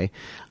 okay,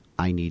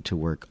 I need to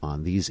work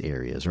on these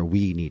areas, or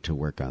we need to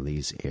work on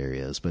these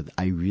areas. But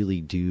I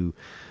really do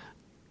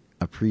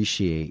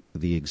appreciate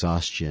the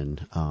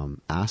exhaustion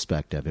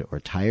aspect of it,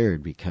 or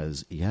tired,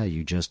 because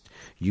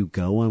you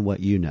go on what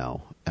you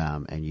know,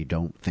 and you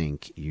don't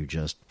think, you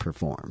just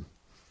perform.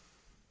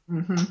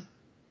 Mm-hmm.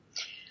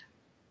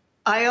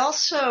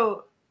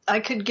 I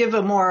could give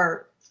a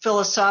more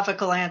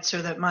philosophical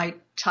answer that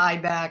might tie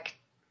back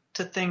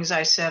to things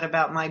I said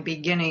about my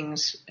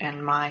beginnings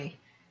and my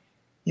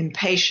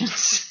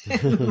impatience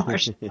in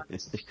martial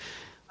arts.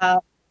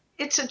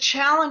 It's a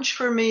challenge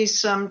for me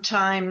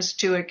sometimes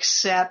to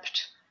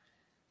accept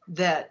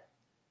that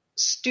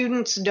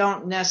students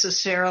don't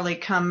necessarily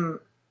come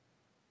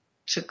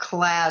to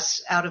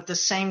class out of the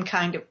same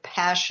kind of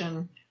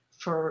passion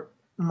for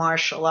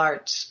martial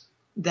arts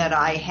that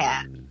I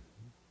had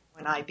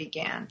when I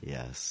began.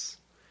 Yes.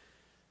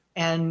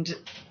 And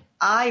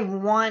I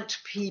want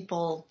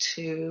people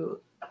to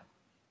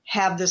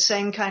have the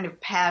same kind of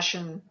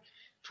passion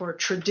for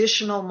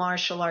traditional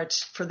martial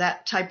arts, for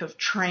that type of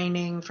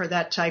training, for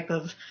that type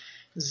of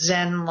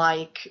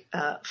Zen-like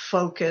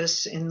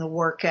focus in the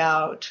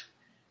workout,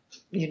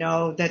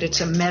 that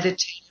it's a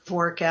meditative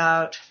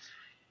workout,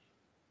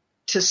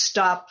 to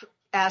stop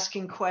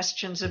asking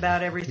questions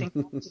about everything,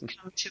 to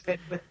come to it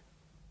with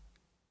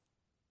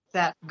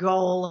that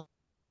goal.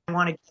 I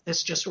want to get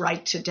this just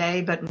right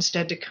today, but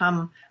instead to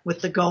come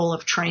with the goal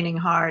of training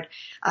hard.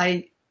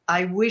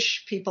 I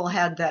wish people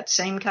had that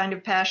same kind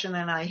of passion,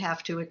 and I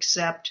have to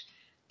accept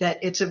that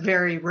it's a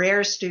very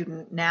rare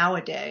student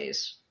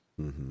nowadays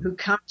who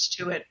comes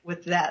to it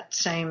with that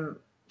same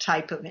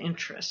type of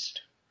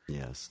interest.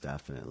 Yes,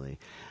 definitely.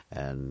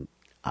 And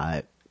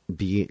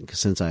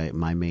since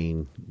my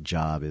main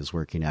job is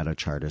working at a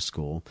charter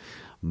school,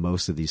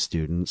 most of these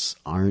students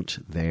aren't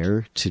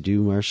there to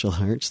do martial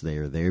arts. They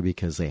are there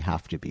because they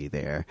have to be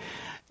there.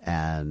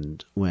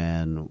 And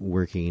when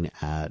working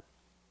at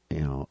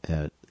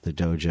the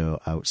dojo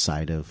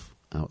outside of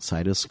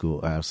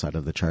school, outside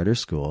of the charter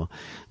school,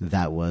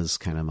 that was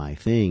kind of my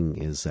thing,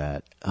 is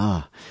that,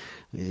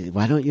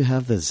 why don't you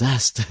have the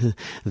zest,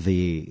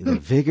 the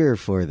vigor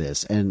for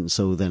this? And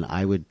so then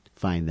I would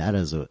find that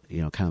as a,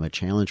 kind of a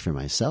challenge for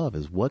myself,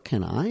 is what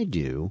can I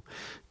do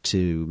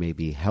to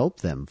maybe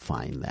help them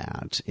find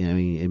that? I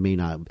mean, it may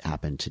not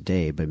happen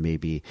today, but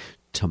maybe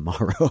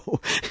tomorrow.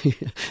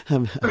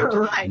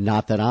 Right.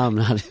 Not that I'm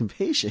not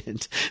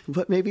impatient,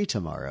 but maybe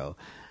tomorrow.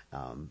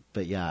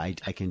 But yeah, I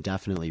can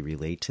definitely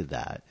relate to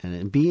that.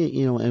 And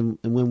being, and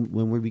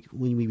when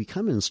we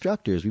become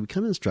instructors, we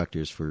become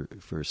instructors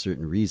for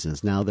certain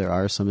reasons. Now there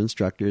are some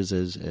instructors,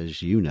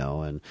 as you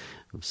know, and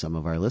some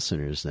of our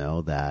listeners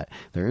know, that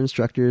they're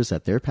instructors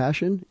that their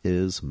passion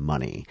is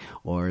money,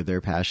 or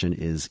their passion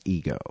is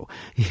ego,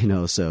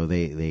 so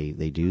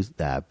they do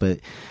that.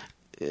 But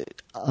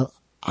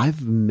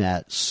I've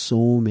met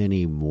so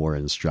many more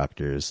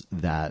instructors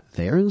that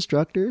they're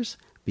instructors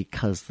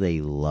because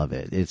they love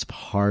it. It's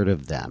part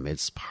of them.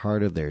 It's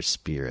part of their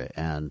spirit.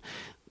 And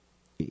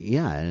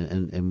yeah,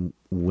 and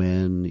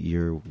when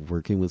you're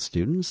working with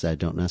students that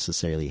don't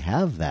necessarily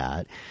have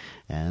that,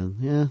 and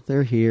yeah,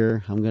 they're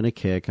here, I'm going to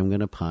kick, I'm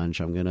going to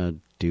punch, I'm going to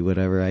do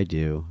whatever I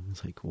do.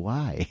 It's like,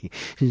 why?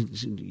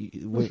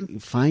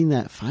 Find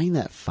that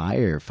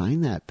fire,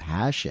 find that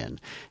passion.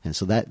 And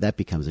so that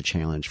becomes a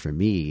challenge for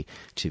me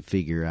to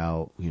figure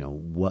out,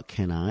 what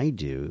can I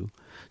do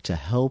to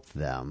help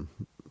them,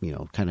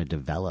 kind of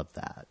develop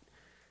that.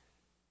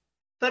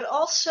 But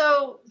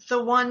also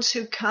the ones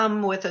who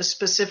come with a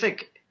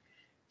specific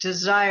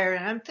desire,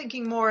 and I'm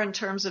thinking more in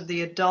terms of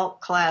the adult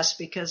class,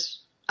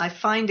 because I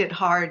find it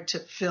hard to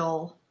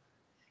fill.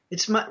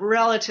 It's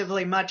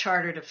relatively much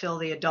harder to fill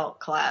the adult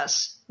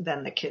class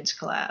than the kids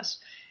class,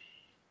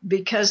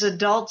 because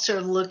adults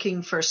are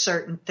looking for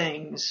certain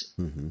things,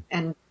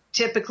 and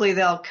typically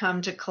they'll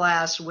come to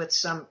class with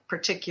some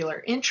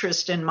particular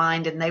interest in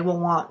mind, and they will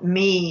want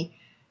me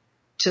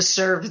to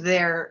serve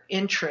their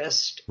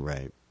interest.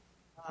 Right.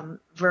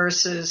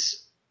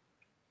 Versus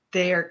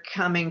they're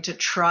coming to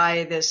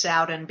try this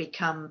out and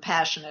become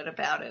passionate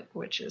about it,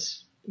 which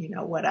is,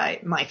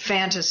 my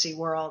fantasy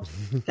world.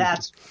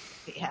 That's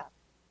what we have.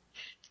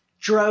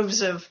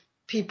 Droves of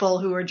people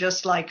who are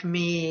just like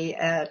me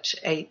at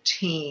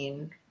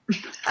 18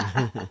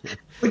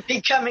 would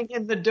be coming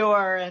in the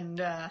door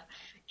and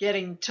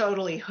getting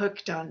totally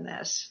hooked on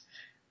this.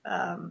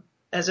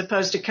 as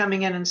opposed to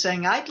coming in and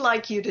saying, I'd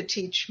like you to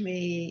teach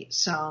me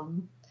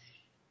some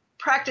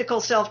practical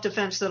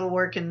self-defense that'll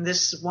work in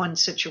this one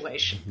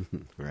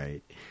situation.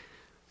 Right.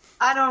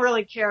 I don't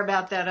really care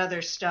about that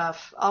other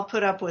stuff. I'll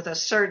put up with a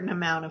certain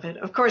amount of it.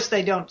 Of course,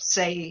 they don't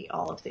say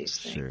all of these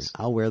things. Sure.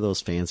 I'll wear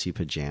those fancy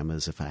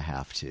pajamas if I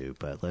have to,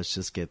 but let's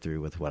just get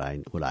through with what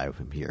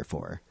I'm here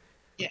for.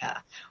 Yeah.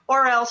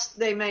 Or else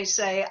they may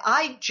say,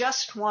 I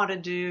just want to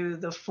do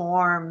the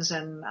forms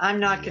and I'm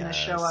not going to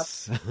show up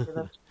for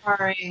the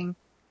sparring.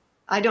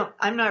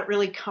 I'm not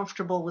really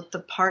comfortable with the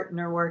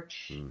partner work.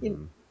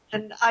 Mm-hmm.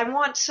 And I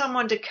want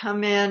someone to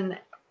come in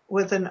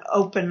with an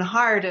open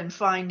heart and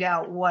find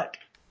out what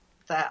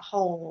that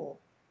whole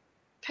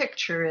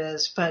picture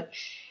is. But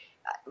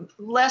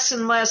less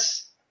and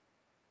less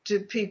do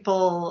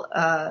people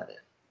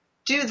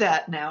do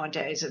that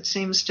nowadays. It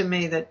seems to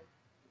me that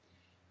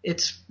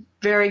it's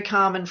very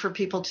common for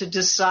people to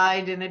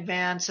decide in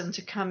advance and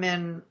to come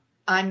in,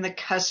 I'm the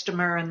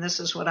customer and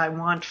this is what I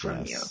want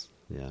from you.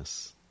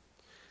 Yes.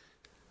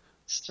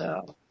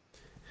 So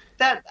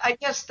I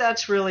guess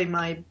that's really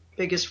my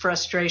biggest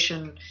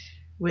frustration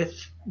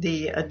with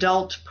the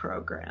adult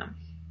program.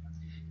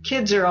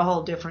 Kids are a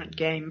whole different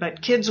game,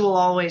 but kids will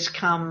always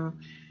come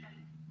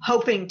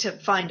hoping to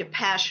find a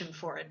passion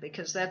for it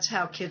because that's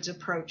how kids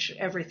approach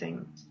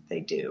everything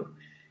they do.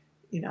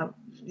 You know,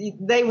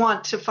 they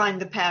want to find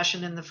the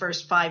passion in the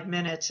first 5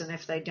 minutes, and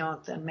if they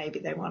don't, then maybe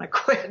they want to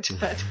quit.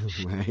 But,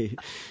 right.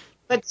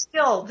 But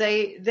still,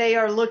 they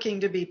are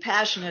looking to be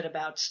passionate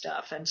about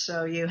stuff, and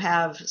so you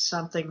have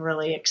something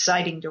really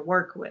exciting to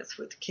work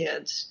with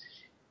kids,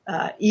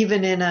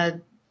 even in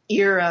an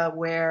era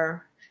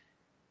where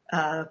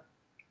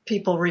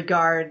people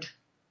regard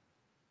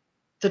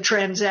the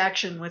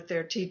transaction with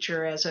their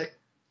teacher as a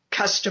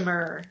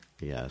customer.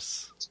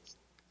 Yes.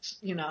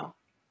 You know.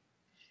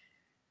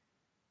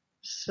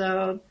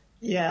 So,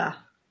 yeah.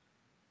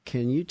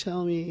 Can you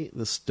tell me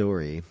the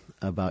story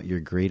about your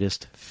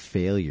greatest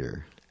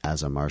failure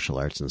as a martial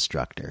arts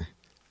instructor?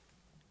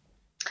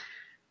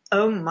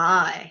 Oh,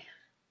 my.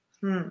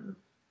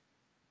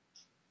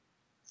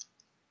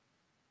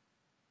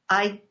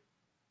 I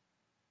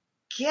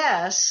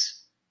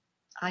guess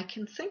I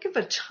can think of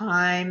a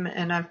time,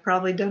 and I've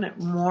probably done it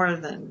more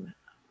than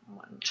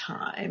one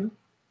time,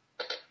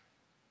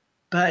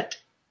 but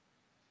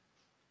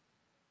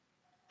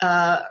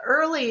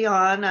early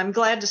on, I'm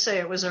glad to say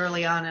it was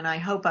early on, and I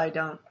hope I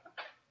don't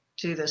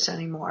do this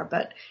anymore,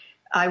 but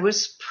I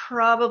was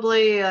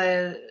probably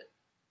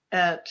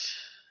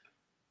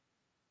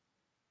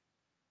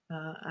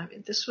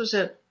this was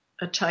at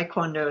a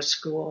Taekwondo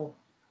school,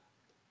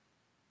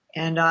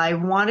 and I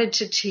wanted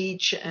to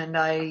teach, and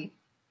I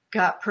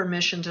got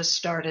permission to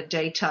start a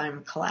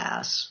daytime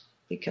class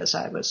because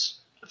I was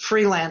a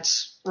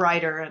freelance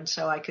writer, and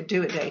so I could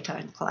do a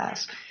daytime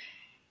class.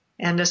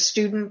 And a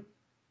student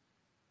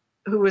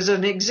who was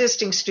an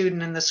existing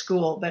student in the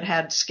school but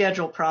had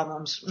schedule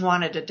problems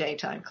wanted a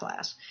daytime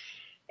class.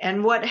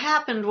 And what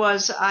happened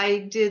was I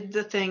did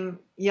the thing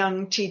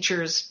young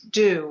teachers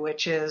do,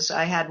 which is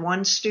I had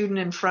one student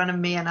in front of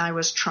me and I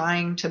was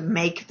trying to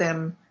make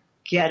them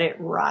get it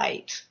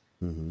right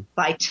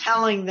by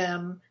telling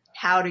them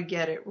how to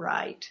get it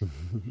right.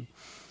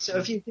 So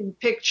if you can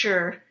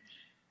picture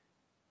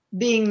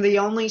being the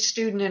only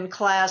student in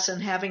class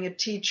and having a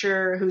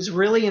teacher who's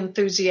really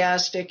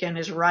enthusiastic and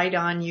is right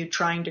on you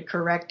trying to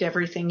correct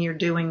everything you're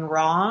doing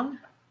wrong,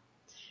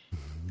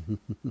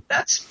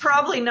 that's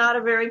probably not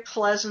a very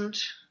pleasant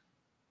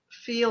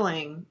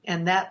feeling.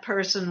 And that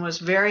person was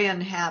very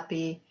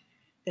unhappy.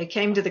 They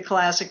came to the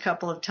class a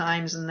couple of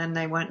times and then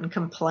they went and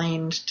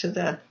complained to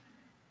the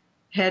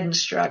head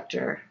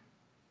instructor.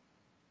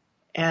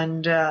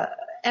 And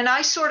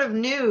I sort of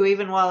knew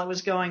even while it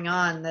was going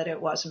on that it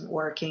wasn't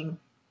working.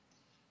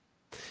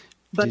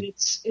 But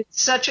it's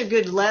such a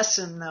good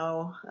lesson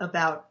though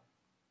about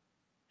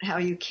how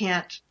you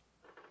can't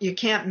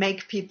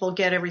make people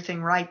get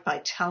everything right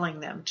by telling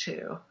them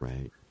to.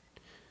 Right.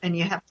 And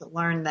you have to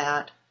learn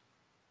that.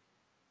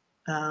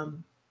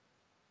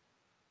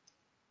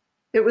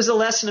 It was a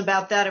lesson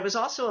about that. It was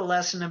also a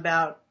lesson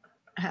about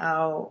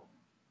how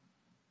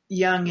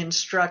young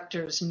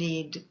instructors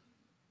need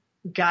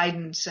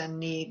guidance and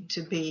need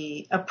to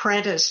be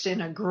apprenticed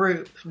in a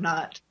group,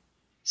 not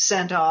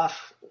sent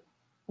off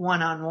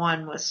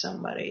one-on-one with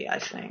somebody, I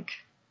think.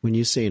 When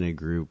you say in a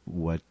group,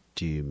 what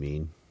do you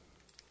mean?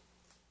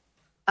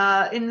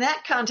 In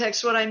that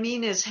context, what I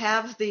mean is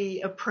have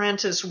the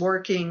apprentice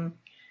working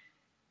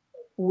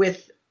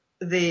with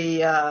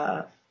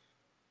the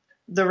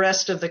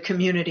rest of the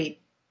community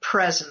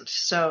present.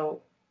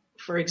 So,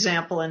 for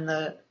example, in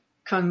the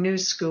Cuong Nhu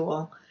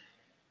school,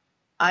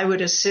 I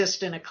would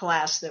assist in a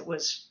class that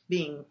was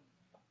being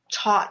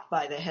taught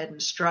by the head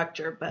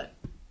instructor,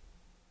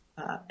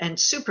 and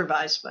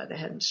supervised by the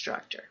head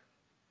instructor.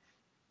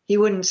 He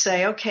wouldn't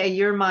say, okay,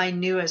 you're my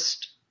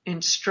newest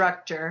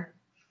instructor.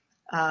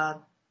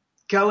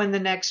 Go in the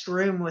next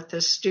room with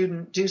this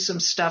student, do some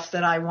stuff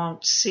that I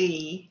won't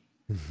see.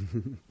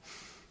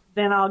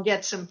 then I'll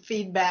get some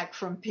feedback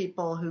from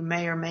people who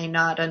may or may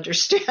not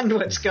understand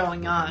what's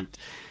going on.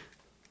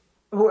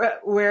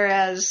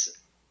 Whereas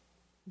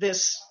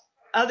this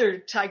other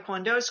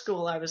Taekwondo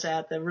school I was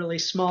at, the really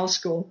small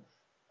school,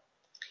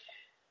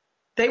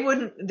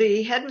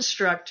 the head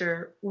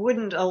instructor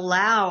wouldn't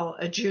allow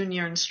a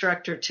junior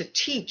instructor to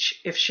teach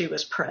if she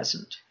was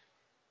present.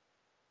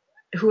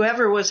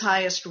 Whoever was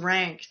highest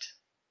ranked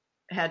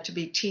had to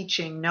be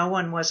teaching. No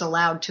one was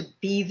allowed to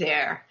be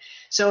there.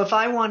 So if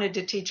I wanted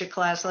to teach a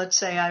class, let's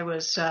say I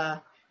was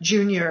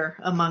junior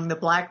among the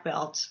black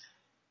belts,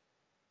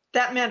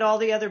 that meant all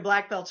the other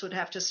black belts would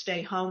have to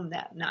stay home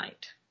that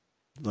night.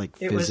 Like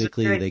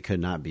physically they could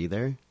not be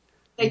there?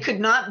 They could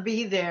not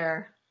be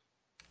there.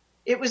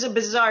 It was a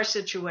bizarre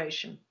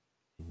situation.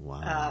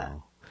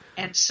 Wow.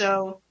 And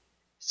so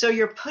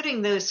you're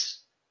putting this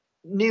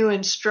new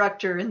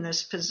instructor in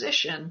this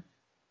position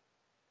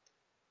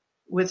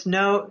with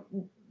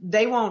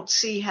they won't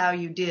see how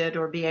you did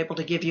or be able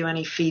to give you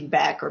any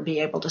feedback or be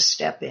able to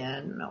step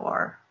in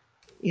or,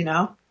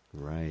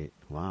 Right.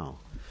 Wow.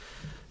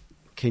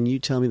 Can you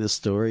tell me the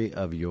story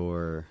of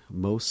your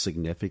most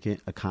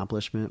significant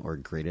accomplishment or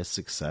greatest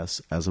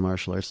success as a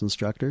martial arts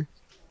instructor?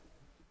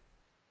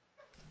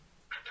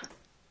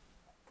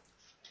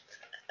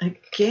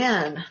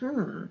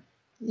 Again,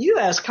 you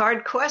ask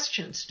hard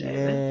questions,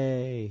 David.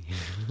 Yay.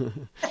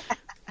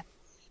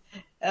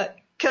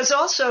 Because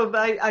also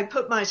I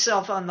put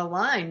myself on the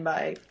line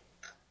by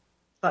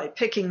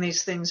picking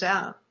these things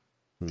out.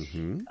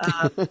 Mm-hmm.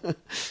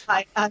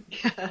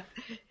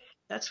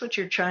 That's what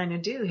you're trying to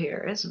do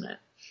here, isn't it?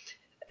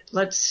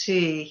 Let's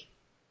see.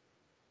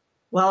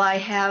 Well, I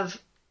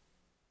have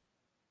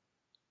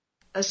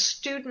a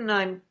student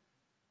I'm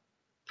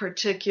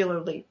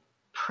particularly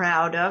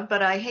proud of,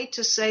 but I hate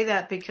to say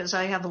that because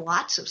I have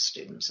lots of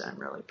students I'm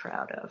really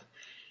proud of.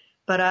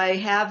 But I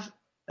have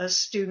I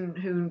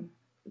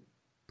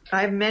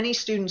have many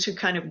students who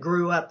kind of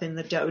grew up in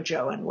the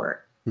dojo and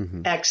were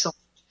excellent.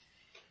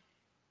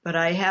 But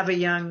I have a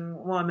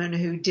young woman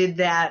who did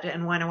that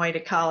and went away to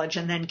college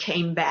and then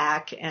came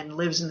back and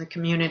lives in the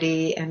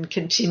community and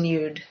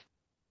continued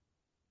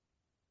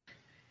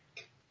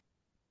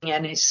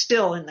and is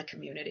still in the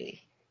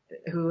community,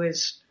 who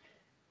is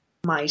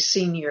my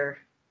senior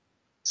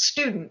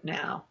student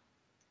now.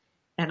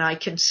 And I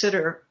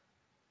consider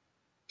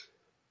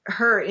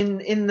her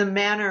in the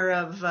manner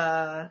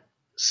of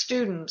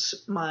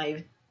students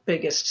my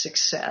biggest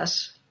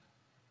success.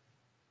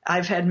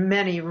 I've had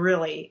many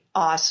really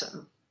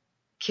awesome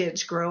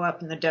kids grow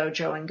up in the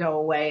dojo and go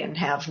away and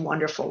have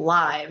wonderful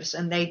lives,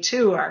 and they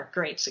too are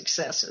great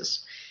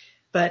successes.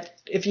 But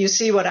if you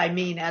see what I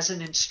mean as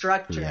an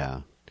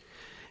instructor,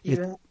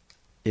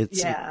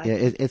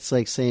 it's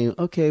like saying,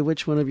 okay,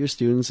 which one of your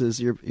students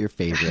is your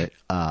favorite?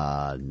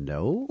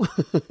 No,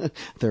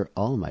 they're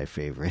all my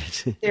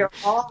favorite. They're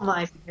all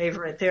my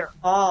favorite. They're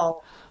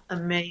all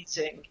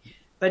amazing.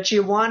 But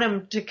you want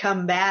them to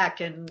come back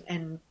and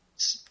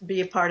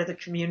be a part of the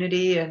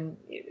community, and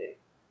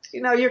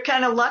you're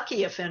kind of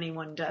lucky if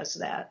anyone does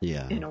that.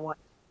 Yeah. In a way.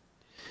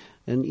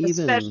 And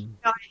even I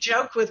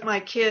joke with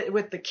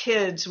the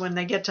kids when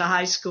they get to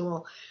high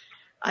school.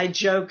 I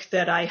joke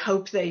that I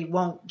hope they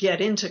won't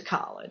get into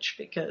college,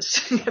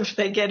 because if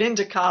they get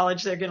into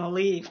college, they're going to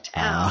leave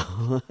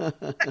town.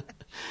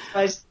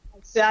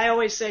 I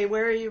always say,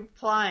 where are you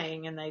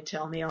applying? And they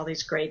tell me all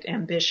these great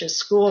ambitious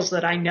schools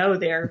that I know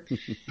they're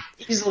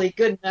easily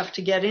good enough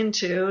to get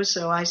into.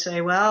 So I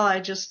say, well, I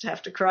just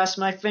have to cross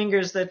my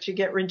fingers that you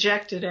get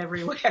rejected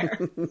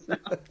everywhere.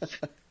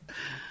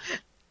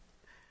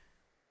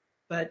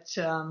 But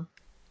to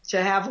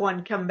have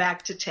one come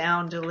back to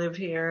town to live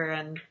here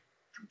and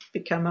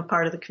become a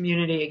part of the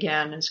community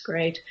again is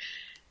great.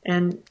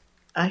 And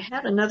I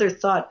had another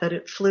thought, but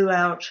it flew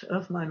out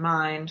of my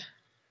mind.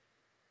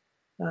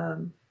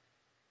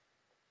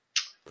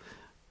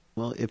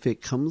 Well, if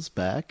it comes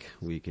back,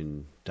 we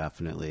can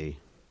definitely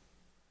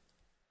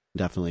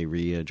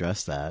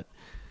readdress that.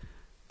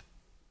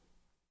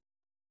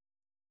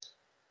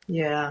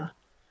 Yeah.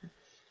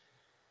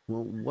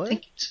 Well,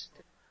 what?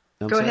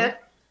 Go ahead.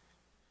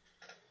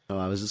 Oh,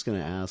 I was just going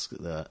to ask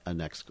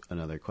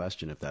another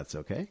question, if that's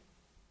okay.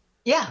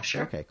 Yeah,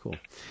 sure. Okay, cool.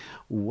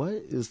 What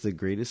is the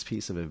greatest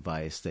piece of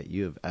advice that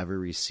you have ever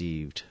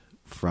received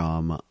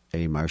from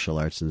a martial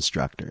arts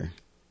instructor?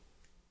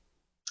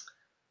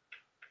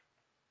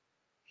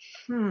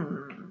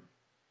 And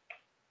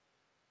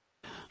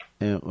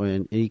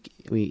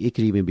it could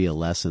even be a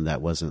lesson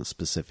that wasn't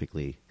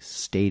specifically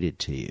stated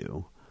to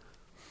you.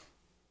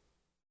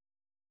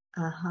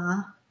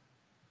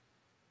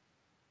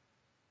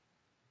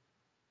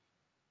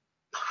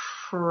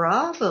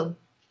 Probably.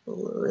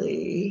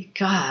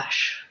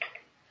 Gosh.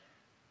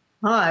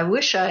 Oh, I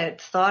wish I had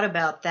thought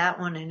about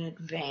that one in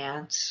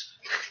advance,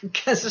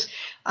 because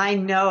I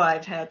know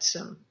I've had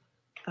some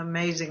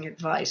amazing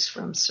advice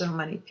from so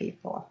many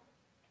people.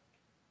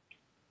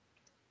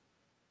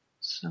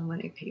 So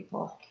many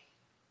people.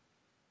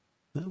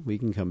 Well, we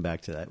can come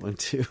back to that one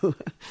too.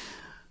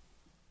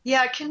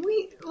 Yeah, can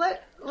we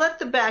let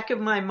the back of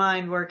my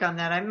mind work on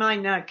that? I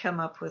might not come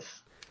up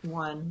with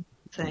one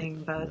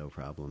thing, but no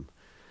problem.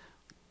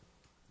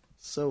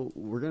 So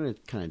we're going to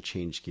kind of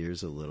change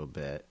gears a little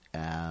bit.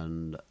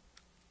 And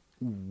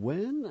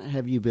when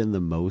have you been the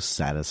most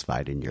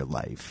satisfied in your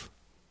life?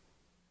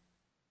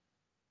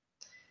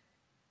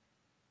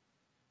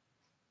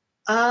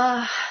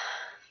 I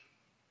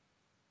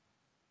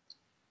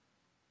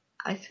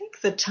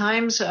think the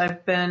times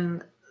I've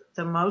been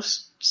the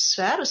most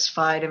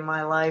satisfied in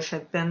my life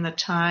have been the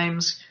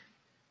times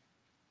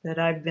that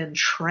I've been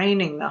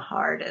training the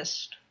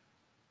hardest,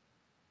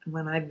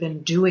 when I've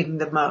been doing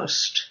the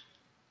most.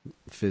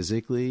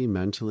 Physically,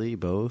 mentally,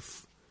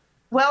 both?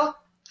 Well,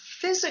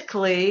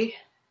 physically,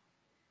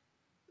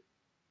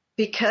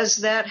 because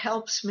that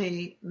helps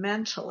me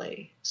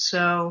mentally.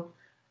 So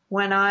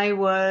when I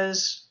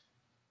was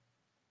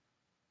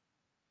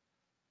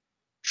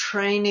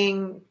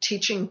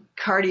teaching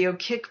cardio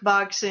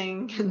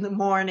kickboxing in the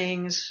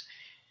mornings,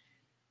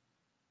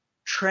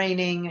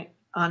 training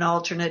on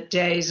alternate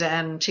days,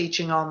 and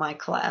teaching all my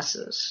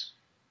classes,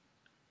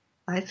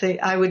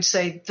 I would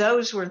say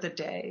those were the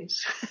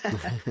days.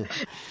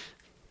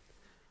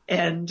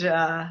 And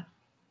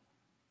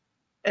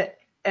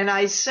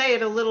I say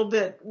it a little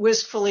bit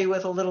wistfully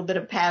with a little bit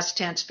of past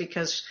tense,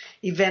 because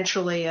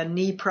eventually a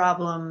knee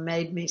problem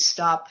made me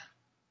stop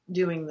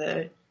doing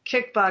the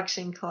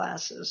kickboxing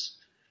classes,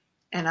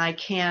 and I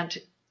can't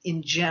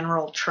in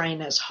general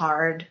train as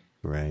hard.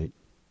 Right.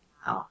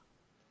 Now.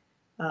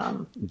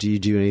 Do you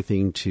do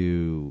anything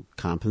to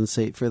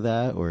compensate for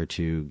that, or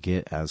to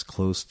get as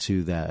close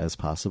to that as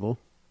possible?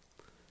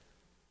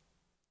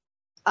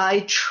 I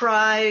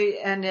try,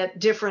 and at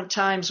different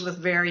times with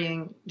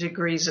varying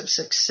degrees of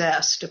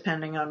success,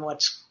 depending on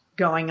what's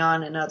going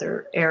on in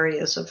other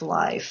areas of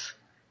life.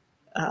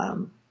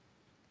 But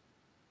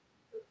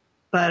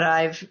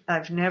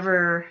I've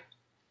never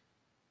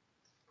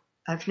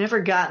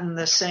gotten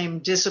the same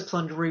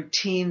disciplined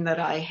routine that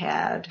I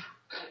had.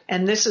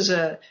 And this is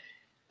a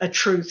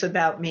truth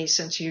about me,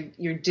 since you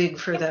dig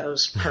for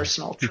those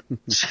personal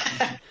truths,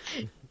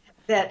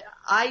 that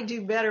I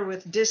do better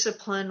with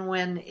discipline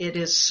when it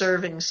is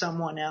serving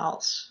someone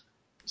else.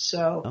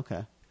 So,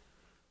 okay.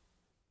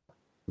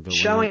 But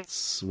showing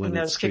when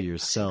it's for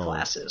yourself,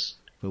 classes.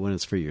 But when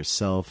it's for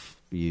yourself,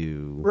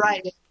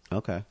 right.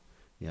 Okay,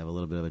 you have a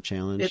little bit of a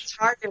challenge.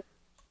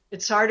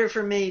 It's harder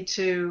for me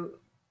to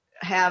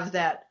have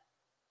that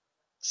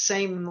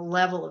same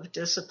level of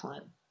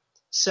discipline.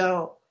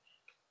 So,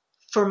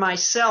 for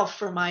myself,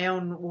 for my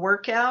own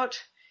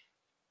workout,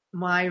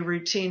 my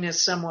routine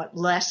is somewhat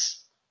less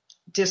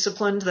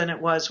disciplined than it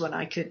was when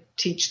I could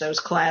teach those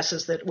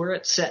classes that were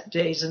at set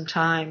days and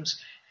times.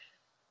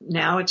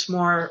 Now it's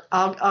more,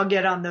 I'll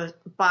get on the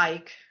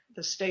bike,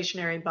 the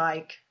stationary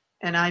bike,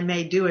 and I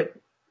may do it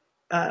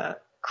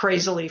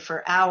crazily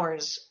for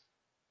hours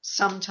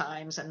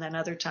sometimes, and then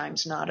other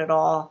times not at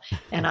all.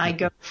 And I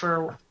go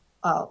for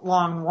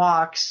long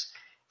walks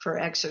for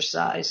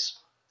exercise.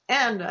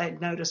 And I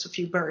notice a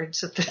few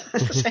birds at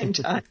the same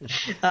time.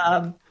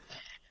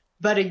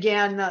 But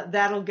again,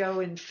 that'll go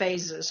in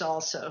phases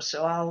also.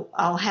 So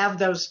I'll have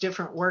those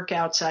different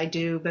workouts I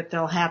do, but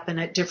they'll happen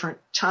at different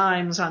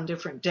times on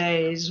different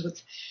days.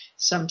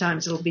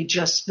 Sometimes it'll be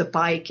just the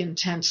bike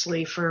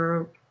intensely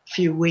for a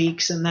few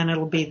weeks, and then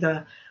it'll be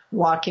the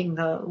walking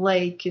the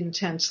lake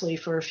intensely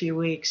for a few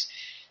weeks.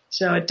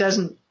 So it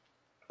doesn't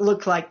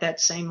look like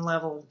that same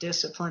level of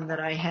discipline that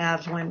I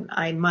have when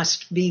I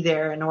must be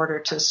there in order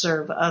to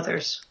serve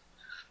others.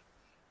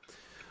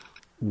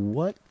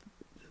 What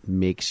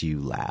makes you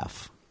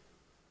laugh?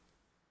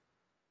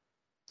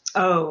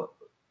 Oh,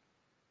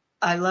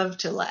 I love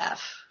to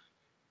laugh.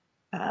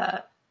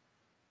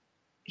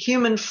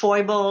 Human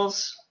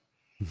foibles,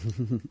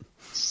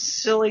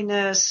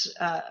 silliness,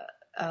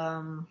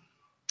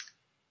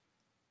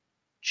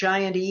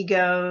 giant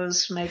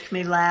egos make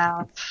me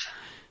laugh.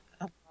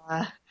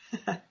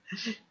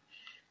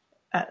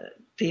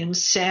 The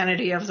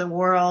insanity of the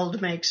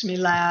world makes me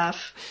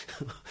laugh.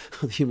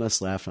 You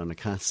must laugh on a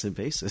constant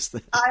basis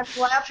then. I'm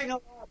laughing a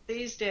lot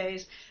these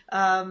days.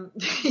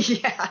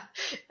 Yeah.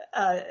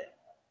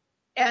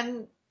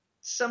 And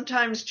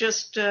sometimes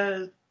just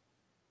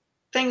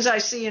things I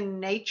see in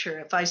nature.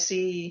 If I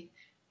see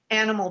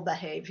animal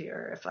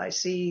behavior, if I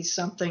see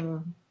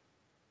something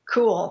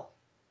cool,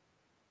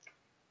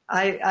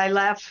 I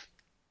laugh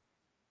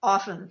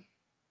often.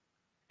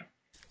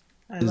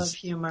 I love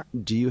humor.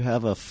 Do you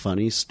have a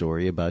funny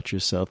story about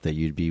yourself that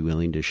you'd be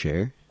willing to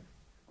share?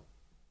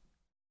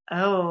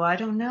 Oh, I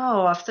don't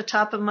know. Off the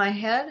top of my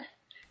head,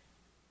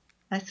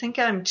 I think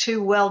I'm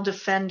too well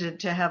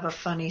defended to have a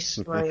funny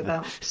story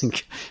about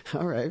myself.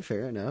 All right,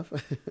 fair enough.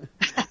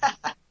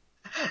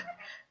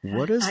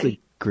 What is the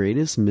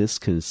greatest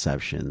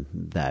misconception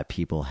that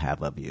people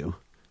have of you?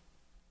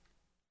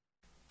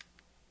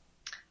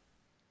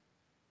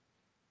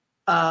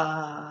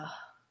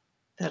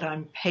 That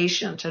I'm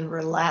patient and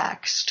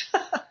relaxed.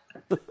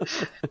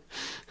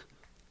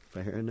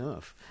 Fair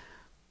enough.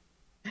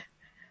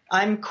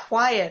 I'm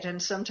quiet,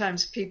 and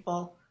sometimes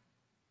people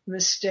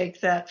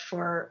mistake that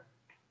for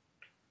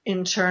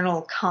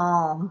internal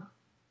calm.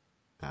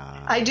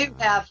 I do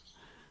have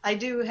I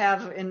do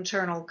have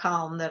internal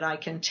calm that I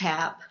can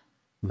tap,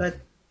 but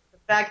the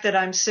fact that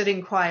I'm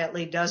sitting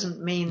quietly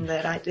doesn't mean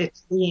that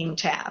it's being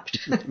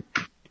tapped.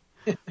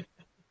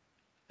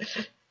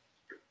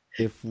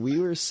 If we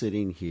were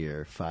sitting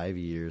here 5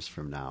 years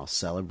from now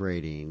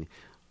celebrating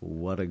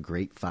what a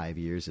great 5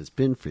 years it's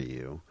been for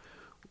you,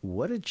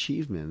 what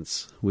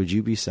achievements would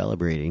you be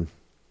celebrating?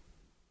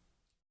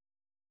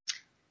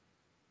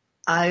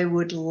 I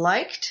would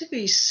like to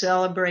be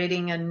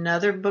celebrating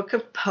another book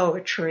of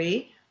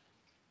poetry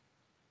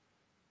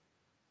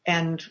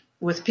and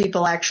with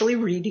people actually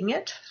reading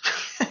it.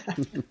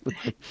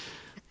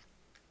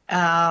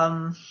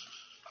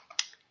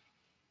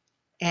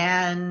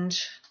 And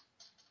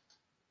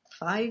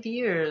 5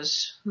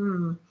 years.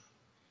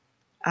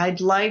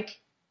 I'd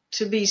like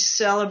to be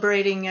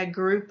celebrating a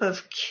group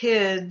of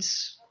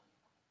kids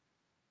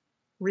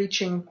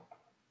reaching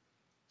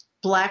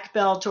black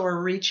belt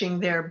or reaching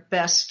their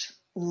best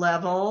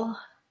level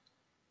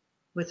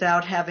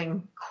without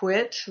having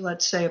quit.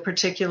 Let's say a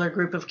particular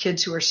group of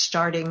kids who are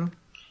starting,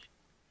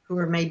 who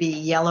are maybe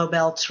yellow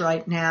belts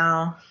right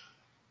now.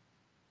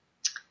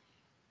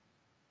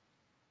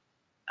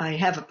 I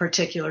have a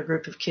particular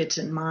group of kids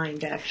in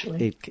mind,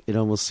 actually. It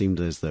almost seemed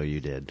as though you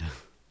did.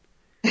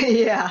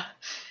 Yeah.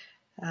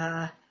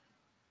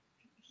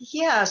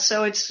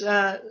 So it's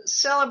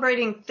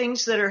celebrating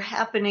things that are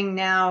happening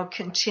now,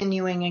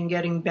 continuing and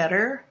getting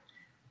better.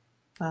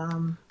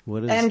 But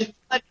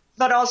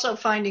also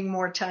finding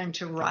more time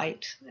to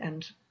write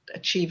and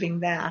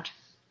achieving that.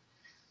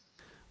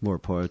 More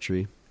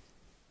poetry?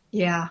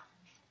 Yeah.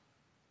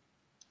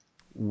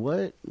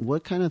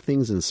 What kind of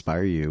things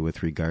inspire you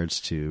with regards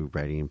to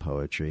writing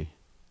poetry?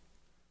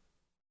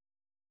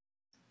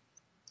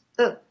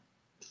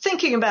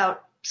 Thinking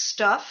about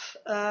stuff.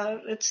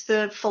 It's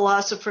the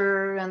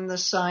philosopher and the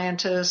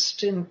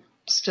scientist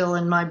still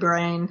in my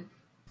brain.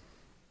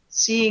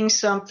 Seeing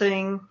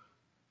something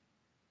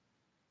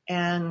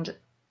and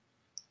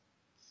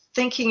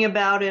thinking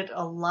about it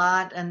a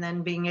lot and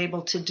then being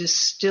able to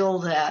distill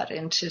that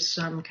into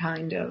some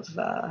kind of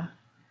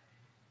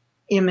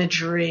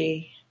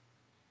imagery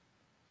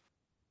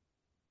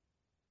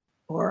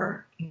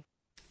or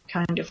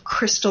kind of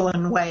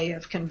crystalline way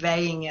of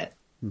conveying it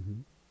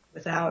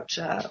without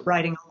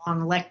writing a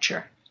long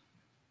lecture.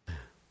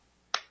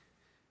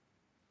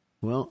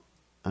 Well,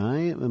 I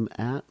am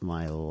at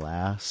my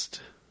last,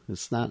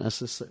 it's not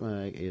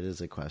necessarily, it is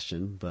a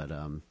question, but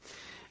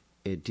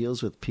it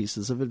deals with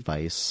pieces of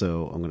advice,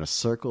 so I'm going to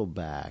circle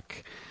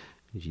back.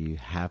 Do you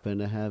happen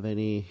to have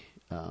any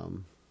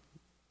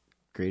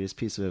greatest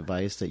piece of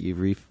advice that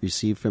you've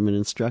received from an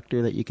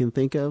instructor that you can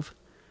think of?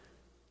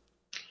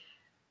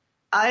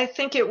 I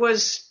think it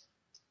was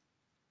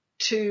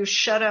to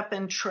shut up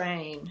and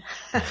train.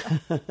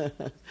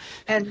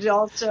 And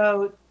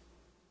also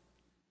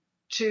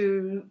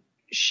to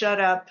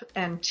shut up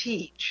and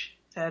teach.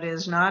 That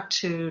is, not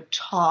to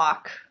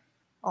talk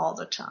all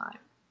the time.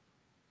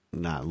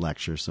 Not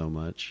lecture so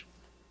much.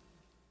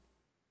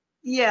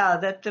 Yeah,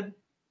 that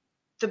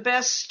the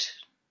best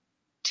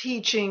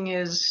teaching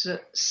is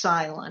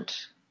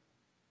silent.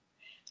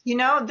 You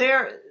know,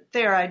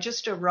 there, I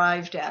just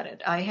arrived at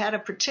it. I had a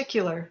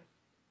particular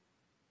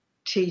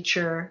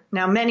teacher.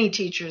 Now, many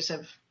teachers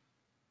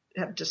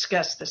have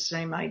discussed the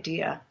same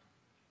idea,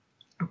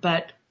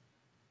 but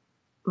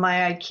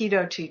my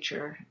Aikido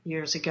teacher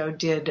years ago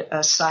did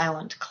a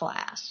silent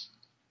class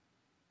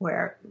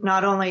where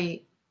not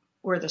only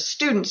were the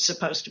students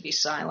supposed to be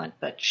silent,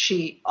 but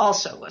she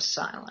also was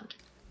silent.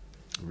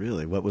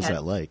 Really? What was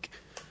that like?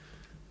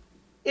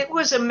 It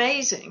was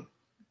amazing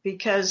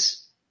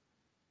because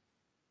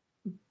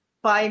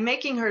by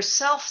making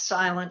herself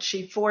silent,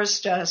 she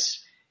forced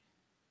us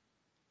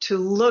to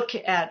look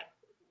at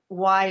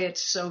why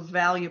it's so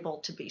valuable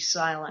to be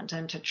silent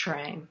and to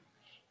train.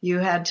 You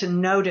had to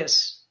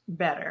notice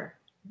better.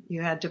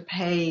 You had to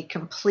pay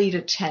complete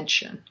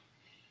attention.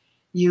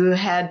 You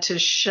had to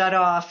shut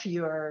off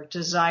your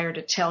desire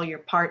to tell your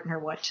partner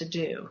what to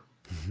do,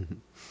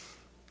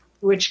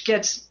 which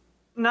gets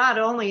not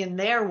only in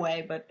their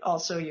way, but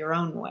also your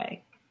own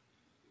way,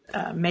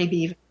 maybe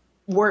even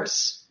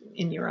worse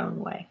in your own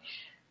way.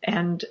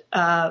 And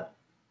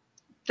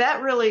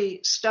that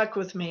really stuck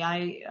with me.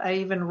 I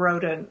even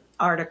wrote an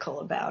article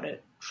about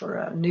it for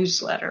a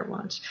newsletter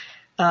once.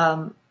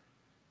 The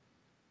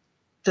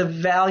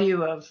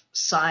value of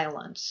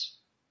silence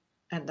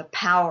and the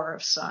power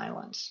of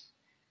silence.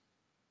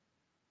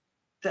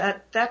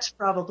 That's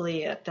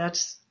probably it.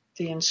 That's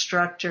the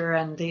instructor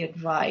and the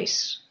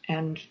advice.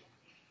 And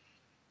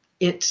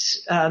it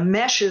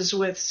meshes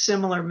with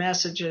similar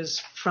messages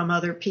from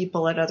other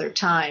people at other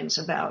times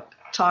about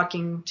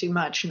talking too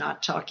much,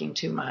 not talking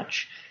too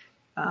much,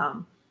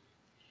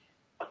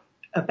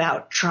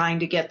 about trying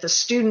to get the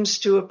students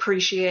to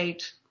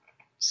appreciate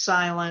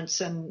silence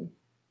and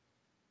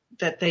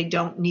that they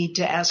don't need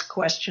to ask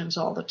questions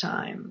all the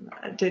time.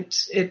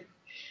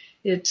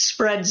 It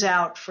spreads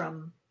out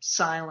from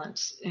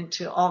silence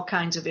into all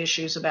kinds of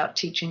issues about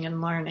teaching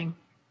and learning.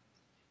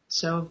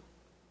 So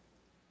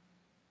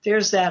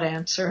there's that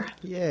answer.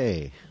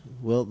 Yay.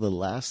 Well, the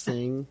last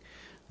thing,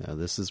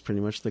 this is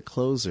pretty much the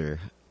closer.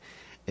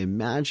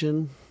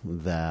 Imagine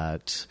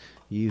that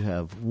you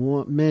have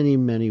many,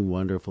 many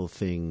wonderful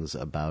things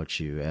about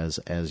you,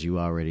 as you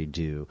already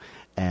do,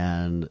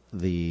 and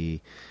the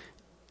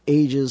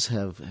ages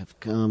have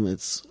come.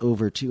 It's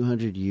over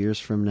 200 years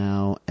from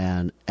now,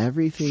 and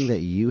everything that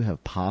you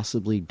have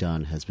possibly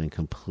done has been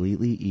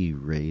completely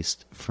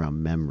erased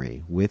from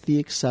memory, with the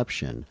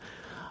exception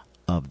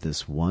of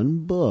this one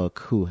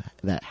book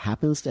that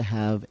happens to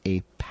have a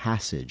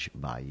passage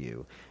by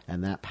you,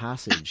 and that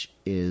passage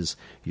is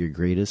your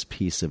greatest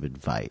piece of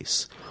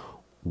advice.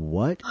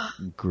 What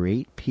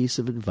great piece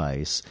of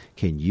advice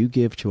can you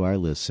give to our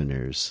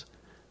listeners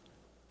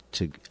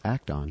to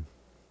act on?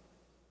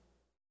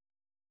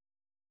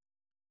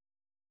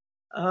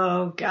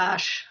 Oh,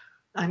 gosh.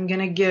 I'm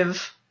going to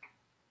give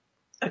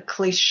a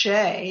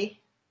cliche,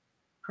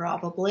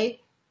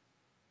 probably.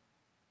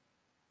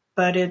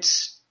 But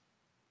it's,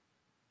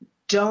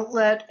 don't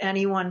let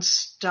anyone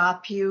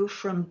stop you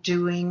from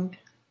doing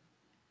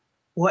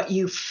what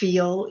you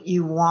feel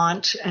you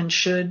want and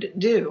should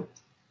do.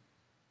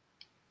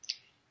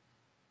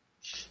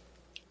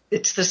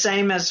 It's the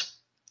same as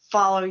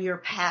follow your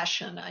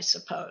passion, I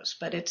suppose,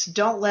 but it's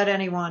don't let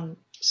anyone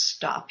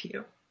stop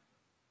you.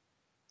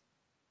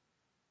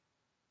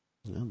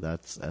 Well,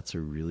 that's a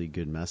really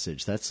good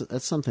message. That's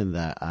something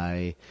that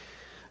I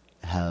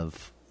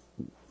have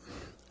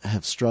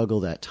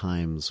struggled at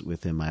times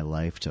within my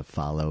life to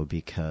follow,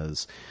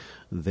 because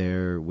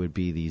there would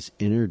be these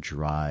inner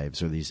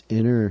drives or these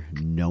inner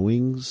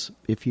knowings,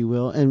 if you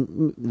will,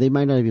 and they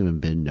might not have even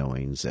been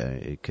knowings.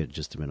 It could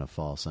just have been a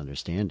false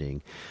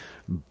understanding.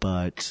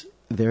 But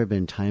there have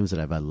been times that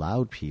I've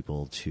allowed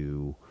people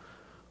to,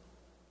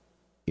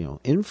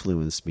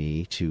 influence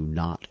me to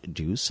not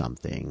do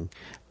something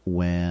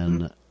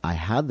when I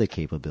had the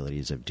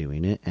capabilities of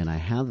doing it, and I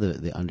had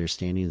the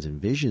understandings and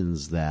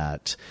visions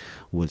that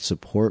would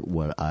support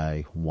what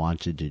I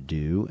wanted to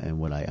do and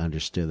what I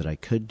understood that I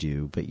could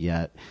do, but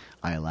yet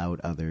I allowed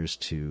others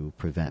to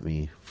prevent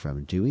me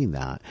from doing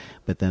that.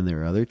 But then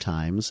there are other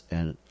times,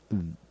 and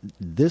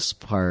this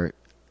part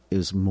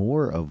is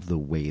more of the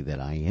way that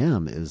I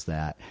am, is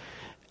that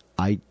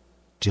I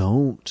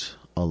don't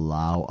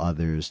allow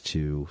others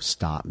to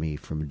stop me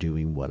from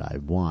doing what I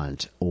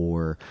want,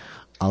 or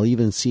I'll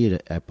even see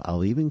it.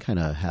 I'll even kind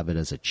of have it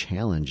as a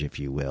challenge, if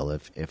you will.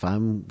 If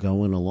I'm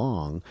going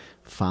along,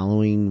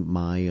 following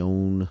my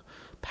own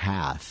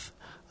path,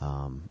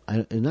 not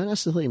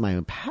necessarily my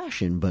own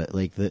passion, but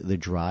like the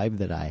drive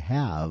that I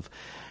have,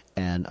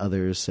 and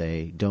others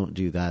say, "Don't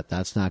do that.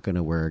 That's not going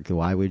to work.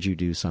 Why would you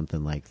do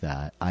something like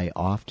that?" I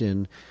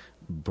often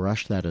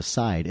brush that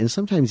aside, and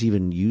sometimes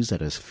even use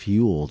that as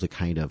fuel to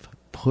kind of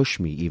push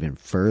me even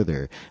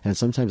further. And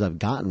sometimes I've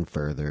gotten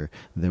further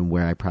than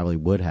where I probably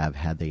would have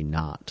had they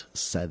not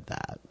said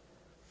that.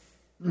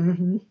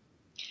 Mm-hmm.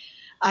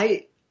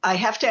 I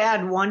have to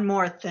add one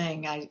more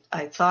thing.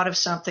 I thought of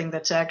something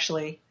that's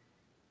actually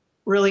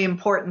really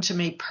important to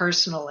me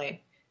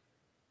personally,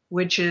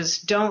 which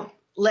is don't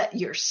let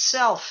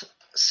yourself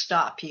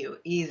stop you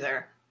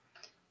either.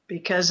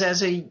 Because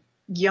as a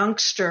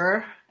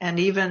youngster and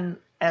even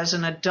as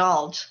an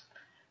adult,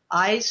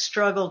 I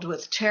struggled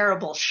with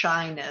terrible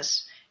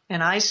shyness,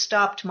 and I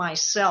stopped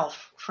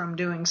myself from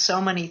doing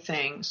so many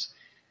things.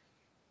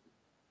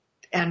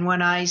 And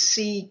when I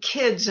see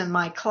kids in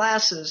my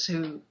classes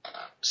who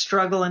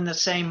struggle in the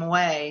same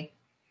way,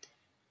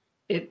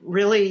 it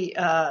really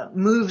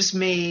moves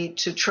me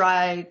to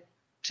try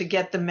to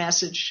get the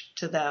message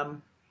to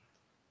them.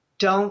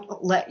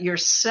 Don't let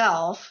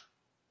yourself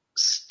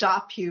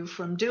stop you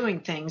from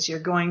doing things. You're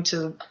going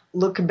to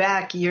look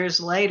back years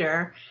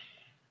later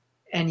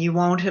and you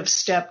won't have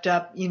stepped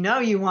up. You know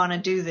you want to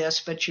do this,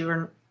 but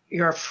you're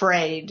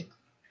afraid,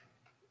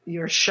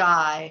 you're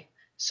shy,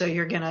 so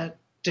you're going to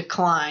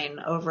decline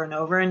over and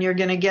over, and you're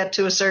going to get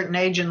to a certain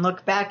age and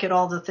look back at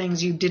all the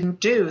things you didn't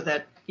do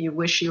that you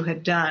wish you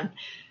had done.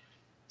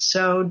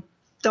 So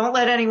don't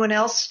let anyone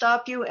else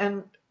stop you,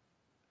 and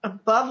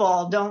above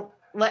all, don't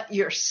let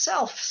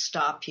yourself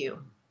stop you.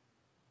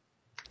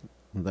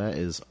 That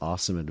is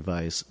awesome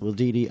advice. Well,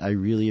 Didi, I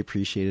really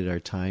appreciated our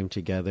time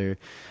together,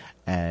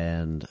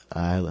 and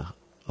I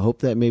hope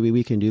that maybe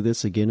we can do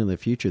this again in the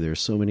future. There's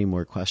so many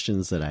more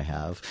questions that I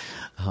have,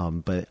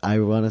 but I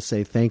want to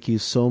say thank you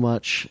so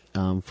much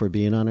for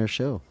being on our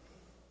show.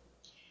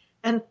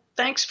 And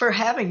thanks for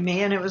having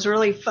me, and it was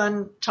really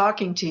fun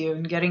talking to you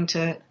and getting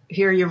to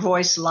hear your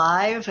voice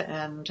live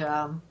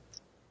and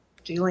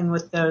dealing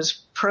with those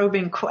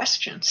probing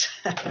questions.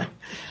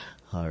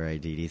 All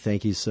right, Didi,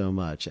 thank you so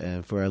much.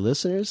 And for our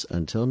listeners,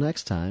 until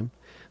next time,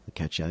 we'll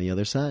catch you on the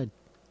other side.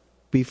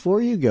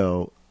 Before you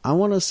go, I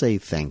want to say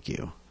thank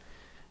you.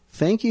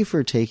 Thank you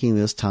for taking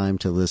this time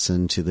to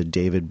listen to the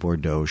David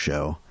Bordeaux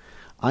Show.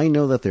 I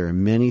know that there are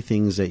many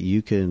things that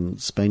you can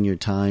spend your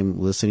time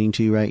listening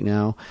to right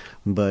now,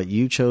 but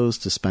you chose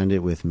to spend it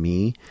with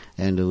me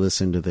and to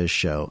listen to this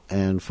show.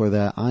 And for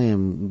that, I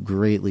am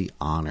greatly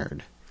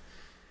honored.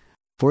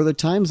 For the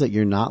times that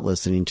you're not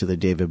listening to the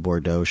David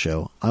Bordeaux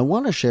Show, I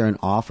want to share an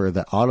offer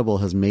that Audible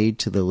has made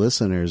to the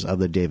listeners of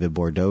the David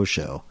Bordeaux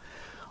Show.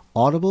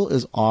 Audible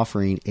is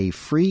offering a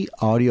free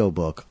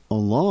audiobook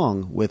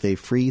along with a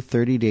free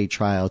 30-day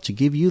trial to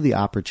give you the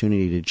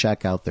opportunity to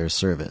check out their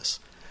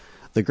service.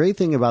 The great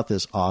thing about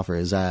this offer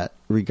is that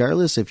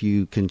regardless if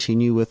you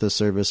continue with the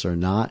service or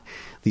not,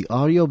 the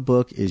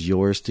audiobook is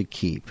yours to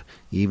keep,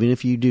 even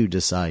if you do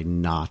decide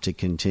not to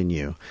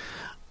continue.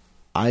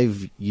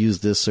 I've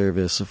used this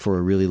service for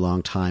a really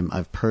long time.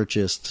 I've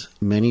purchased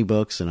many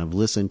books and I've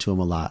listened to them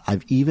a lot.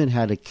 I've even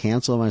had to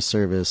cancel my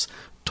service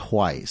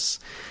twice.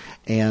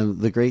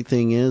 And the great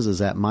thing is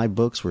that my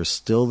books were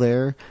still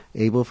there,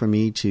 able for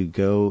me to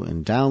go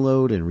and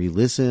download and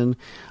re-listen,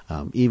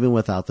 even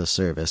without the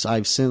service.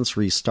 I've since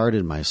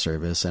restarted my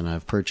service and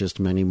I've purchased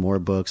many more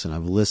books and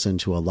I've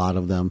listened to a lot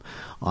of them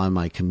on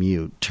my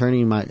commute,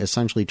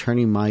 essentially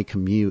turning my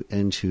commute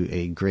into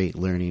a great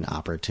learning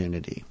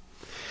opportunity.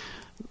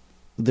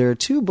 There are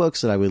two books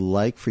that I would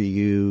like for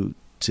you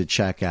to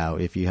check out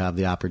if you have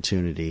the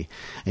opportunity.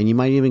 And you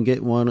might even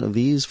get one of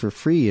these for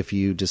free if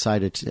you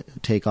decide to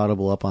take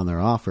Audible up on their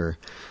offer.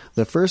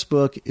 The first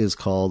book is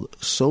called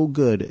So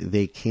Good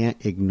They Can't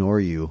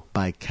Ignore You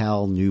by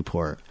Cal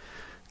Newport.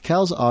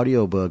 Cal's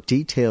audiobook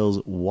details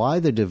why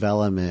the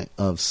development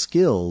of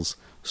skills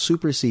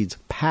supersedes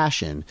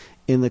passion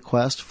in the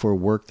quest for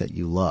work that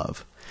you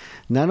love.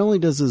 Not only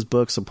does this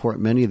book support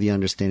many of the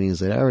understandings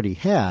that I already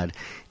had,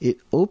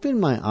 it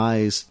opened my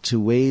eyes to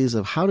ways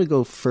of how to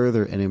go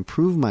further and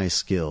improve my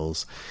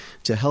skills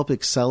to help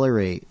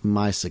accelerate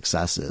my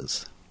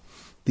successes.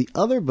 The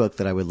other book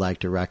that I would like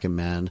to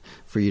recommend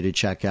for you to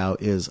check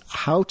out is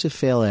How to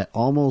Fail at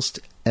Almost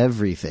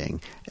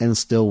Everything and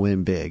Still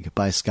Win Big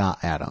by Scott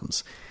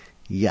Adams.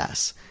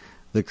 Yes,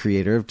 the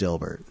creator of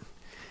Dilbert.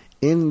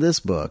 In this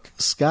book,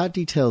 Scott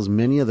details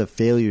many of the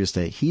failures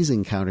that he's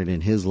encountered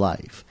in his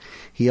life.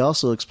 He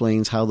also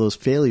explains how those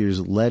failures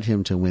led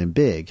him to win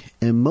big,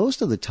 and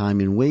most of the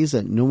time in ways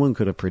that no one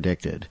could have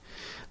predicted.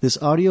 This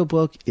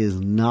audiobook is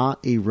not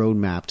a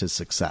roadmap to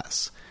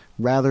success.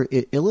 Rather,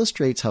 it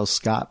illustrates how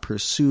Scott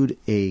pursued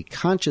a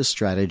conscious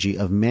strategy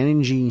of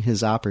managing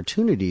his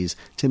opportunities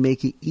to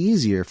make it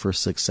easier for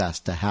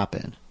success to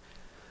happen.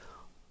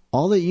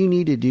 All that you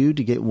need to do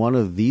to get one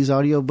of these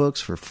audiobooks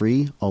for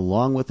free,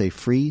 along with a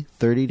free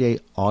 30-day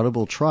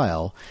Audible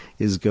trial,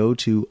 is go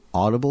to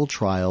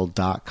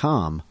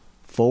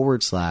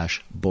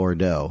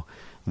audibletrial.com/Bordeaux.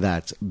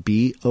 That's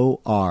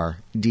BORDEAUX.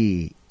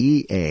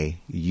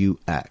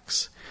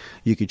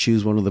 You could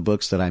choose one of the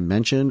books that I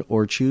mentioned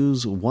or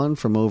choose one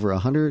from over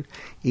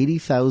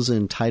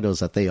 180,000 titles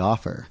that they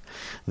offer.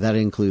 That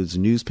includes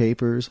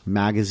newspapers,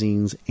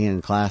 magazines,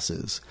 and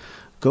classes.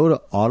 Go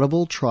to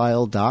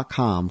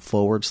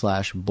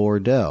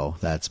audibletrial.com/Bordeaux.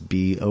 That's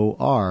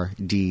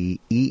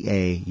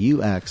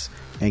BORDEAUX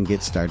and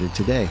get started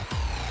today.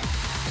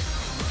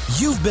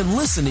 You've been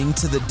listening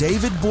to The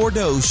David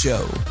Bordeaux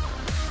Show.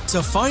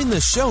 To find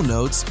the show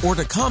notes or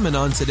to comment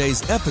on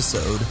today's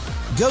episode,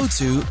 go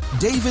to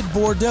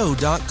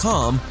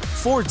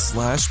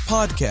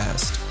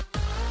davidbordeaux.com/podcast.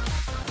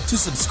 To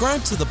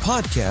subscribe to the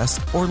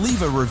podcast or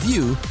leave a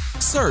review,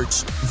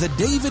 search The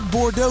David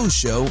Bordeaux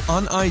Show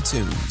on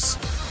iTunes.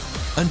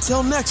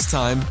 Until next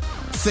time,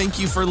 thank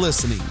you for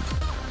listening.